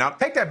only are none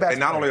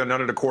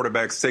of the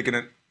quarterbacks taken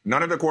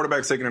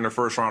in the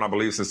first round, I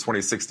believe, since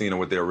 2016 are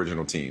with their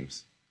original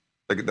teams.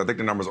 I think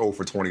the number is 0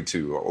 for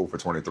 22 or 0 for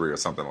 23 or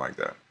something like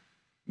that.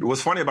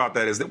 What's funny about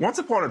that is that once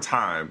upon a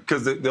time,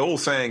 because the old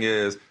saying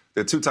is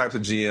there are 2 types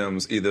of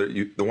GMs, either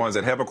the ones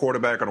that have a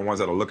quarterback or the ones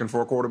that are looking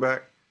for a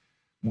quarterback.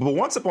 But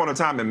once upon a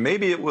time, and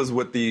maybe it was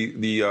with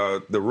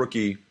the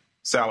rookie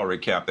salary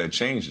cap that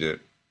changed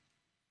it,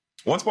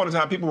 once upon a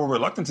time, people were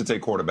reluctant to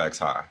take quarterbacks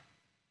high.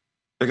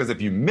 Because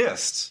if you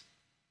missed,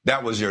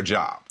 that was your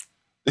job.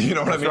 You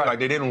know what I mean? Right. Like,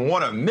 they didn't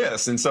want to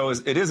miss. And so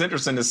it is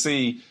interesting to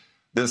see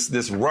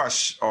this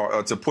rush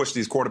to push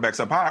these quarterbacks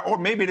up high. Or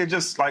maybe they're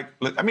just like,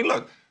 I mean,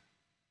 look,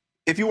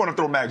 if you want to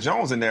throw Mac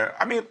Jones in there,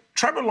 I mean,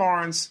 Trevor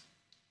Lawrence,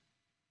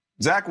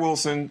 Zach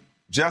Wilson,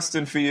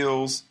 Justin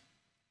Fields,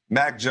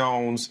 Mac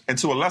Jones, and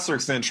to a lesser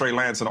extent, Trey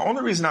Lance. And the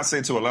only reason I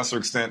say to a lesser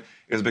extent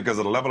is because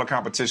of the level of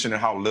competition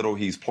and how little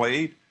he's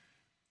played.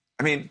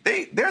 I mean,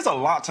 there's a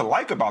lot to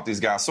like about these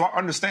guys, so I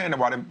understand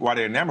why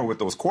they're enamored with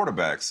those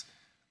quarterbacks.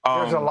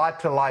 There's a lot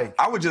to like.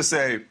 I would just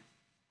say,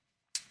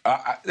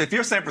 if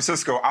you're San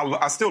Francisco,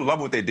 I still love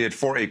what they did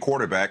for a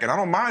quarterback, and I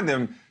don't mind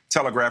them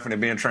telegraphing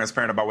and being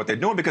transparent about what they're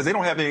doing because they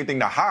don't have anything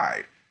to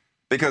hide.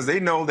 Because they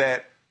know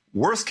that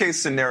worst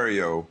case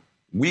scenario,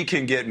 we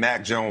can get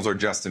Mac Jones or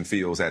Justin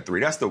Fields at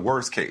 3. That's the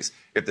worst case.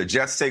 If the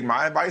Jets take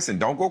my advice and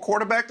don't go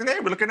quarterback, then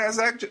we're looking at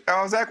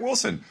Zach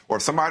Wilson. Or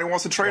if somebody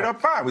wants to trade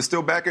up, fine. We're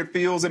still back at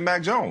Fields and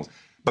Mac Jones.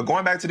 But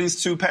going back to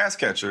these 2 pass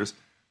catchers,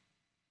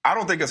 I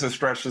don't think it's a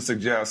stretch to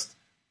suggest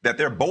that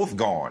they're both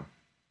gone.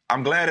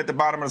 I'm glad at the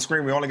bottom of the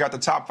screen we only got the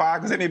top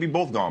 5 because they may be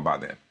both gone by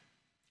then.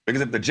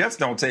 Because if the Jets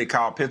don't take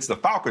Kyle Pitts, the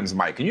Falcons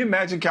might. Can you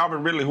imagine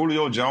Calvin Ridley,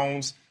 Julio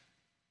Jones,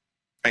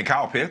 and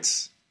Kyle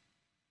Pitts?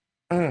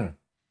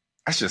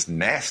 That's just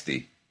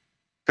nasty.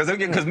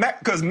 Because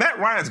Matt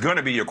Ryan's going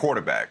to be your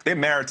quarterback. They're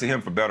married to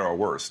him for better or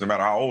worse. No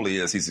matter how old he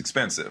is, he's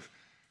expensive.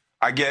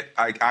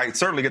 I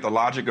certainly get the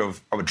logic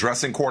of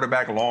addressing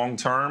quarterback long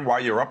term while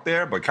you're up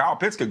there, but Kyle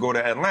Pitts could go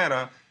to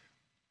Atlanta,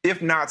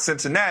 if not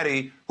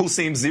Cincinnati, who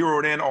seems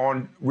zeroed in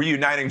on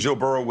reuniting Joe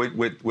Burrow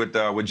with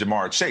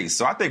Jamar Chase.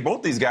 So I think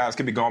both these guys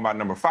could be going by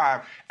number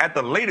 5, at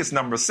the latest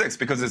number 6,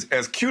 because it's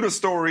as cute a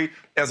story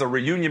as a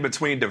reunion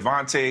between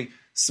Devontae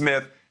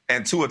Smith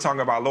and Tua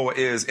Tagovailoa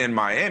is in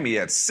Miami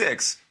at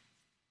 6.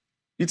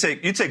 You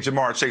take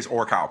Jamar Chase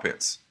or Kyle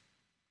Pitts.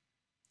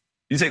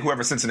 You take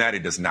whoever Cincinnati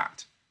does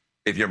not,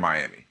 if you're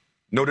Miami.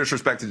 No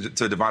disrespect to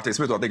Devontae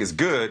Smith, I think it's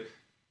good.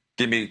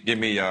 Give me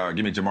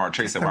Jamar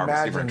Chase at wide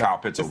receiver and Kyle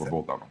Pitts over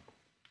both of them.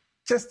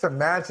 Just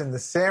imagine the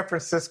San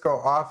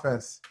Francisco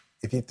offense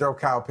if you throw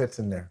Kyle Pitts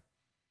in there.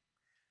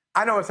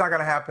 I know it's not going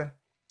to happen.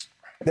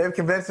 They've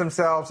convinced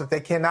themselves that they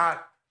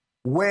cannot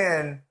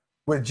win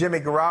with Jimmy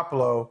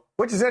Garoppolo,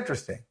 which is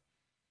interesting.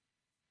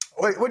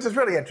 Which is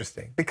really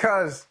interesting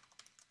because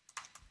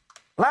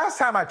last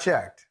time I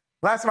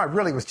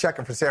really was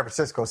checking for San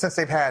Francisco, since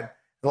they've had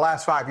the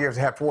last 5 years,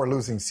 they had 4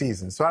 losing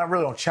seasons. So I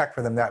really don't check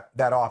for them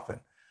that often.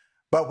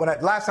 But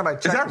last time I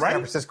checked for San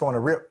Francisco on a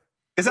real...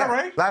 Is that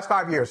right? Last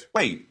 5 years.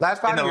 Wait.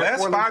 Last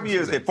 5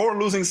 years, they had 4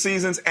 losing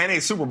seasons and a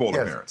Super Bowl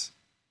appearance.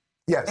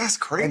 Yes. That's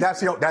crazy. And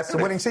that's the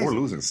winning season. 4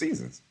 losing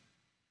seasons.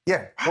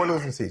 Yeah, 4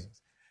 losing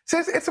seasons. See,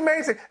 it's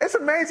amazing. It's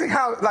amazing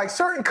how like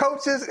certain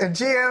coaches and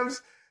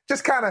GMs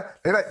just kind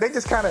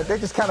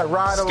of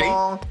ride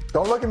along.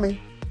 Don't look at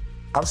me.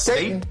 I'm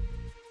skating.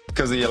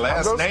 Because of your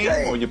last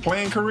name or your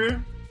playing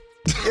career?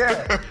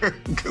 Yeah.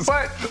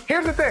 But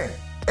here's the thing.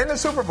 In the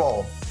Super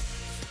Bowl,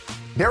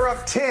 they're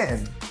up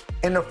 10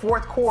 in the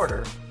fourth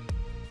quarter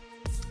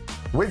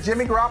with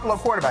Jimmy Garoppolo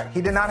quarterback.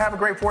 He did not have a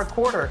great fourth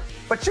quarter,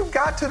 but you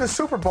got to the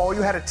Super Bowl.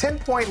 You had a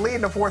 10-point lead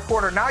in the fourth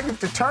quarter. Now you've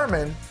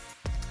determined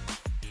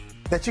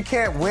that you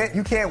can't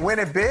win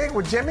it big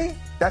with Jimmy?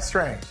 That's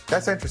strange.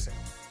 That's interesting.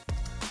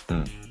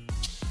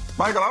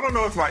 Michael, I don't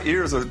know if my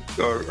ears are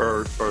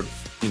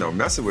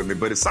messing with me,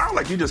 but it sounds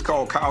like you just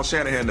called Kyle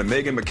Shanahan the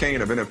Meghan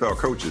McCain of NFL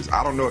coaches.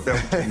 I don't know if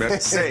that's what you meant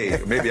to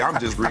say. Maybe I'm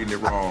just reading it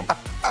wrong.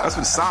 That's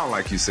what it sounded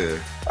like you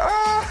said.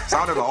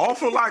 Sounded an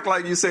awful lot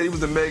like you said he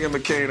was the Meghan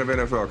McCain of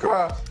NFL coaches.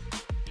 Well,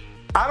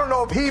 I don't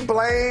know if he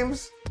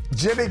blames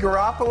Jimmy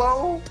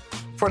Garoppolo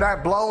for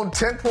that blown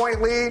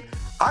 10-point lead.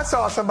 I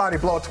saw somebody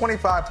blow a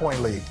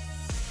 25-point lead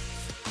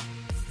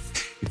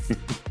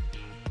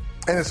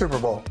in the Super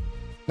Bowl.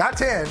 Not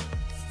 10,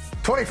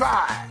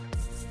 25.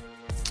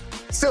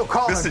 Still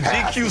calling Mr.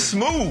 passes. GQ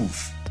Smooth.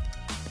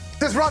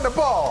 Just run the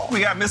ball. We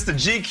got Mr.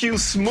 GQ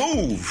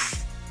Smooth.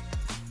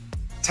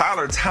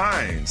 Tyler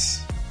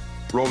Tynes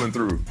rolling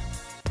through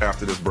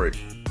after this break.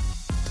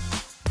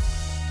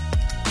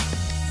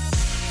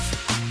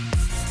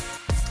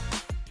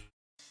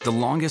 The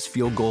longest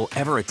field goal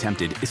ever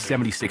attempted is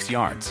 76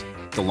 yards.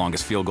 The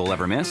longest field goal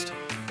ever missed?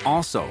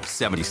 also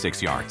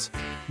 76 yards.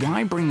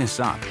 Why bring this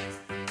up?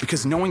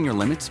 Because knowing your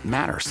limits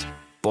matters,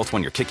 both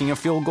when you're kicking a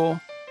field goal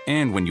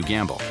and when you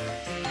gamble.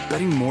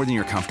 Betting more than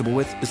you're comfortable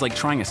with is like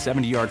trying a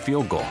 70-yard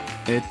field goal.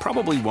 It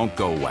probably won't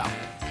go well.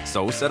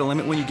 So set a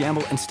limit when you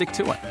gamble and stick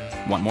to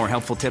it. Want more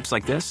helpful tips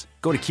like this?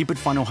 Go to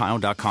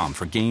keepitfunohio.com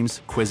for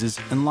games, quizzes,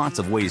 and lots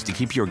of ways to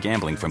keep your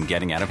gambling from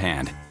getting out of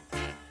hand.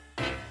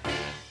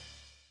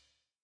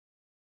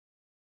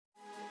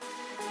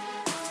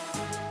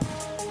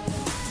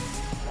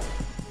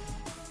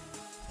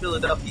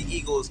 Philadelphia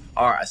Eagles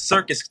are a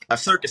circus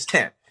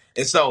tent.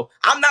 And so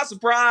I'm not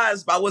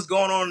surprised by what's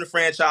going on in the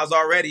franchise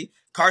already.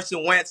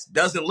 Carson Wentz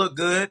doesn't look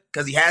good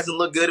because he hasn't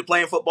looked good at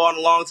playing football in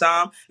a long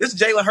time. This is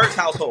Jalen Hurts'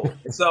 household.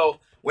 And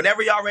so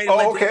whenever y'all ready to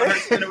let Jalen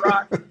Hurts spin the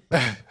rock,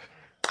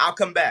 I'll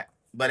come back.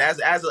 But as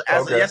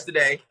of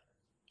yesterday,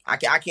 I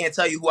can't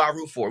tell you who I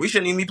root for. We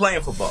shouldn't even be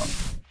playing football.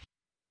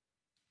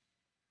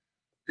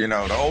 You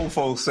know, the old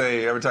folks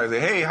say, every time they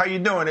say, hey, how you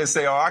doing? They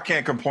say, oh, I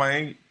can't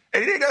complain.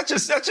 Hey, that's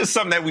just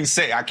something that we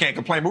say, I can't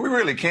complain, but we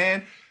really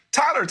can.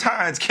 Tyler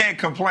Tynes can't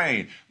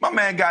complain. My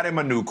man got him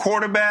a new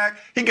quarterback.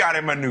 He got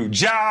him a new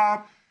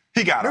job.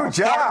 He got an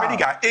apartment. He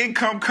got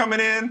income coming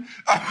in.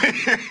 I mean,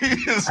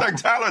 it's like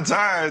Tyler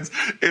Tynes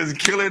is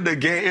killing the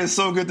game. It's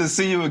so good to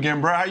see you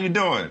again, bro. How you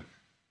doing?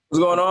 What's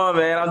going on,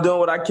 man? I'm doing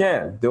what I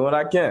can. So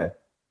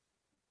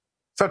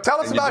tell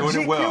us about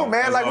GQ,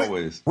 man. Like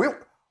always.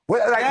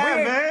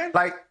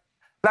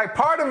 Like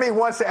part of me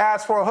wants to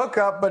ask for a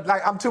hookup, but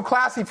like I'm too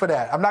classy for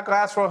that. I'm not going to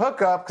ask for a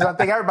hookup because I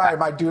think everybody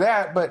might do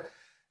that. But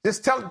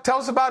just tell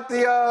us about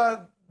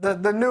the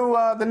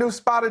new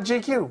spot at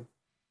GQ.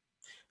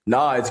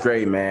 No, it's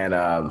great, man.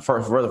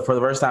 For the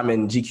first time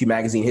in GQ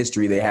magazine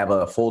history, they have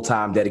a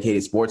full-time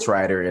dedicated sports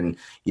writer, and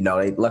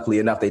luckily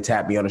enough, they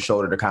tapped me on the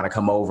shoulder to kind of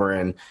come over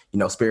and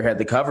spearhead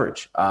the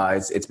coverage.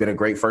 It's been a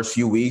great first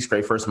few weeks,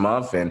 great first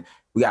month, and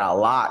we got a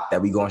lot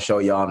that we're going to show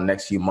y'all in the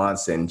next few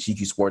months, and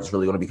GQ Sports is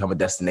really going to become a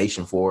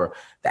destination for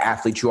the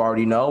athletes you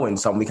already know and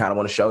something we kind of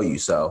want to show you.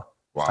 So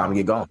It's time to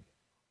get going.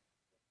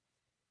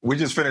 We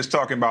just finished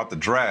talking about the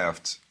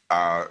draft.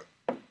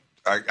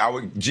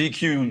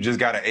 GQ just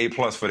got an A+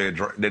 for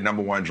their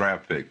number one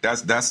draft pick.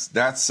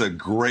 That's a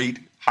great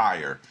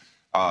hire.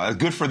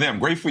 Good for them.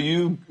 Great for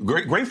you.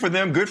 Great for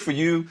them. Good for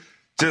you.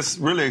 Just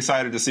really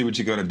excited to see what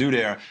you're going to do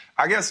there.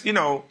 I guess,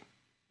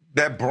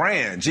 that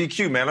brand,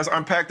 GQ, man, let's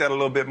unpack that a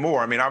little bit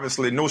more. I mean,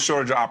 obviously, no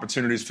shortage of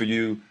opportunities for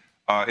you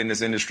in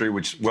this industry,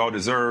 which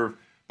well-deserved.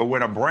 But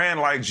when a brand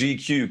like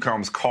GQ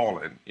comes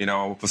calling,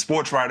 for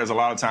sports writers, a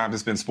lot of times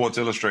it's been Sports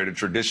Illustrated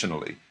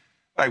traditionally.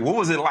 Like, what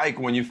was it like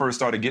when you first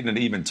started getting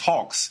into even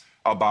talks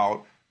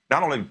about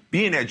not only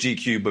being at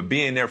GQ, but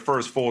being their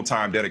first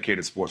full-time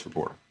dedicated sports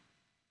reporter?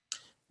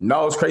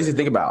 No, it's crazy to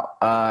think about.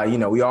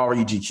 We all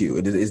read GQ.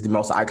 It is the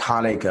most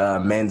iconic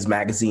men's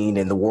magazine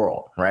in the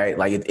world, right?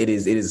 Like it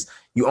is.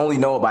 You only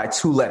know it by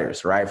two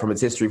letters, right? From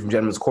its history, from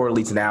Gentleman's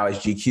Quarterly to now as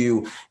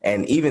GQ.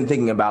 And even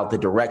thinking about the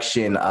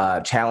direction,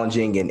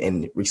 challenging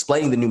and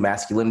explaining the new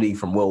masculinity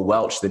from Will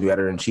Welch, the new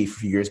editor-in-chief a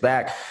few years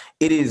back,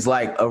 it is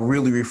like a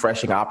really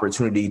refreshing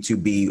opportunity to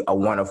be a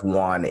one of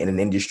one in an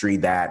industry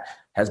that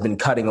has been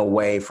cutting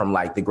away from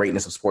like the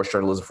greatness of sports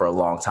journalism for a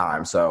long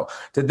time. So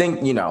to think,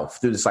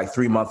 through this like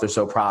 3-month or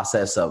so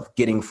process of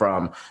getting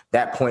from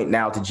that point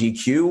now to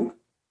GQ,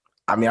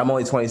 I mean, I'm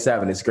only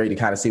 27. It's great to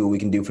kind of see what we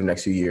can do for the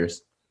next few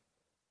years.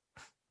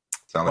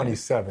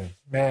 27.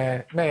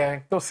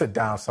 Man, go sit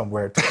down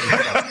somewhere.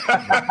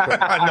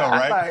 I know,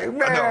 right?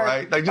 I know,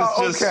 right? Like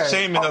just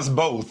shaming us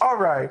both. All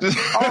right.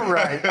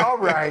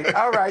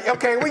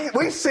 Okay,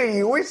 we see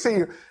you.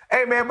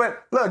 Hey, man,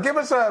 but look, give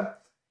us a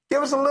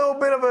little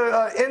bit of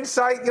an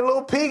insight, a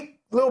little peek,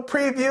 little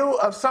preview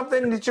of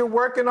something that you're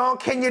working on.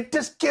 Can you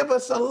just give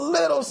us a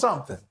little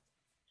something?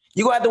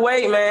 You gonna have to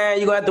wait,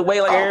 man. You gonna have to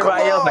wait like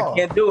everybody else. I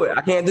can't do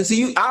it.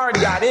 See, I already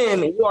got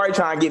in, and you already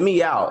trying to get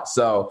me out.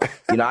 So,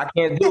 I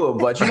can't do it.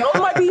 But it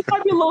might be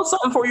a little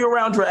something for you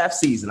around draft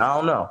season. I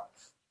don't know.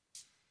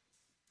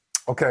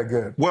 Okay,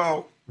 good.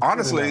 Well,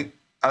 honestly,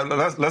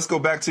 let's go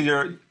back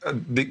to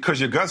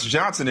because your Gus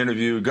Johnson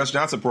interview, Gus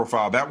Johnson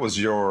profile, that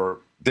was your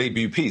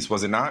debut piece,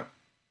 was it not?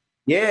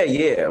 Yeah.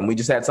 And we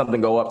just had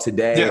something go up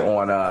today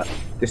on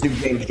this new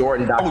James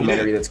Jordan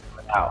documentary that's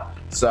coming out.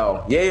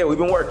 So, we've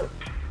been working.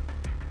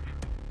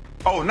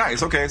 Oh,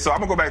 nice. Okay, so I'm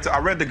going to go back to – I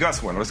read the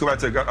Gus one. Let's go back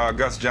to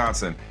Gus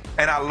Johnson.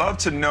 And I'd love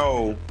to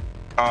know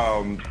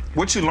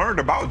what you learned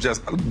about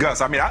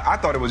Gus. I mean, I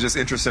thought it was just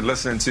interesting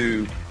listening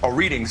to – or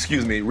reading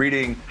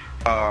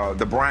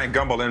the Brian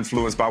Gumbel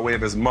influence by way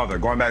of his mother.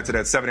 Going back to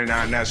that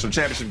 79 National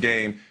Championship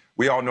game,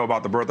 we all know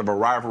about the birth of a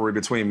rivalry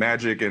between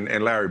Magic and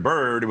Larry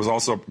Bird. It was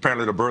also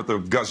apparently the birth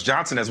of Gus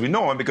Johnson as we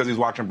know him because he's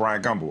watching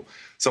Brian Gumbel.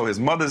 So his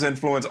mother's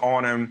influence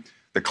on him,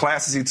 the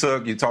classes he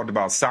took, you talked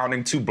about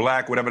sounding too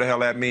black, whatever the hell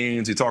that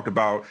means. You talked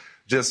about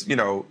just,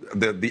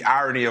 the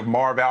irony of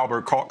Marv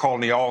Albert calling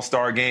the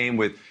All-Star game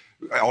with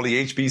all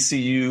the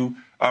HBCU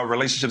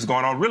relationships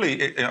going on.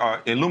 Really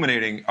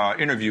illuminating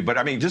interview. But,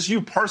 I mean, just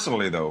you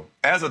personally, though,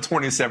 as a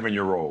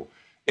 27-year-old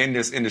in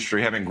this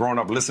industry, having grown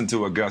up listening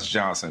to a Gus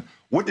Johnson,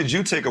 what did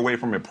you take away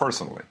from it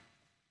personally?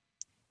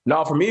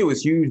 No, for me, it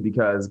was huge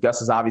because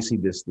Gus is obviously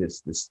this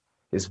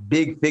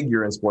big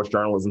figure in sports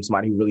journalism,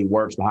 somebody who really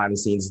works behind the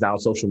scenes, is not on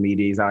social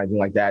media, he's not anything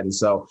like that. And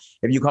so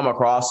if you come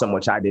across him,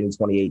 which I did in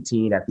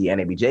 2018 at the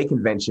NABJ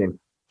convention,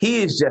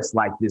 he is just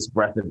like this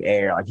breath of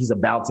air. Like, he's a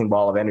bouncing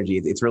ball of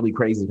energy. It's really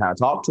crazy to kind of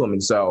talk to him.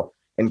 And so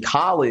in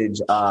college,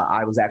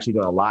 I was actually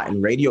doing a lot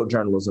in radio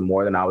journalism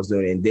more than I was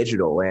doing in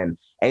digital. And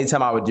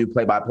anytime I would do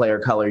play-by-play or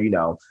color,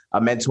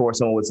 a mentor,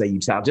 someone would say, you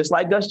sound just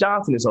like Gus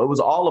Johnson. And so it was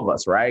all of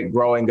us, right?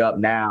 Growing up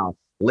now,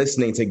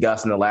 listening to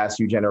Gus in the last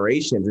few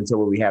generations until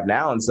what we have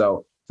now. And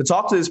so to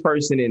talk to this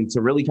person and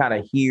to really kind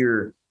of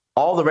hear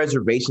all the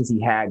reservations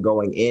he had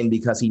going in,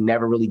 because he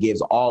never really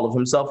gives all of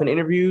himself in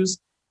interviews,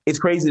 it's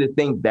crazy to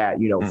think that,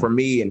 for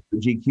me and for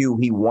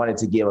GQ, he wanted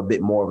to give a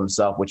bit more of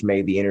himself, which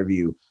made the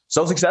interview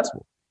so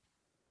successful.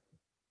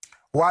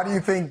 Why do you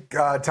think,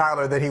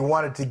 Tyler, that he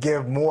wanted to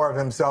give more of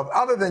himself,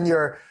 other than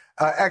your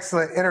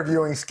excellent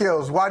interviewing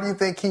skills? Why do you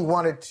think he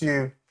wanted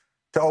to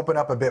open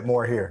up a bit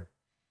more here?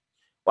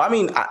 Well, I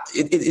mean,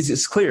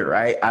 it's clear,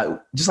 right?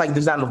 Just like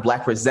there's not enough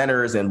black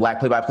presenters and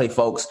black play-by-play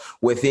folks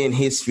within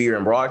his sphere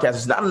and broadcast,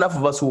 there's not enough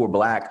of us who are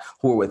black,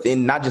 who are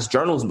within not just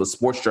journalism, but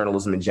sports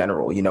journalism in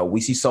general. We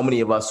see so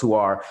many of us who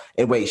are,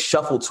 in ways,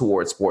 shuffled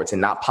towards sports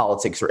and not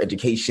politics or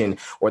education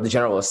or the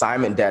general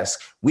assignment desk.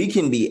 We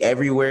can be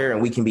everywhere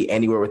and we can be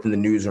anywhere within the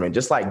newsroom. And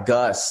just like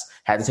Gus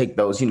had to take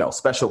those,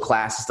 special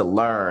classes to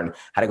learn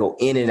how to go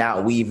in and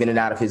out, weave in and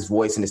out of his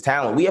voice and his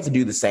talent, we have to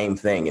do the same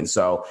thing. And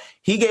so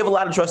he gave a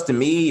lot of trust to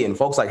me and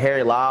folks like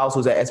Harry Lyles,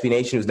 who's at SB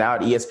Nation, who's now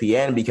at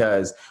ESPN,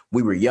 because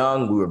we were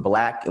young, we were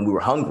black, and we were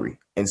hungry.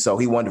 And so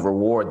he wanted to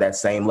reward that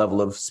same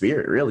level of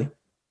spirit, really.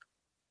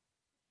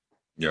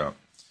 Yeah.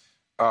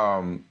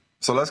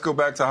 So let's go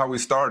back to how we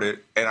started.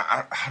 And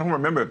I don't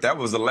remember if that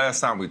was the last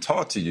time we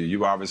talked to you.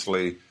 You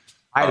obviously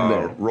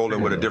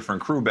rolling with a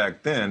different crew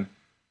back then.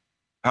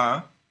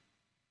 Huh?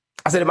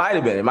 I said it might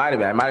have been. It might have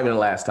been the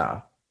last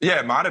time. Yeah,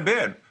 it might have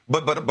been.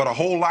 But a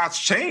whole lot's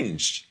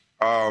changed.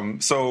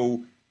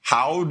 So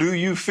how do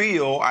you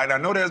feel? I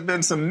know there's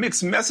been some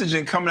mixed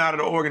messaging coming out of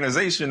the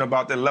organization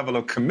about the level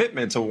of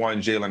commitment to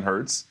one Jalen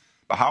Hurts.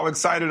 But how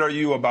excited are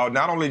you about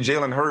not only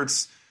Jalen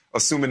Hurts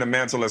assuming the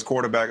mantle as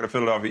quarterback of the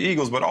Philadelphia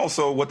Eagles, but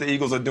also what the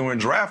Eagles are doing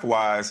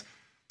draft-wise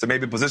to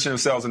maybe position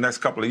themselves in the next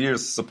couple of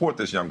years to support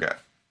this young guy?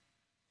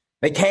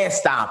 They can't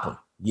stop him.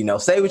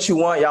 Say what you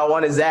want. Y'all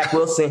wanted Zach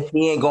Wilson.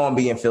 He ain't going to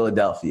be in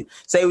Philadelphia.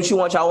 Say what you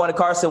want. Y'all wanted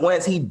Carson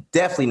Wentz. He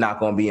definitely not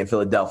going to be in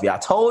Philadelphia. I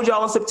told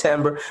y'all in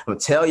September. I'm going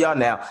to tell y'all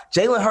now.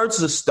 Jalen Hurts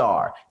is a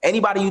star.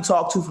 Anybody you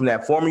talk to from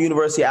that former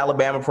University of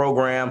Alabama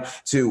program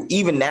to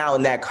even now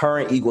in that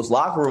current Eagles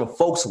locker room,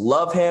 folks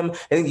love him.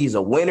 They think he's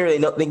a winner. They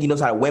think he knows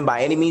how to win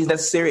by any means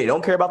necessary. They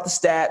don't care about the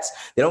stats.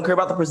 They don't care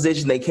about the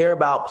position. They care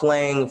about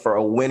playing for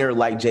a winner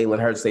like Jalen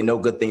Hurts. They know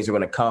good things are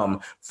going to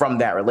come from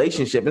that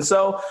relationship. And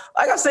so,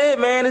 like I said,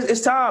 man,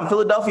 it's time.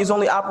 Philadelphia's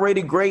only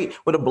operated great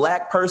with a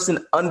black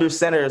person under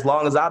center as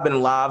long as I've been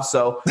alive.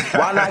 So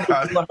why not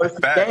give him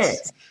the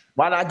chance?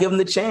 Why not give him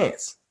the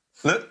chance?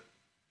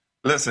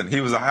 Listen,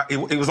 he was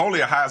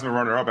only a Heisman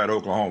runner-up at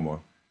Oklahoma.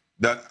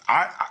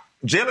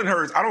 Jalen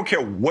Hurts, I don't care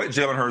what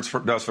Jalen Hurts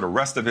does for the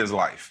rest of his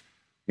life.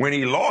 When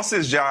he lost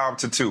his job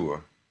to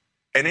Tua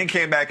and then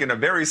came back in the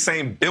very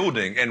same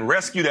building and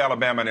rescued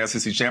Alabama in the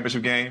SEC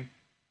championship game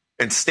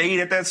and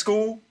stayed at that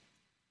school,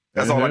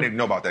 that's all I need to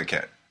know about that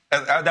cat.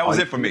 That was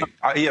it for me.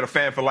 He had a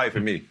fan for life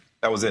in me.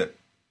 That was it.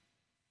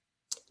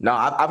 No,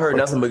 I've heard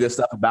nothing but good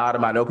stuff about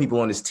him. I know people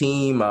on his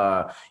team,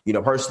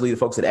 personally, the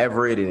folks at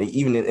Everett and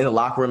even in the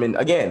locker room. And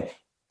again,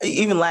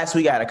 even last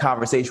week, I had a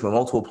conversation with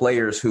multiple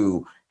players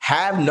who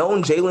have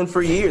known Jalen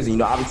for years.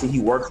 And, obviously he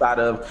works out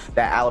of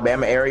that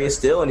Alabama area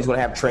still, and he's going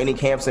to have training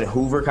camps in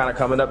Hoover kind of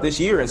coming up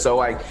this year. And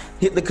so,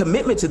 the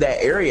commitment to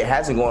that area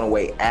hasn't gone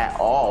away at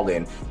all.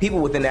 And people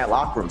within that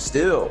locker room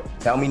still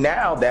tell me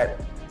now that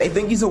they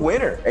think he's a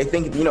winner. They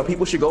think,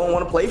 people should go and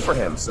want to play for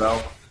him.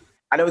 So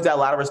I know he's got a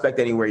lot of respect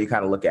anywhere you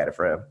kind of look at it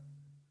for him.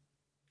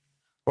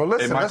 Well,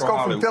 listen, let's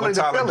go from Philly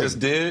to Philly.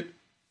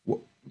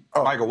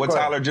 What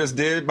Tyler just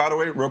did, by the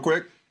way, real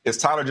quick, is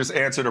Tyler just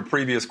answered a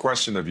previous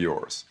question of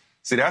yours.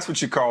 See, that's what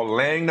you call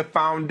laying the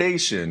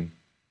foundation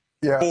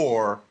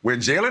for when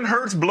Jalen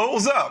Hurts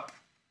blows up.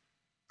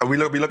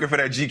 We'll be looking for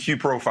that GQ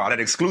profile, that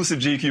exclusive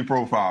GQ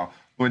profile,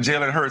 when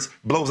Jalen Hurts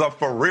blows up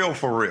for real.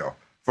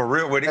 For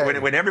real,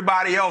 when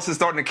everybody else is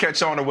starting to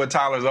catch on to what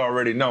Tyler's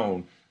already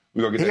known,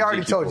 we're going to get He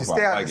already told you,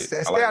 stay out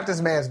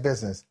this man's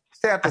business.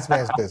 Stay out this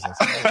man's business.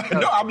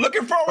 No, I'm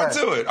looking forward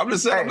to it. I'm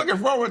just saying, I'm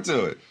looking forward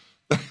to it.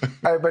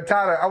 But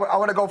Tyler, I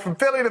want to go from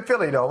Philly to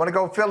Philly, though. I want to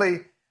go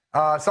Philly.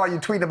 Saw you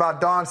tweeting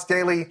about Dawn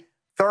Staley,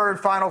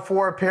 third Final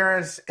Four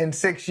appearance in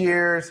 6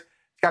 years.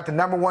 Got the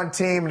number one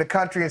team in the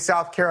country in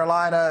South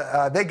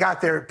Carolina. They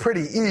got there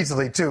pretty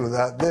easily, too.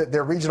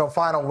 Their regional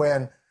final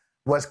win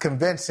was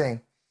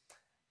convincing.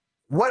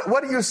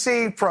 What do you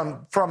see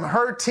from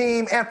her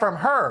team and from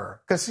her?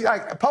 Because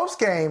post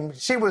game,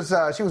 she was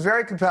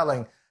very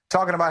compelling,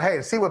 talking about,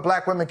 hey, see what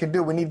black women can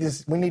do. We need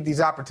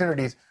these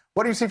opportunities.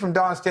 What do you see from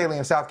Dawn Staley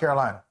in South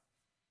Carolina?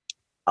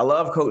 I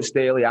love Coach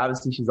Staley.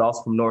 Obviously, she's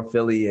also from North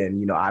Philly.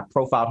 And, I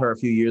profiled her a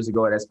few years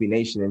ago at SB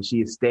Nation, and she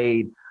has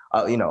stayed,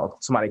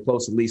 somebody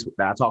close at least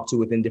that I talked to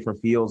within different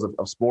fields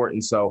of sport.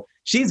 And so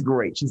she's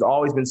great. She's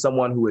always been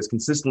someone who has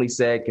consistently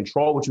said,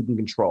 control what you can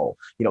control.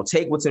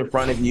 Take what's in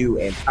front of you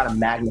and try to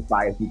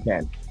magnify if you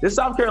can. This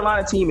South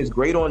Carolina team is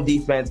great on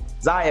defense.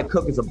 Zaya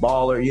Cook is a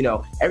baller.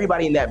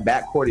 Everybody in that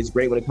backcourt is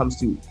great when it comes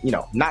to,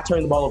 not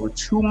turning the ball over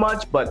too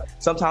much, but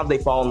sometimes they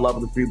fall in love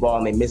with the free ball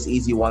and they miss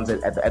easy ones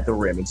at the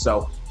rim. And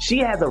so she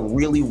has a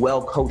really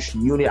well-coached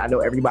unit. I know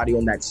everybody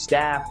on that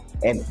staff,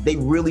 and they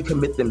really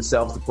commit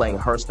themselves to playing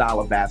her style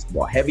of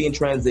basketball, heavy in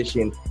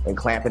transition and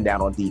clamping down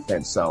on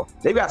defense. So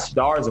they've got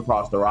stars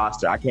across the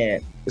roster.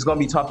 It's going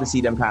to be tough to see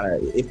them kind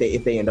of if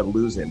they end up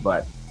losing,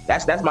 but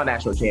that's my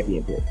national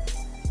champion pick.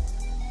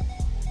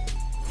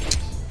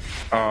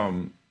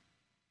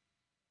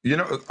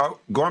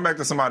 Going back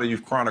to somebody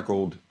you've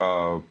chronicled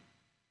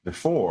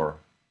before,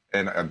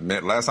 and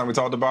last time we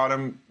talked about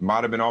him,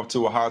 might have been off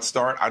to a hot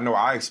start. I know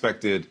I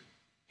expected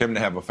him to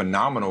have a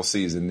phenomenal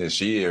season this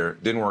year.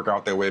 Didn't work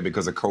out that way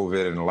because of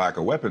COVID and the lack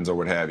of weapons or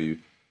what have you.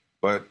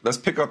 But let's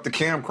pick up the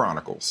Cam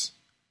Chronicles.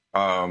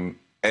 And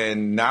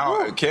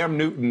now Cam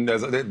Newton,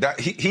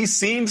 he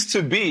seems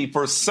to be,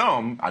 for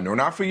some, I know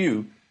not for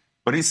you,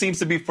 but he seems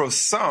to be, for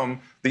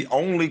some, the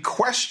only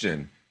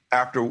question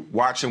after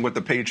watching what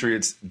the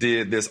Patriots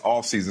did this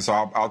offseason. So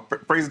I'll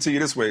phrase it to you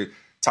this way,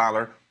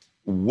 Tyler.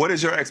 What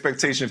is your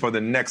expectation for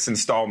the next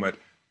installment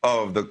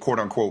of the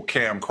quote-unquote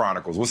Cam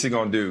Chronicles? What's he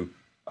going to do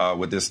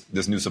with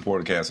this new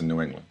supporting cast in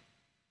New England?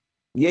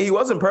 Yeah, he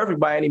wasn't perfect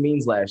by any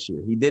means last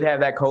year. He did have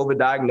that COVID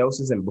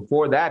diagnosis, and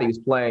before that, he was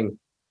playing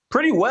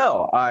pretty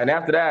well. And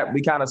after that,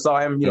 we kind of saw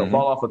him,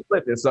 fall off a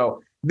cliff. And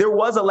so there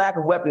was a lack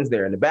of weapons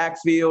there in the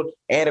backfield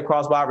and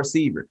across wide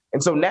receiver.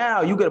 And so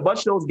now you get a bunch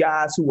of those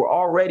guys who were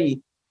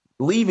already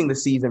leaving the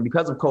season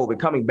because of COVID,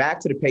 coming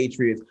back to the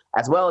Patriots,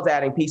 as well as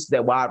adding pieces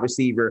at wide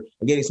receiver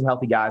and getting some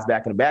healthy guys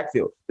back in the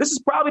backfield. This is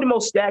probably the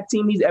most stacked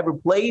team he's ever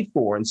played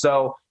for. And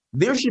so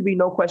there should be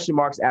no question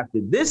marks after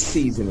this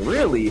season,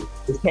 really.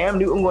 Is Cam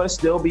Newton going to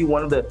still be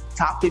one of the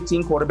top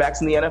 15 quarterbacks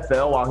in the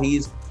NFL while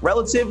he's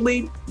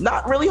relatively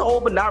not really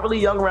old, but not really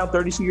young, around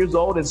 32 years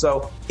old? And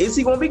so is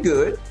he going to be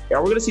good?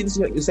 Are we going to see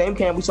the same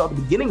Cam we saw at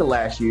the beginning of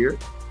last year?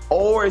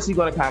 Or is he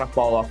going to kind of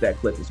fall off that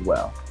cliff as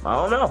well? I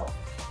don't know.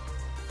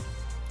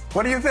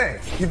 What do you think?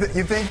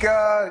 You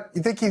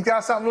think he's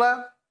got something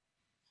left?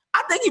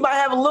 I think he might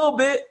have a little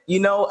bit,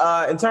 in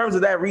terms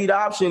of that read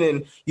option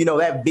and,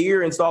 that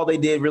veer install they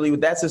did really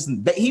with that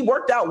system. He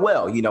worked out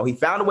well. He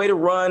found a way to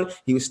run.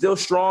 He was still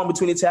strong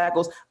between the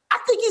tackles. I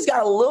think he's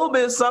got a little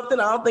bit of something.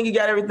 I don't think he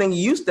got everything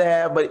he used to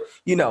have, but,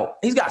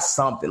 he's got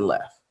something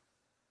left.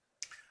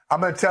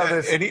 I'm going to tell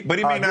this. But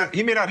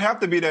he may not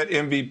have to be that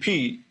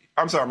MVP.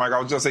 I'm sorry, Mike. I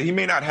was just saying he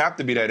may not have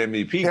to be that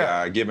MVP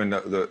guy, given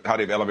how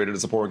they've elevated the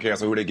supporting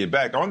cast and who they get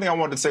back. The only thing I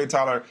wanted to say,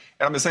 Tyler, and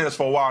I've been saying this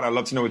for a while, and I'd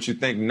love to know what you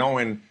think,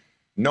 knowing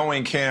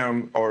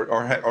Cam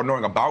or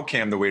knowing about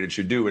Cam the way that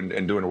you do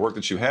and doing the work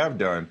that you have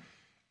done.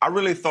 I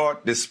really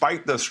thought,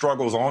 despite the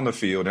struggles on the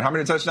field, and how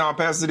many touchdown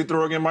passes did he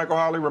throw again, Michael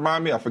Holley?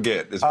 Remind me, I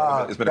forget. It's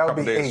been a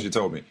couple days since you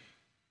told me.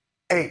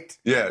 8.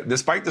 Yeah,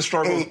 despite the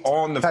struggles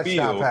on the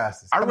field,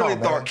 I really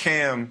thought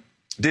Cam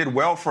did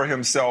well for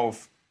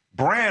himself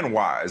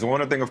brand-wise. And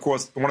one of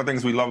the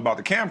things we love about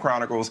the Cam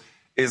Chronicles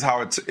is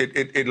how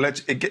it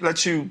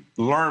lets you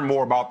learn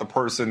more about the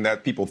person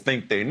that people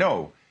think they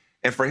know.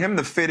 And for him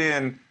to fit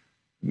in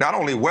not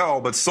only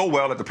well, but so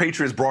well that the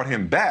Patriots brought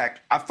him back,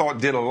 I thought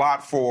did a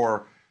lot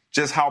for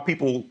just how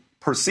people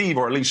perceive,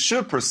 or at least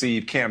should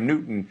perceive, Cam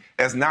Newton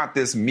as not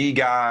this me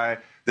guy,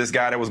 this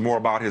guy that was more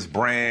about his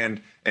brand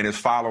and his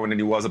following than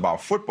he was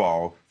about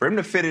football. For him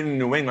to fit in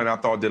New England, I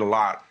thought did a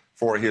lot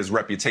for his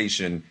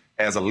reputation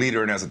as a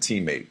leader and as a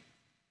teammate.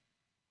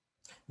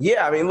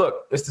 Yeah, I mean,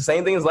 look, it's the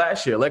same thing as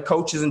last year. Let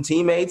coaches and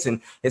teammates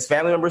and his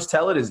family members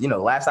tell it.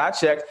 Last I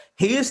checked,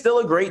 he is still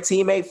a great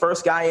teammate,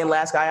 first guy in,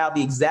 last guy out,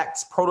 the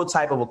exact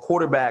prototype of a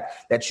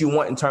quarterback that you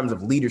want in terms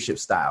of leadership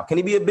style. Can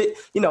he be a bit,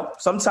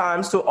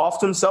 sometimes to off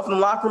to himself in the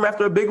locker room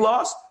after a big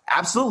loss?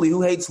 Absolutely.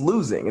 Who hates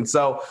losing? And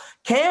so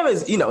Cam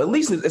is, at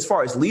least as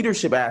far as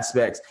leadership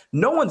aspects,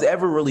 no one's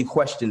ever really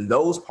questioned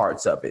those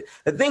parts of it.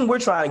 The thing we're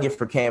trying to get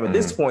for Cam at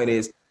this point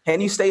is, can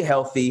you stay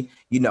healthy?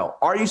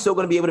 Are you still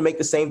going to be able to make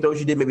the same throws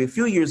you did maybe a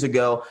few years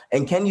ago?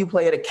 And can you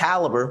play at a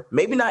caliber,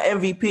 maybe not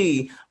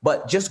MVP,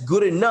 but just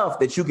good enough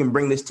that you can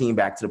bring this team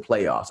back to the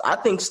playoffs? I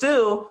think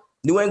still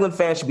New England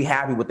fans should be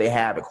happy with what they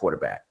have at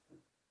quarterback.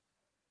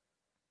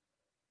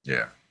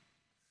 Yeah.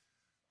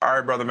 All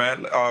right, brother,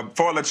 man.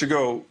 Before I let you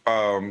go,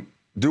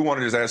 do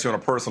want to just ask you on a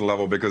personal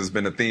level, because it's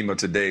been the theme of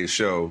today's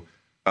show.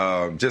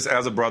 Just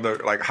as a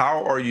brother,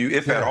 how are you,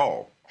 if at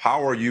all,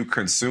 how are you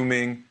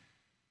consuming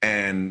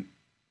and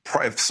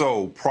if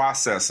so,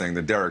 processing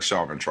the Derek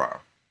Chauvin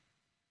trial?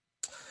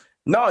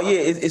 No, yeah,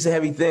 it's a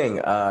heavy thing.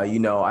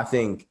 I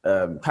think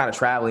kind of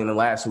traveling the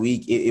last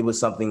week, it was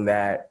something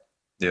that,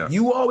 Yeah.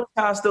 You always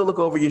kind of still look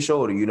over your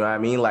shoulder. You know what I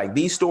mean? Like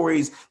these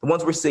stories, the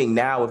ones we're seeing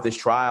now with this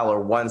trial are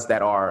ones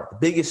that are the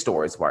biggest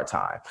stories of our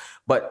time.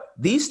 But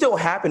these still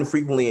happen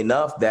frequently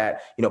enough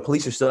that,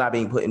 police are still not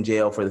being put in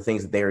jail for the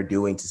things that they are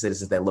doing to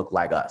citizens that look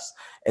like us.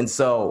 And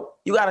so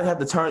you got to have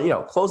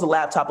to close the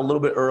laptop a little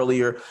bit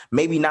earlier,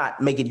 maybe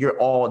not make it your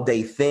all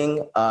day thing.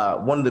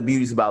 One of the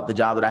beauties about the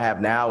job that I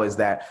have now is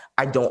that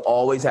I don't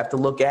always have to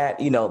look at,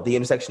 the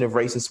intersection of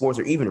race and sports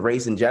or even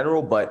race in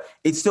general, but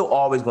it's still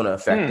always going to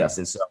affect us.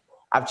 And so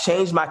I've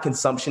changed my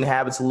consumption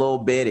habits a little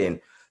bit.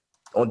 And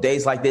on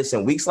days like this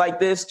and weeks like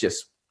this,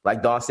 just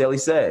like Dawn Staley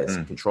says,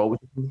 control what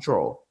you can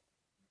control.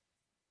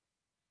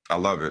 I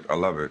love it.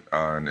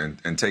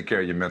 And take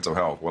care of your mental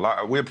health.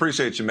 Well, we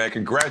appreciate you, man.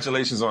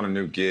 Congratulations on a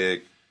new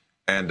gig.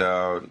 And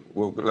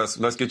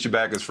let's get you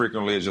back as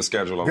frequently as your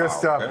schedule allows. Good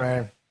stuff,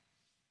 man.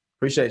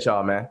 Appreciate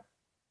y'all, man.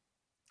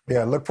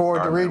 Yeah, look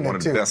forward to reading one it,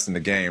 of too. the best in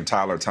the game,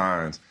 Tyler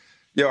Tynes.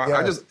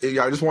 I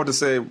just wanted to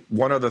say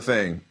one other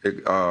thing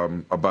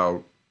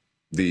about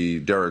the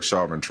Derek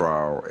Chauvin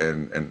trial,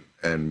 and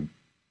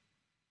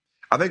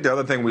I think the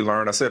other thing we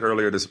learned, I said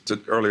earlier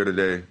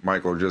today,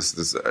 Michael, just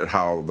is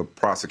how the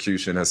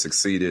prosecution has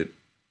succeeded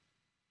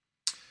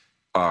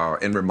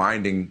in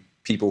reminding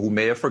people who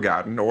may have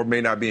forgotten or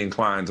may not be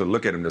inclined to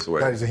look at him this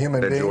way, that he's a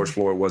human being. George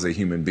Floyd was a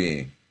human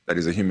being, that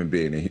he's a human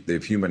being, and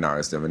they've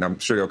humanized him, and I'm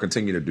sure they'll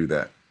continue to do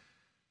that.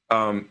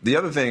 The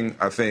other thing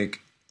I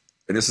think,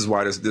 and this is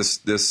why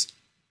this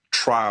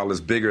trial is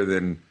bigger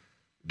than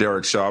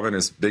Derek Chauvin,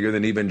 it's bigger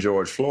than even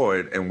George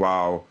Floyd, and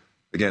while,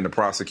 again, the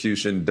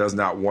prosecution does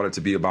not want it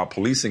to be about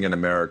policing in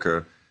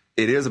America,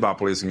 it is about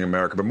policing in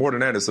America, but more than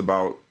that, it's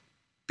about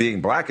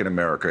being black in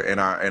America. And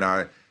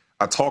I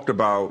talked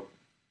about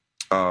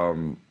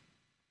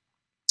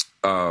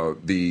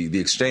the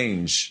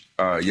exchange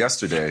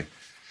yesterday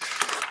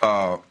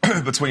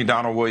between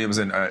Donald Williams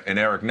and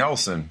Eric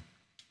Nelson,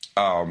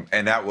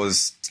 and that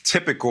was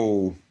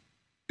typical,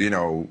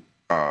 the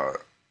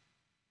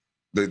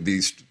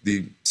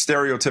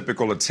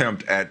stereotypical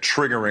attempt at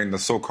triggering the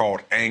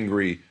so-called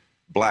angry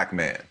black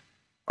man,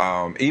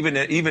 even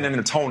in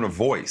the tone of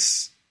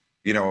voice,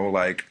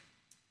 like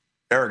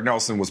Eric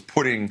Nelson was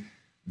putting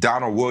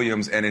Donald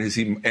Williams and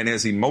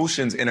his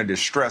emotions in a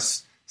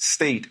distressed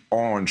state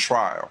on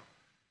trial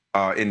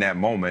in that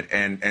moment,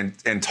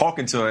 and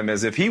talking to him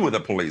as if he were the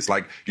police.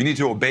 Like, you need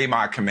to obey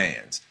my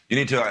commands. You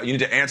need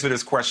to answer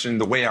this question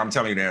the way I'm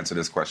telling you to answer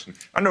this question.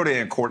 I know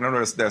they're in court. I know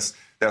that's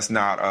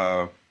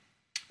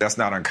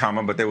not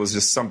uncommon, but there was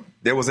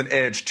an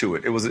edge to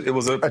it. It was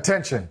a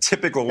attention.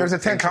 Typical There's a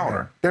tension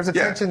encounter. there. There's a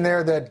tension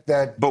there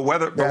that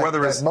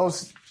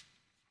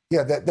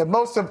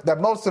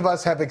most of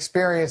us have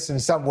experienced in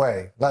some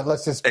way.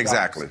 Let's just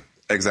exactly.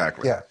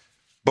 Yeah.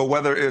 But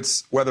whether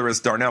it's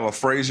Darnella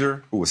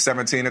Frazier, who was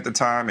 17 at the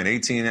time and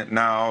 18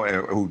 now,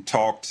 who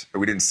talked,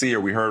 we didn't see her,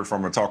 we heard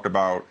from her, talked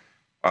about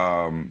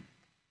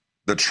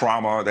the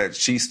trauma that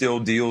she still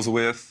deals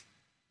with.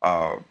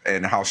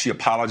 And how she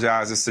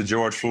apologizes to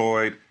George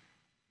Floyd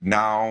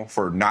now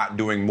for not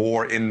doing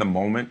more in the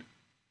moment.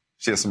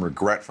 She has some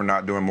regret for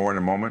not doing more in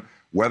the moment.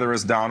 Whether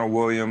it's Donald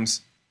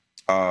Williams,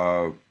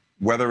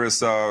 whether it's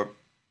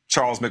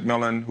Charles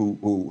McMillan,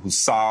 who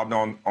sobbed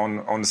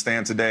on the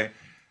stand today.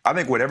 I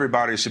think what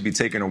everybody should be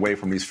taking away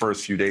from these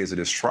first few days of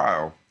this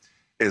trial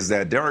is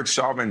that Derek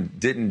Chauvin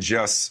didn't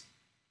just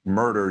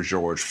murder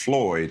George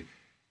Floyd.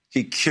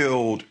 He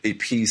killed a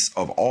piece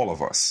of all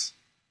of us.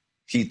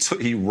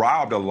 He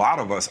robbed a lot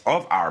of us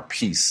of our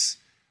peace,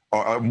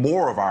 or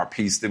more of our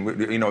peace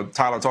than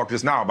Tyler talked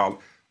just now about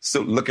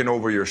still looking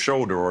over your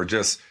shoulder, or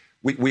just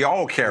we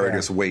all carry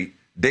this weight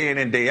day in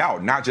and day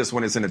out, not just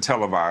when it's in a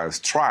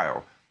televised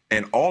trial.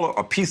 And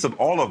a piece of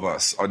all of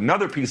us,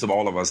 another piece of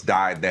all of us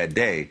died that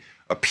day.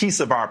 A piece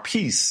of our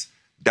peace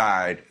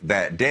died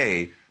that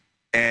day,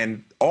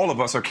 and all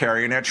of us are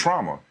carrying that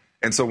trauma.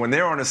 And so when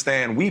they're on the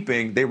stand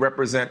weeping, they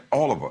represent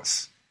all of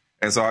us.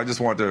 And so I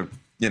just want to.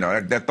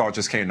 That thought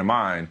just came to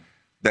mind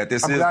that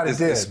this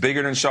is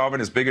bigger than Chauvin,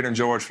 it's bigger than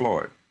George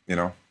Floyd.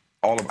 I'm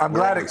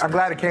glad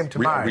it came to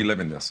mind.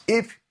 Reliving this.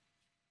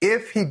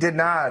 If he did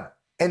not,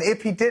 and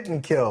if he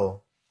didn't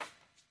kill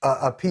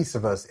a piece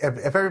of us,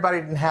 if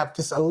everybody didn't have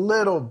just a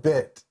little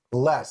bit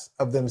less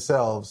of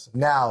themselves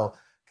now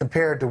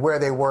compared to where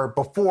they were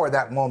before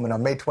that moment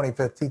on May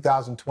 25th,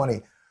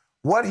 2020,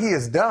 what he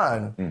has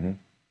done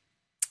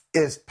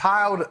is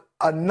piled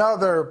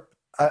another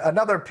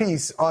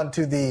piece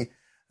onto the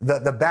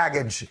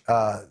baggage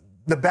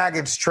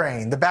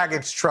train, the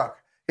baggage truck.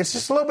 It's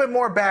just a little bit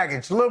more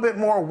baggage, a little bit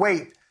more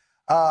weight,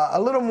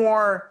 a little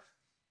more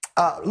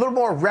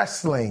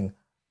wrestling,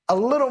 a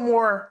little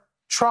more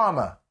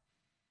trauma.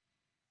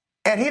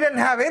 And he didn't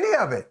have any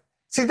of it.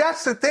 See,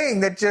 that's the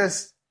thing that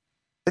just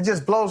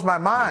blows my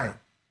mind.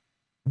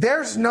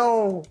 There's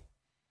no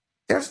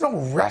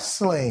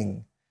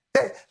wrestling.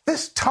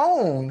 This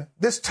tone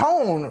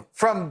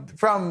from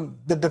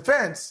the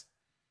defense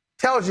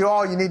tells you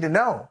all you need to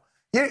know.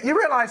 You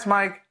realize,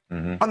 Mike,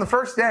 on the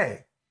first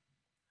day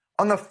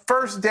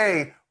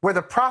where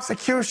the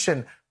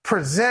prosecution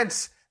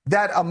presents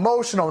that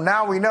emotional.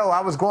 Now we know.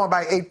 I was going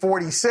by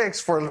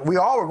 846 we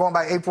all were going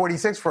by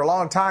 846 for a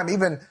long time.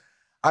 Even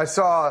I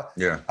saw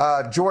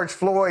George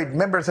Floyd,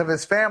 members of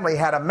his family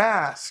had a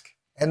mask,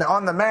 and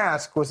on the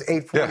mask was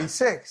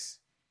 846.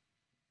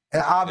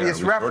 An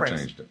obvious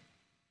reference.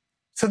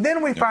 So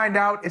then we find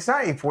out it's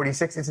not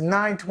 846, it's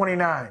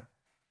 929.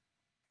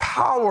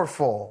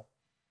 Powerful,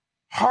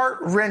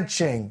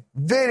 heart-wrenching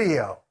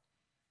video.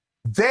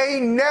 They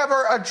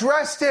never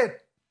addressed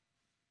it.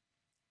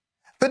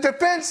 The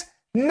defense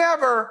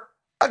never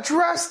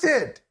addressed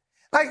it.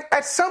 Like,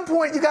 at some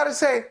point, you got to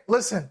say,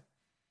 listen,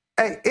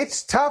 hey,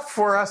 it's tough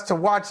for us to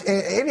watch,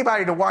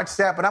 anybody to watch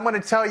that, but I'm going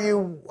to tell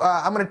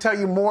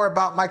you more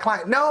about my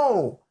client.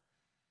 No,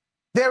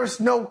 there's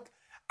no,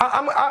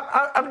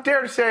 I will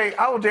dare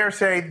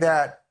say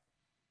that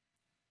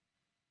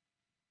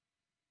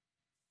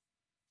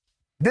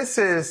this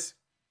is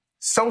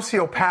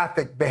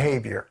sociopathic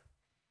behavior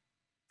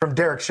from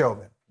Derek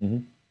Chauvin.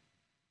 Mm-hmm.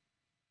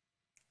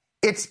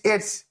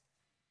 It's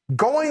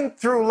going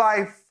through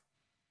life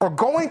or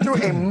going through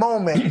a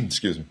moment,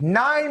 excuse me,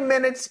 9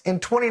 minutes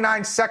and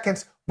 29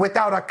 seconds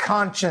without a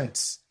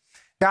conscience.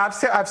 Now,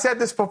 I've said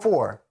this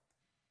before,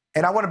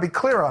 and I want to be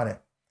clear on it.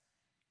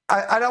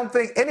 I don't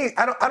think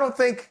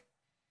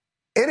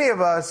any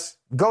of us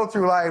go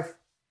through life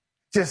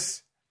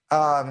just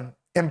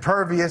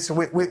impervious.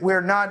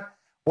 We're not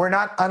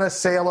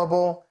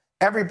unassailable.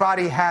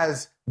 Everybody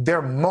has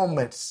their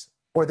moments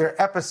or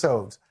their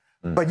episodes,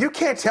 but you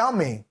can't tell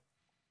me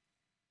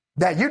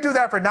that you do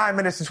that for 9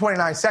 minutes and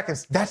 29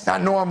 seconds. That's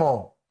not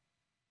normal.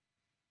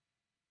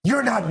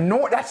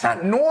 That's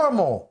not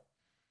normal.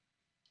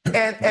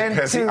 And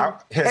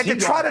to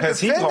try to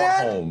defend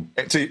that. Home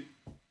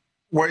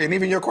well, and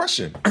even your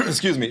question,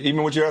 excuse me,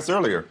 even what you asked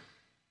earlier,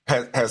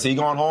 has he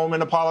gone home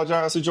and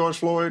apologized to George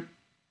Floyd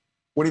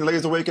when he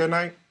lays awake at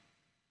night?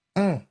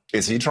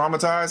 Is he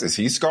traumatized? Is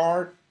he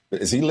scarred?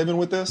 Is he living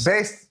with this?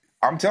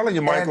 I'm telling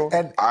you, Michael,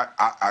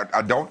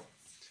 I don't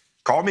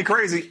call me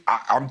crazy.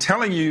 I'm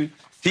telling you,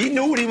 he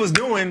knew what he was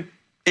doing.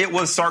 It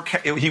was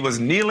he was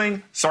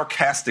kneeling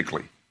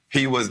sarcastically.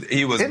 He was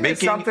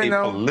making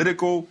a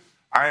political.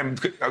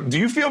 Do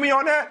you feel me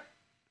on that?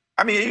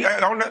 I mean, you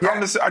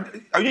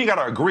got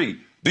to agree.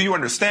 Do you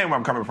understand where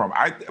I'm coming from?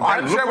 I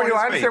understand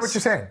what you're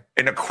saying.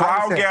 In a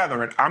crowd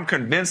gathering, I'm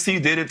convinced he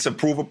did it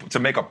to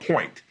make a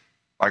point.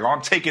 Like,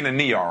 I'm taking a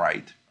knee, all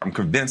right. I'm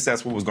convinced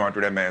that's what was going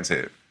through that man's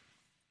head.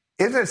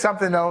 Isn't it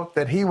something, though,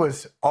 that he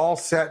was all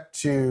set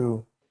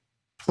to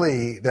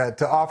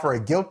to offer a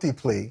guilty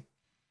plea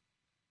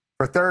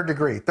for third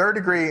degree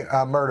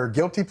murder,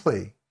 guilty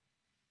plea.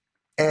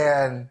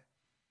 And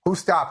who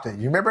stopped it?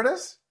 You remember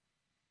this?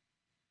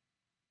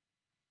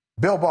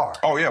 Bill Barr.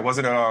 Oh, yeah. Was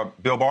it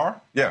Bill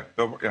Barr? Yeah.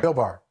 Bill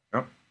Barr.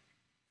 Yep.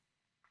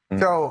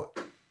 So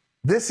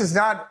this is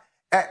not,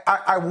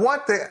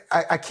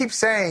 I keep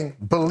saying,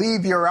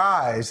 believe your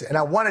eyes, and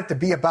I want it to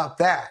be about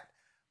that.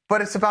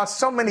 But it's about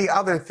so many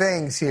other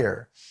things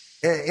here.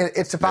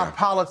 It's about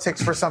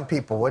politics for some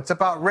people. It's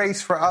about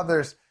race for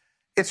others.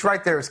 It's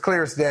right there. It's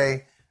clear as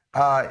day.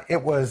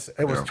 It was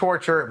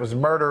torture. It was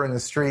murder in the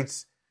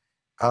streets.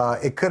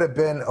 It could have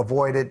been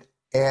avoided.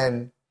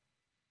 And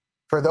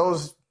for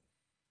those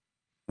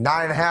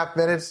 9.5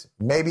 minutes,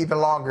 maybe even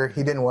longer,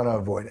 he didn't want to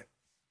avoid it.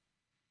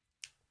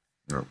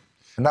 No.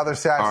 Another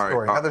sad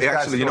story.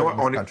 Actually, you know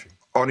what?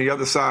 On the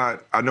other side,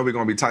 I know we're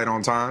going to be tight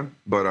on time,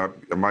 but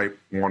I might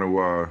want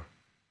to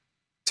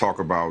talk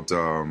about.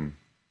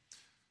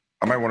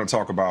 I might want to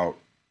talk about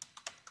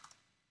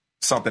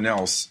something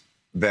else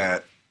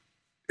that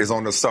is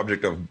on the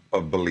subject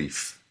of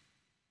belief,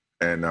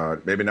 and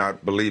maybe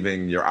not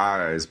believing your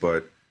eyes,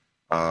 but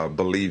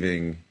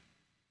believing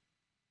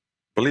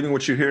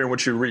what you hear and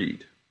what you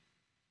read,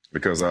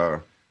 because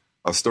a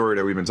story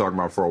that we've been talking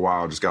about for a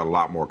while just got a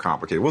lot more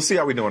complicated. We'll see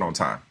how we're doing on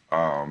time.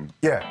 And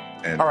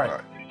all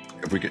right.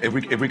 If we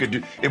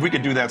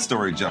could do that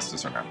story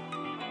justice or not.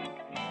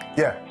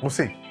 Yeah, we'll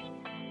see.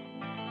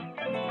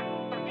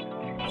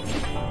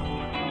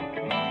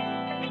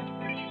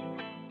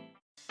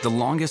 The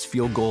longest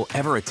field goal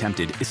ever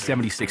attempted is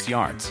 76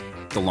 yards.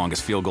 The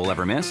longest field goal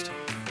ever missed?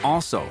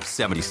 Also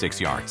 76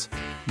 yards.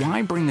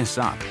 Why bring this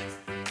up?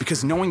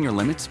 Because knowing your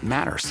limits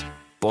matters,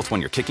 both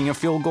when you're kicking a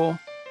field goal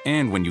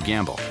and when you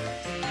gamble.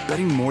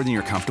 Betting more than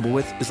you're comfortable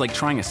with is like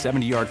trying a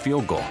 70-yard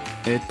field goal.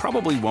 It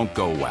probably won't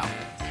go well.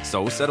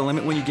 So set a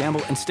limit when you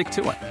gamble and stick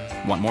to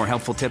it. Want more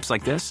helpful tips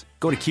like this?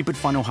 Go to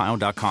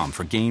keepitfunohio.com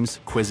for games,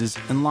 quizzes,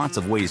 and lots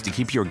of ways to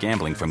keep your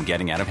gambling from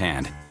getting out of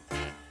hand.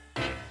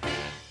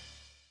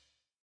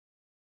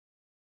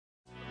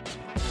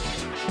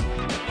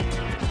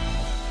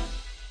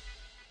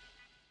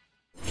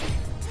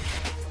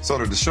 So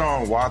the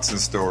Deshaun Watson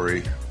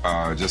story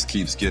just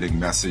keeps getting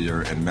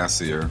messier and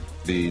messier.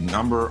 The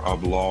number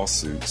of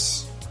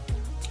lawsuits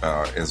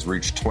has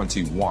reached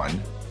 21,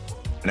 and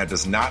that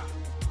does not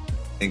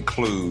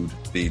include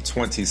the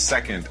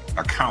 22nd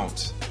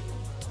account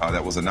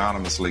that was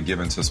anonymously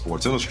given to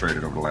Sports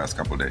Illustrated over the last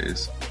couple of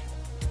days.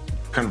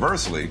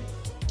 Conversely,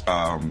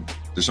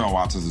 Deshaun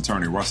Watson's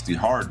attorney, Rusty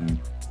Hardin,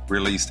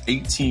 released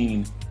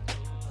 18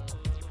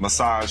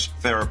 massage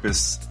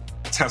therapists'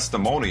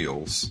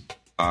 testimonials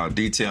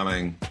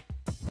detailing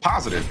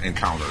positive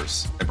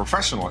encounters and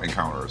professional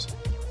encounters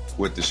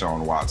with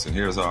Deshaun Watson.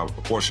 Here's a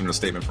portion of the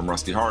statement from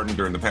Rusty Hardin.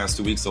 During the past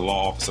 2 weeks, the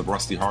law office of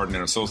Rusty Hardin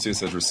and Associates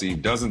has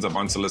received dozens of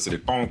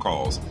unsolicited phone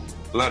calls,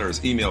 letters,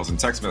 emails, and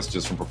text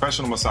messages from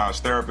professional massage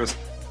therapists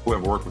who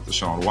have worked with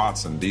Deshaun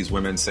Watson. These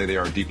women say they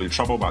are deeply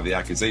troubled by the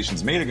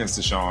accusations made against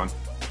Deshaun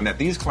and that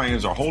these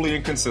claims are wholly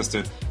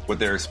inconsistent with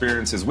their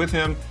experiences with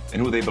him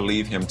and who they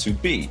believe him to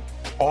be.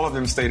 All of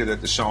them stated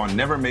that Deshaun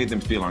never made them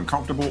feel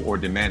uncomfortable or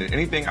demanded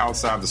anything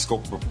outside the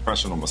scope of a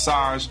professional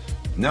massage.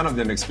 None of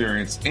them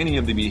experienced any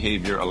of the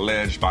behavior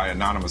alleged by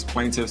anonymous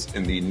plaintiffs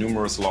in the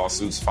numerous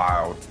lawsuits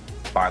filed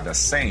by the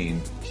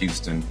same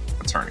Houston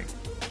attorney.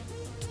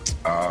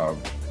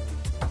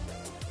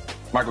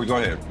 Michael, go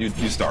ahead.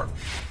 You start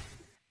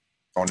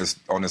on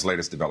this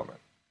latest development.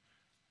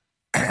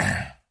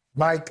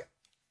 Mike,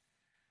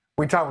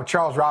 we talked with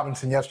Charles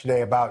Robinson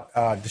yesterday about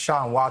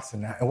Deshaun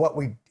Watson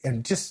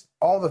and just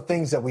all the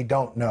things that we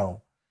don't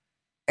know.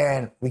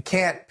 And we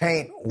can't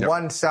paint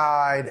one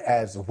side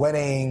as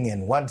winning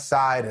and one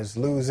side as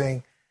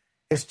losing.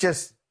 It's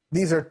just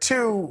these are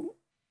two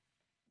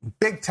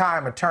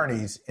big-time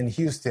attorneys in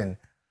Houston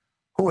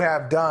who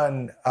have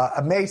done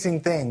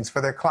amazing things for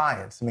their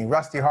clients. I mean,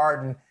 Rusty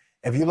Hardin,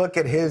 if you look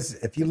at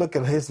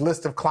his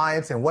list of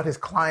clients and what his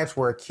clients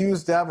were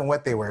accused of and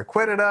what they were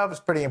acquitted of, it's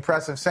pretty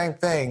impressive. Same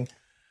thing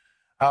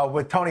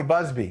with Tony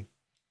Buzbee.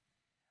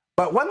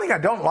 But one thing I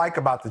don't like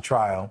about the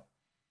trial,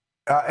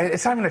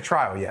 it's not even a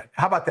trial yet.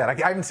 How about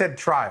that? I even said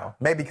trial,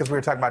 maybe because we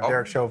were talking about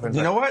Derek Chauvin.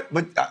 You know what?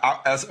 But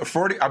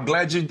I'm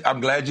glad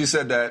you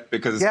said that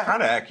because it's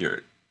kind of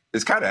accurate.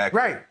 It's kind of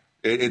accurate. Right.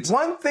 It's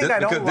one thing I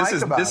don't like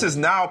about this is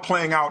now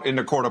playing out in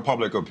the court of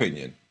public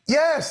opinion.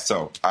 Yes.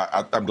 So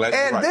I'm glad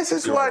you're right. And this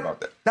is you're what right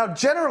about that. Now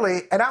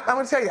generally, and I'm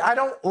going to tell you, I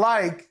don't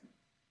like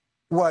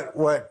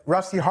what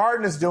Rusty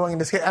Hardin is doing in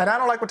this case, and I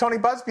don't like what Tony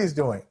Buzbee is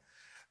doing.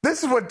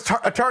 This is what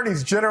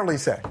attorneys generally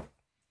say.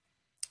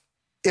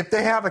 If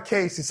they have a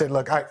case, he said,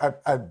 look,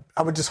 I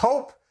would just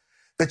hope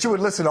that you would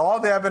listen to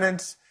all the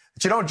evidence,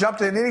 that you don't jump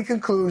to any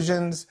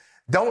conclusions.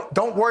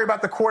 Don't worry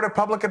about the court of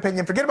public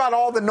opinion. Forget about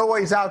all the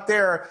noise out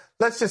there.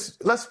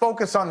 Let's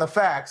focus on the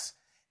facts.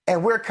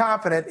 And we're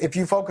confident if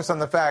you focus on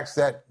the facts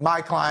that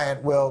my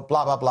client will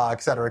blah, blah, blah,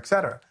 et cetera, et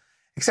cetera.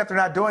 Except they're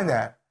not doing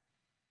that.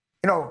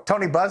 You know,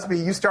 Tony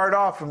Buzbee, you start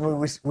off,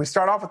 we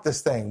start off with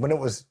this thing when it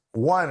was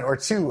one or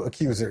two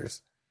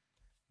accusers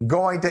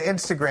going to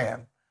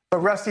Instagram. But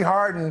Rusty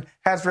Hardin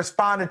has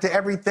responded to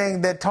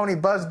everything that Tony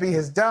Buzbee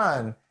has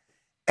done.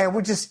 And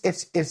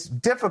it's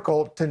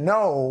difficult to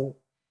know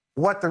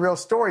what the real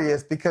story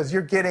is because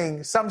you're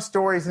getting some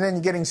stories and then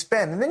you're getting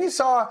spin. And then you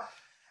saw,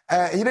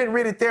 you didn't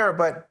read it there,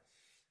 but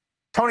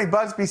Tony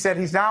Buzbee said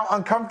he's now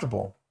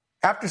uncomfortable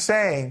after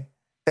saying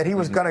that he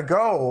was going to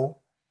go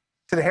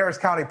to the Harris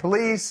County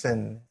Police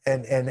and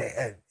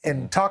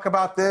talk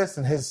about this,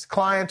 and his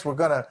clients were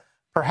going to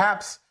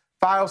perhaps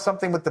file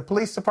something with the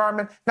police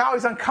department. Now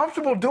he's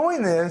uncomfortable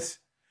doing this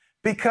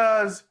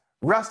because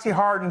Rusty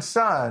Hardin's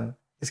son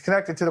is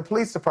connected to the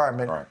police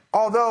department, right.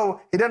 Although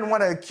he doesn't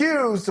want to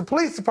accuse the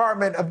police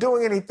department of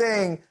doing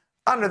anything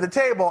under the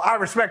table. I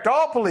respect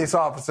all police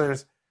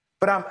officers,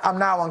 but I'm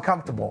now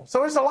uncomfortable.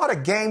 So there's a lot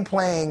of game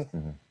playing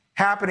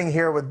happening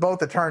here with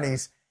both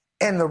attorneys.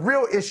 And the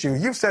real issue,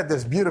 you've said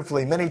this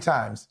beautifully many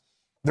times,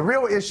 the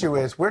real issue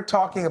is we're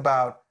talking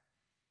about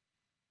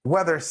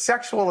whether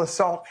sexual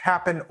assault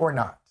happened or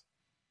not.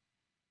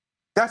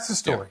 That's the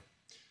story.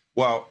 Yeah.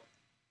 Well,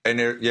 and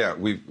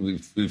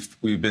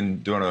we've been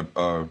doing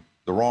the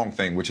wrong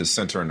thing, which is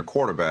centering the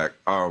quarterback.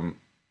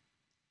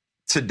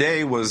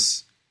 Today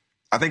was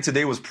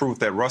proof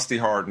that Rusty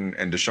Hardin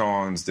and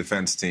Deshaun's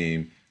defense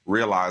team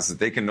realize that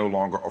they can no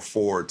longer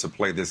afford to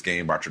play this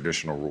game by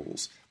traditional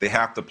rules. They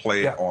have to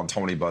play it on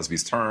Tony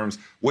Buzbee's terms,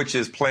 which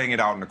is playing it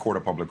out in the court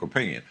of public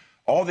opinion.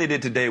 All they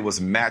did today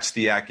was match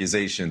the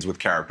accusations with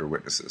character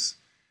witnesses.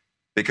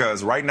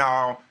 Because right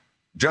now,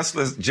 just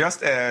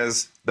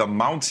as the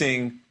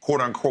mounting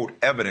quote-unquote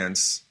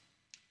evidence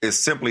is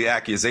simply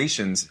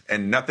accusations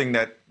and nothing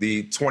that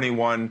the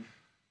 21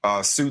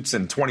 suits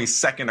and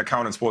 22nd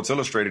account in Sports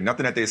Illustrated,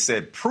 nothing that they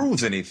said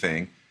proves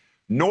anything,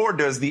 nor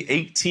does the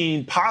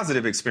 18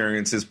 positive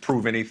experiences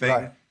prove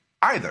anything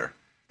either.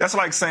 That's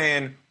like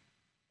saying,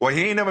 well,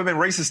 he ain't never been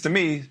racist to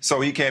me,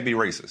 so he can't be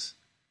racist.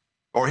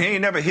 Or he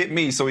ain't never hit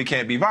me, so he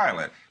can't be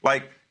violent.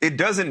 Like, it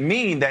doesn't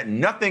mean that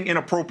nothing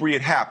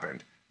inappropriate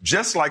happened.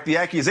 Just like the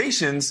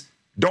accusations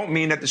don't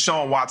mean that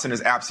Deshaun Watson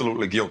is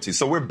absolutely guilty.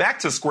 So we're back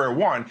to square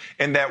one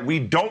in that we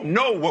don't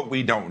know what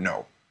we don't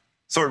know.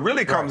 So it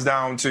really comes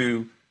down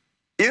to,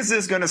 is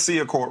this going to see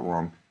a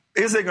courtroom?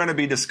 Is it going to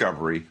be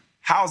discovery?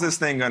 How's this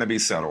thing going to be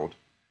settled?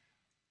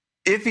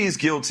 If he's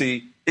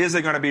guilty, is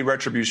there going to be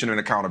retribution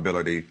and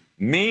accountability?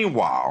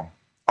 Meanwhile,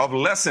 of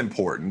less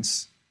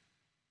importance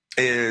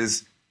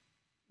is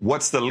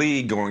what's the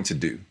league going to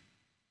do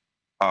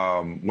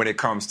when it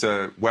comes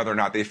to whether or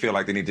not they feel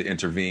like they need to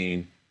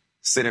intervene,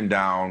 sit him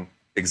down,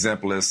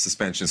 exempt list,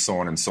 suspension, so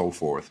on and so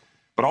forth.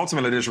 But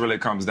ultimately, this really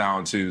comes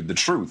down to the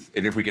truth.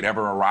 And if we could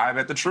ever arrive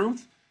at the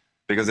truth,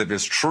 because if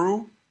it's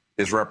true,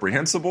 it's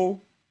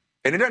reprehensible.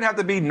 And it doesn't have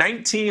to be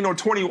 19 or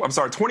 20. I'm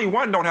sorry,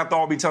 21 don't have to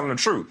all be telling the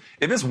truth.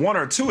 If it's 1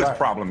 or 2, it's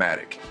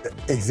problematic.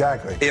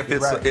 Exactly.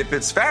 If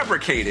it's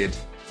fabricated,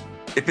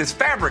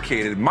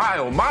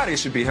 my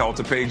should be held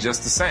to pay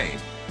just the same.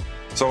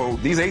 So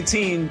these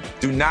 18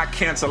 do not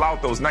cancel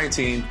out those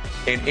 19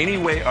 in any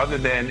way other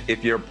than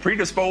if you're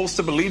predisposed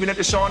to believing that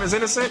Deshaun is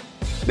innocent,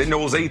 then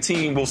those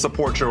 18 will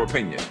support your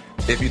opinion.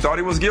 If you thought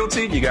he was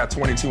guilty, you got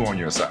 22 on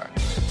your side.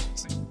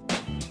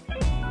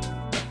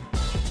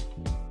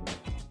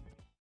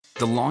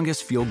 The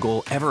longest field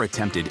goal ever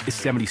attempted is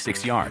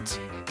 76 yards.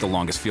 The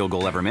longest field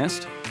goal ever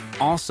missed?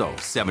 Also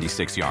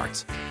 76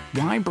 yards.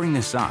 Why bring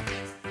this up?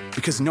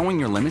 Because knowing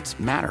your limits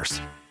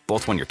matters,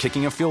 both when you're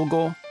kicking a field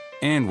goal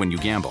and when you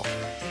gamble.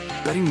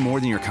 Betting more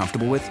than you're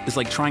comfortable with is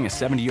like trying a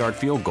 70-yard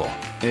field goal.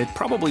 It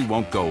probably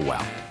won't go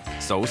well.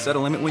 So set a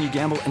limit when you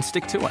gamble and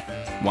stick to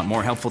it. Want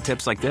more helpful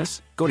tips like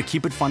this? Go to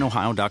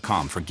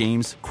keepitfunohio.com for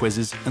games,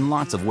 quizzes, and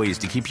lots of ways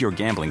to keep your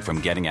gambling from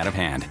getting out of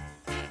hand.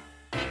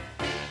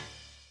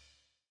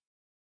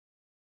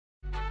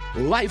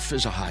 Life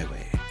is a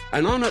highway,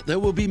 and on it there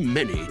will be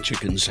many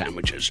chicken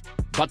sandwiches.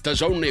 But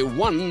there's only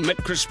one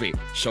McCrispy.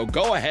 So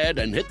go ahead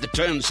and hit the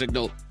turn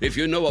signal if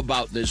you know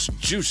about this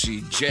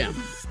juicy gem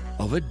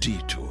of a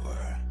detour.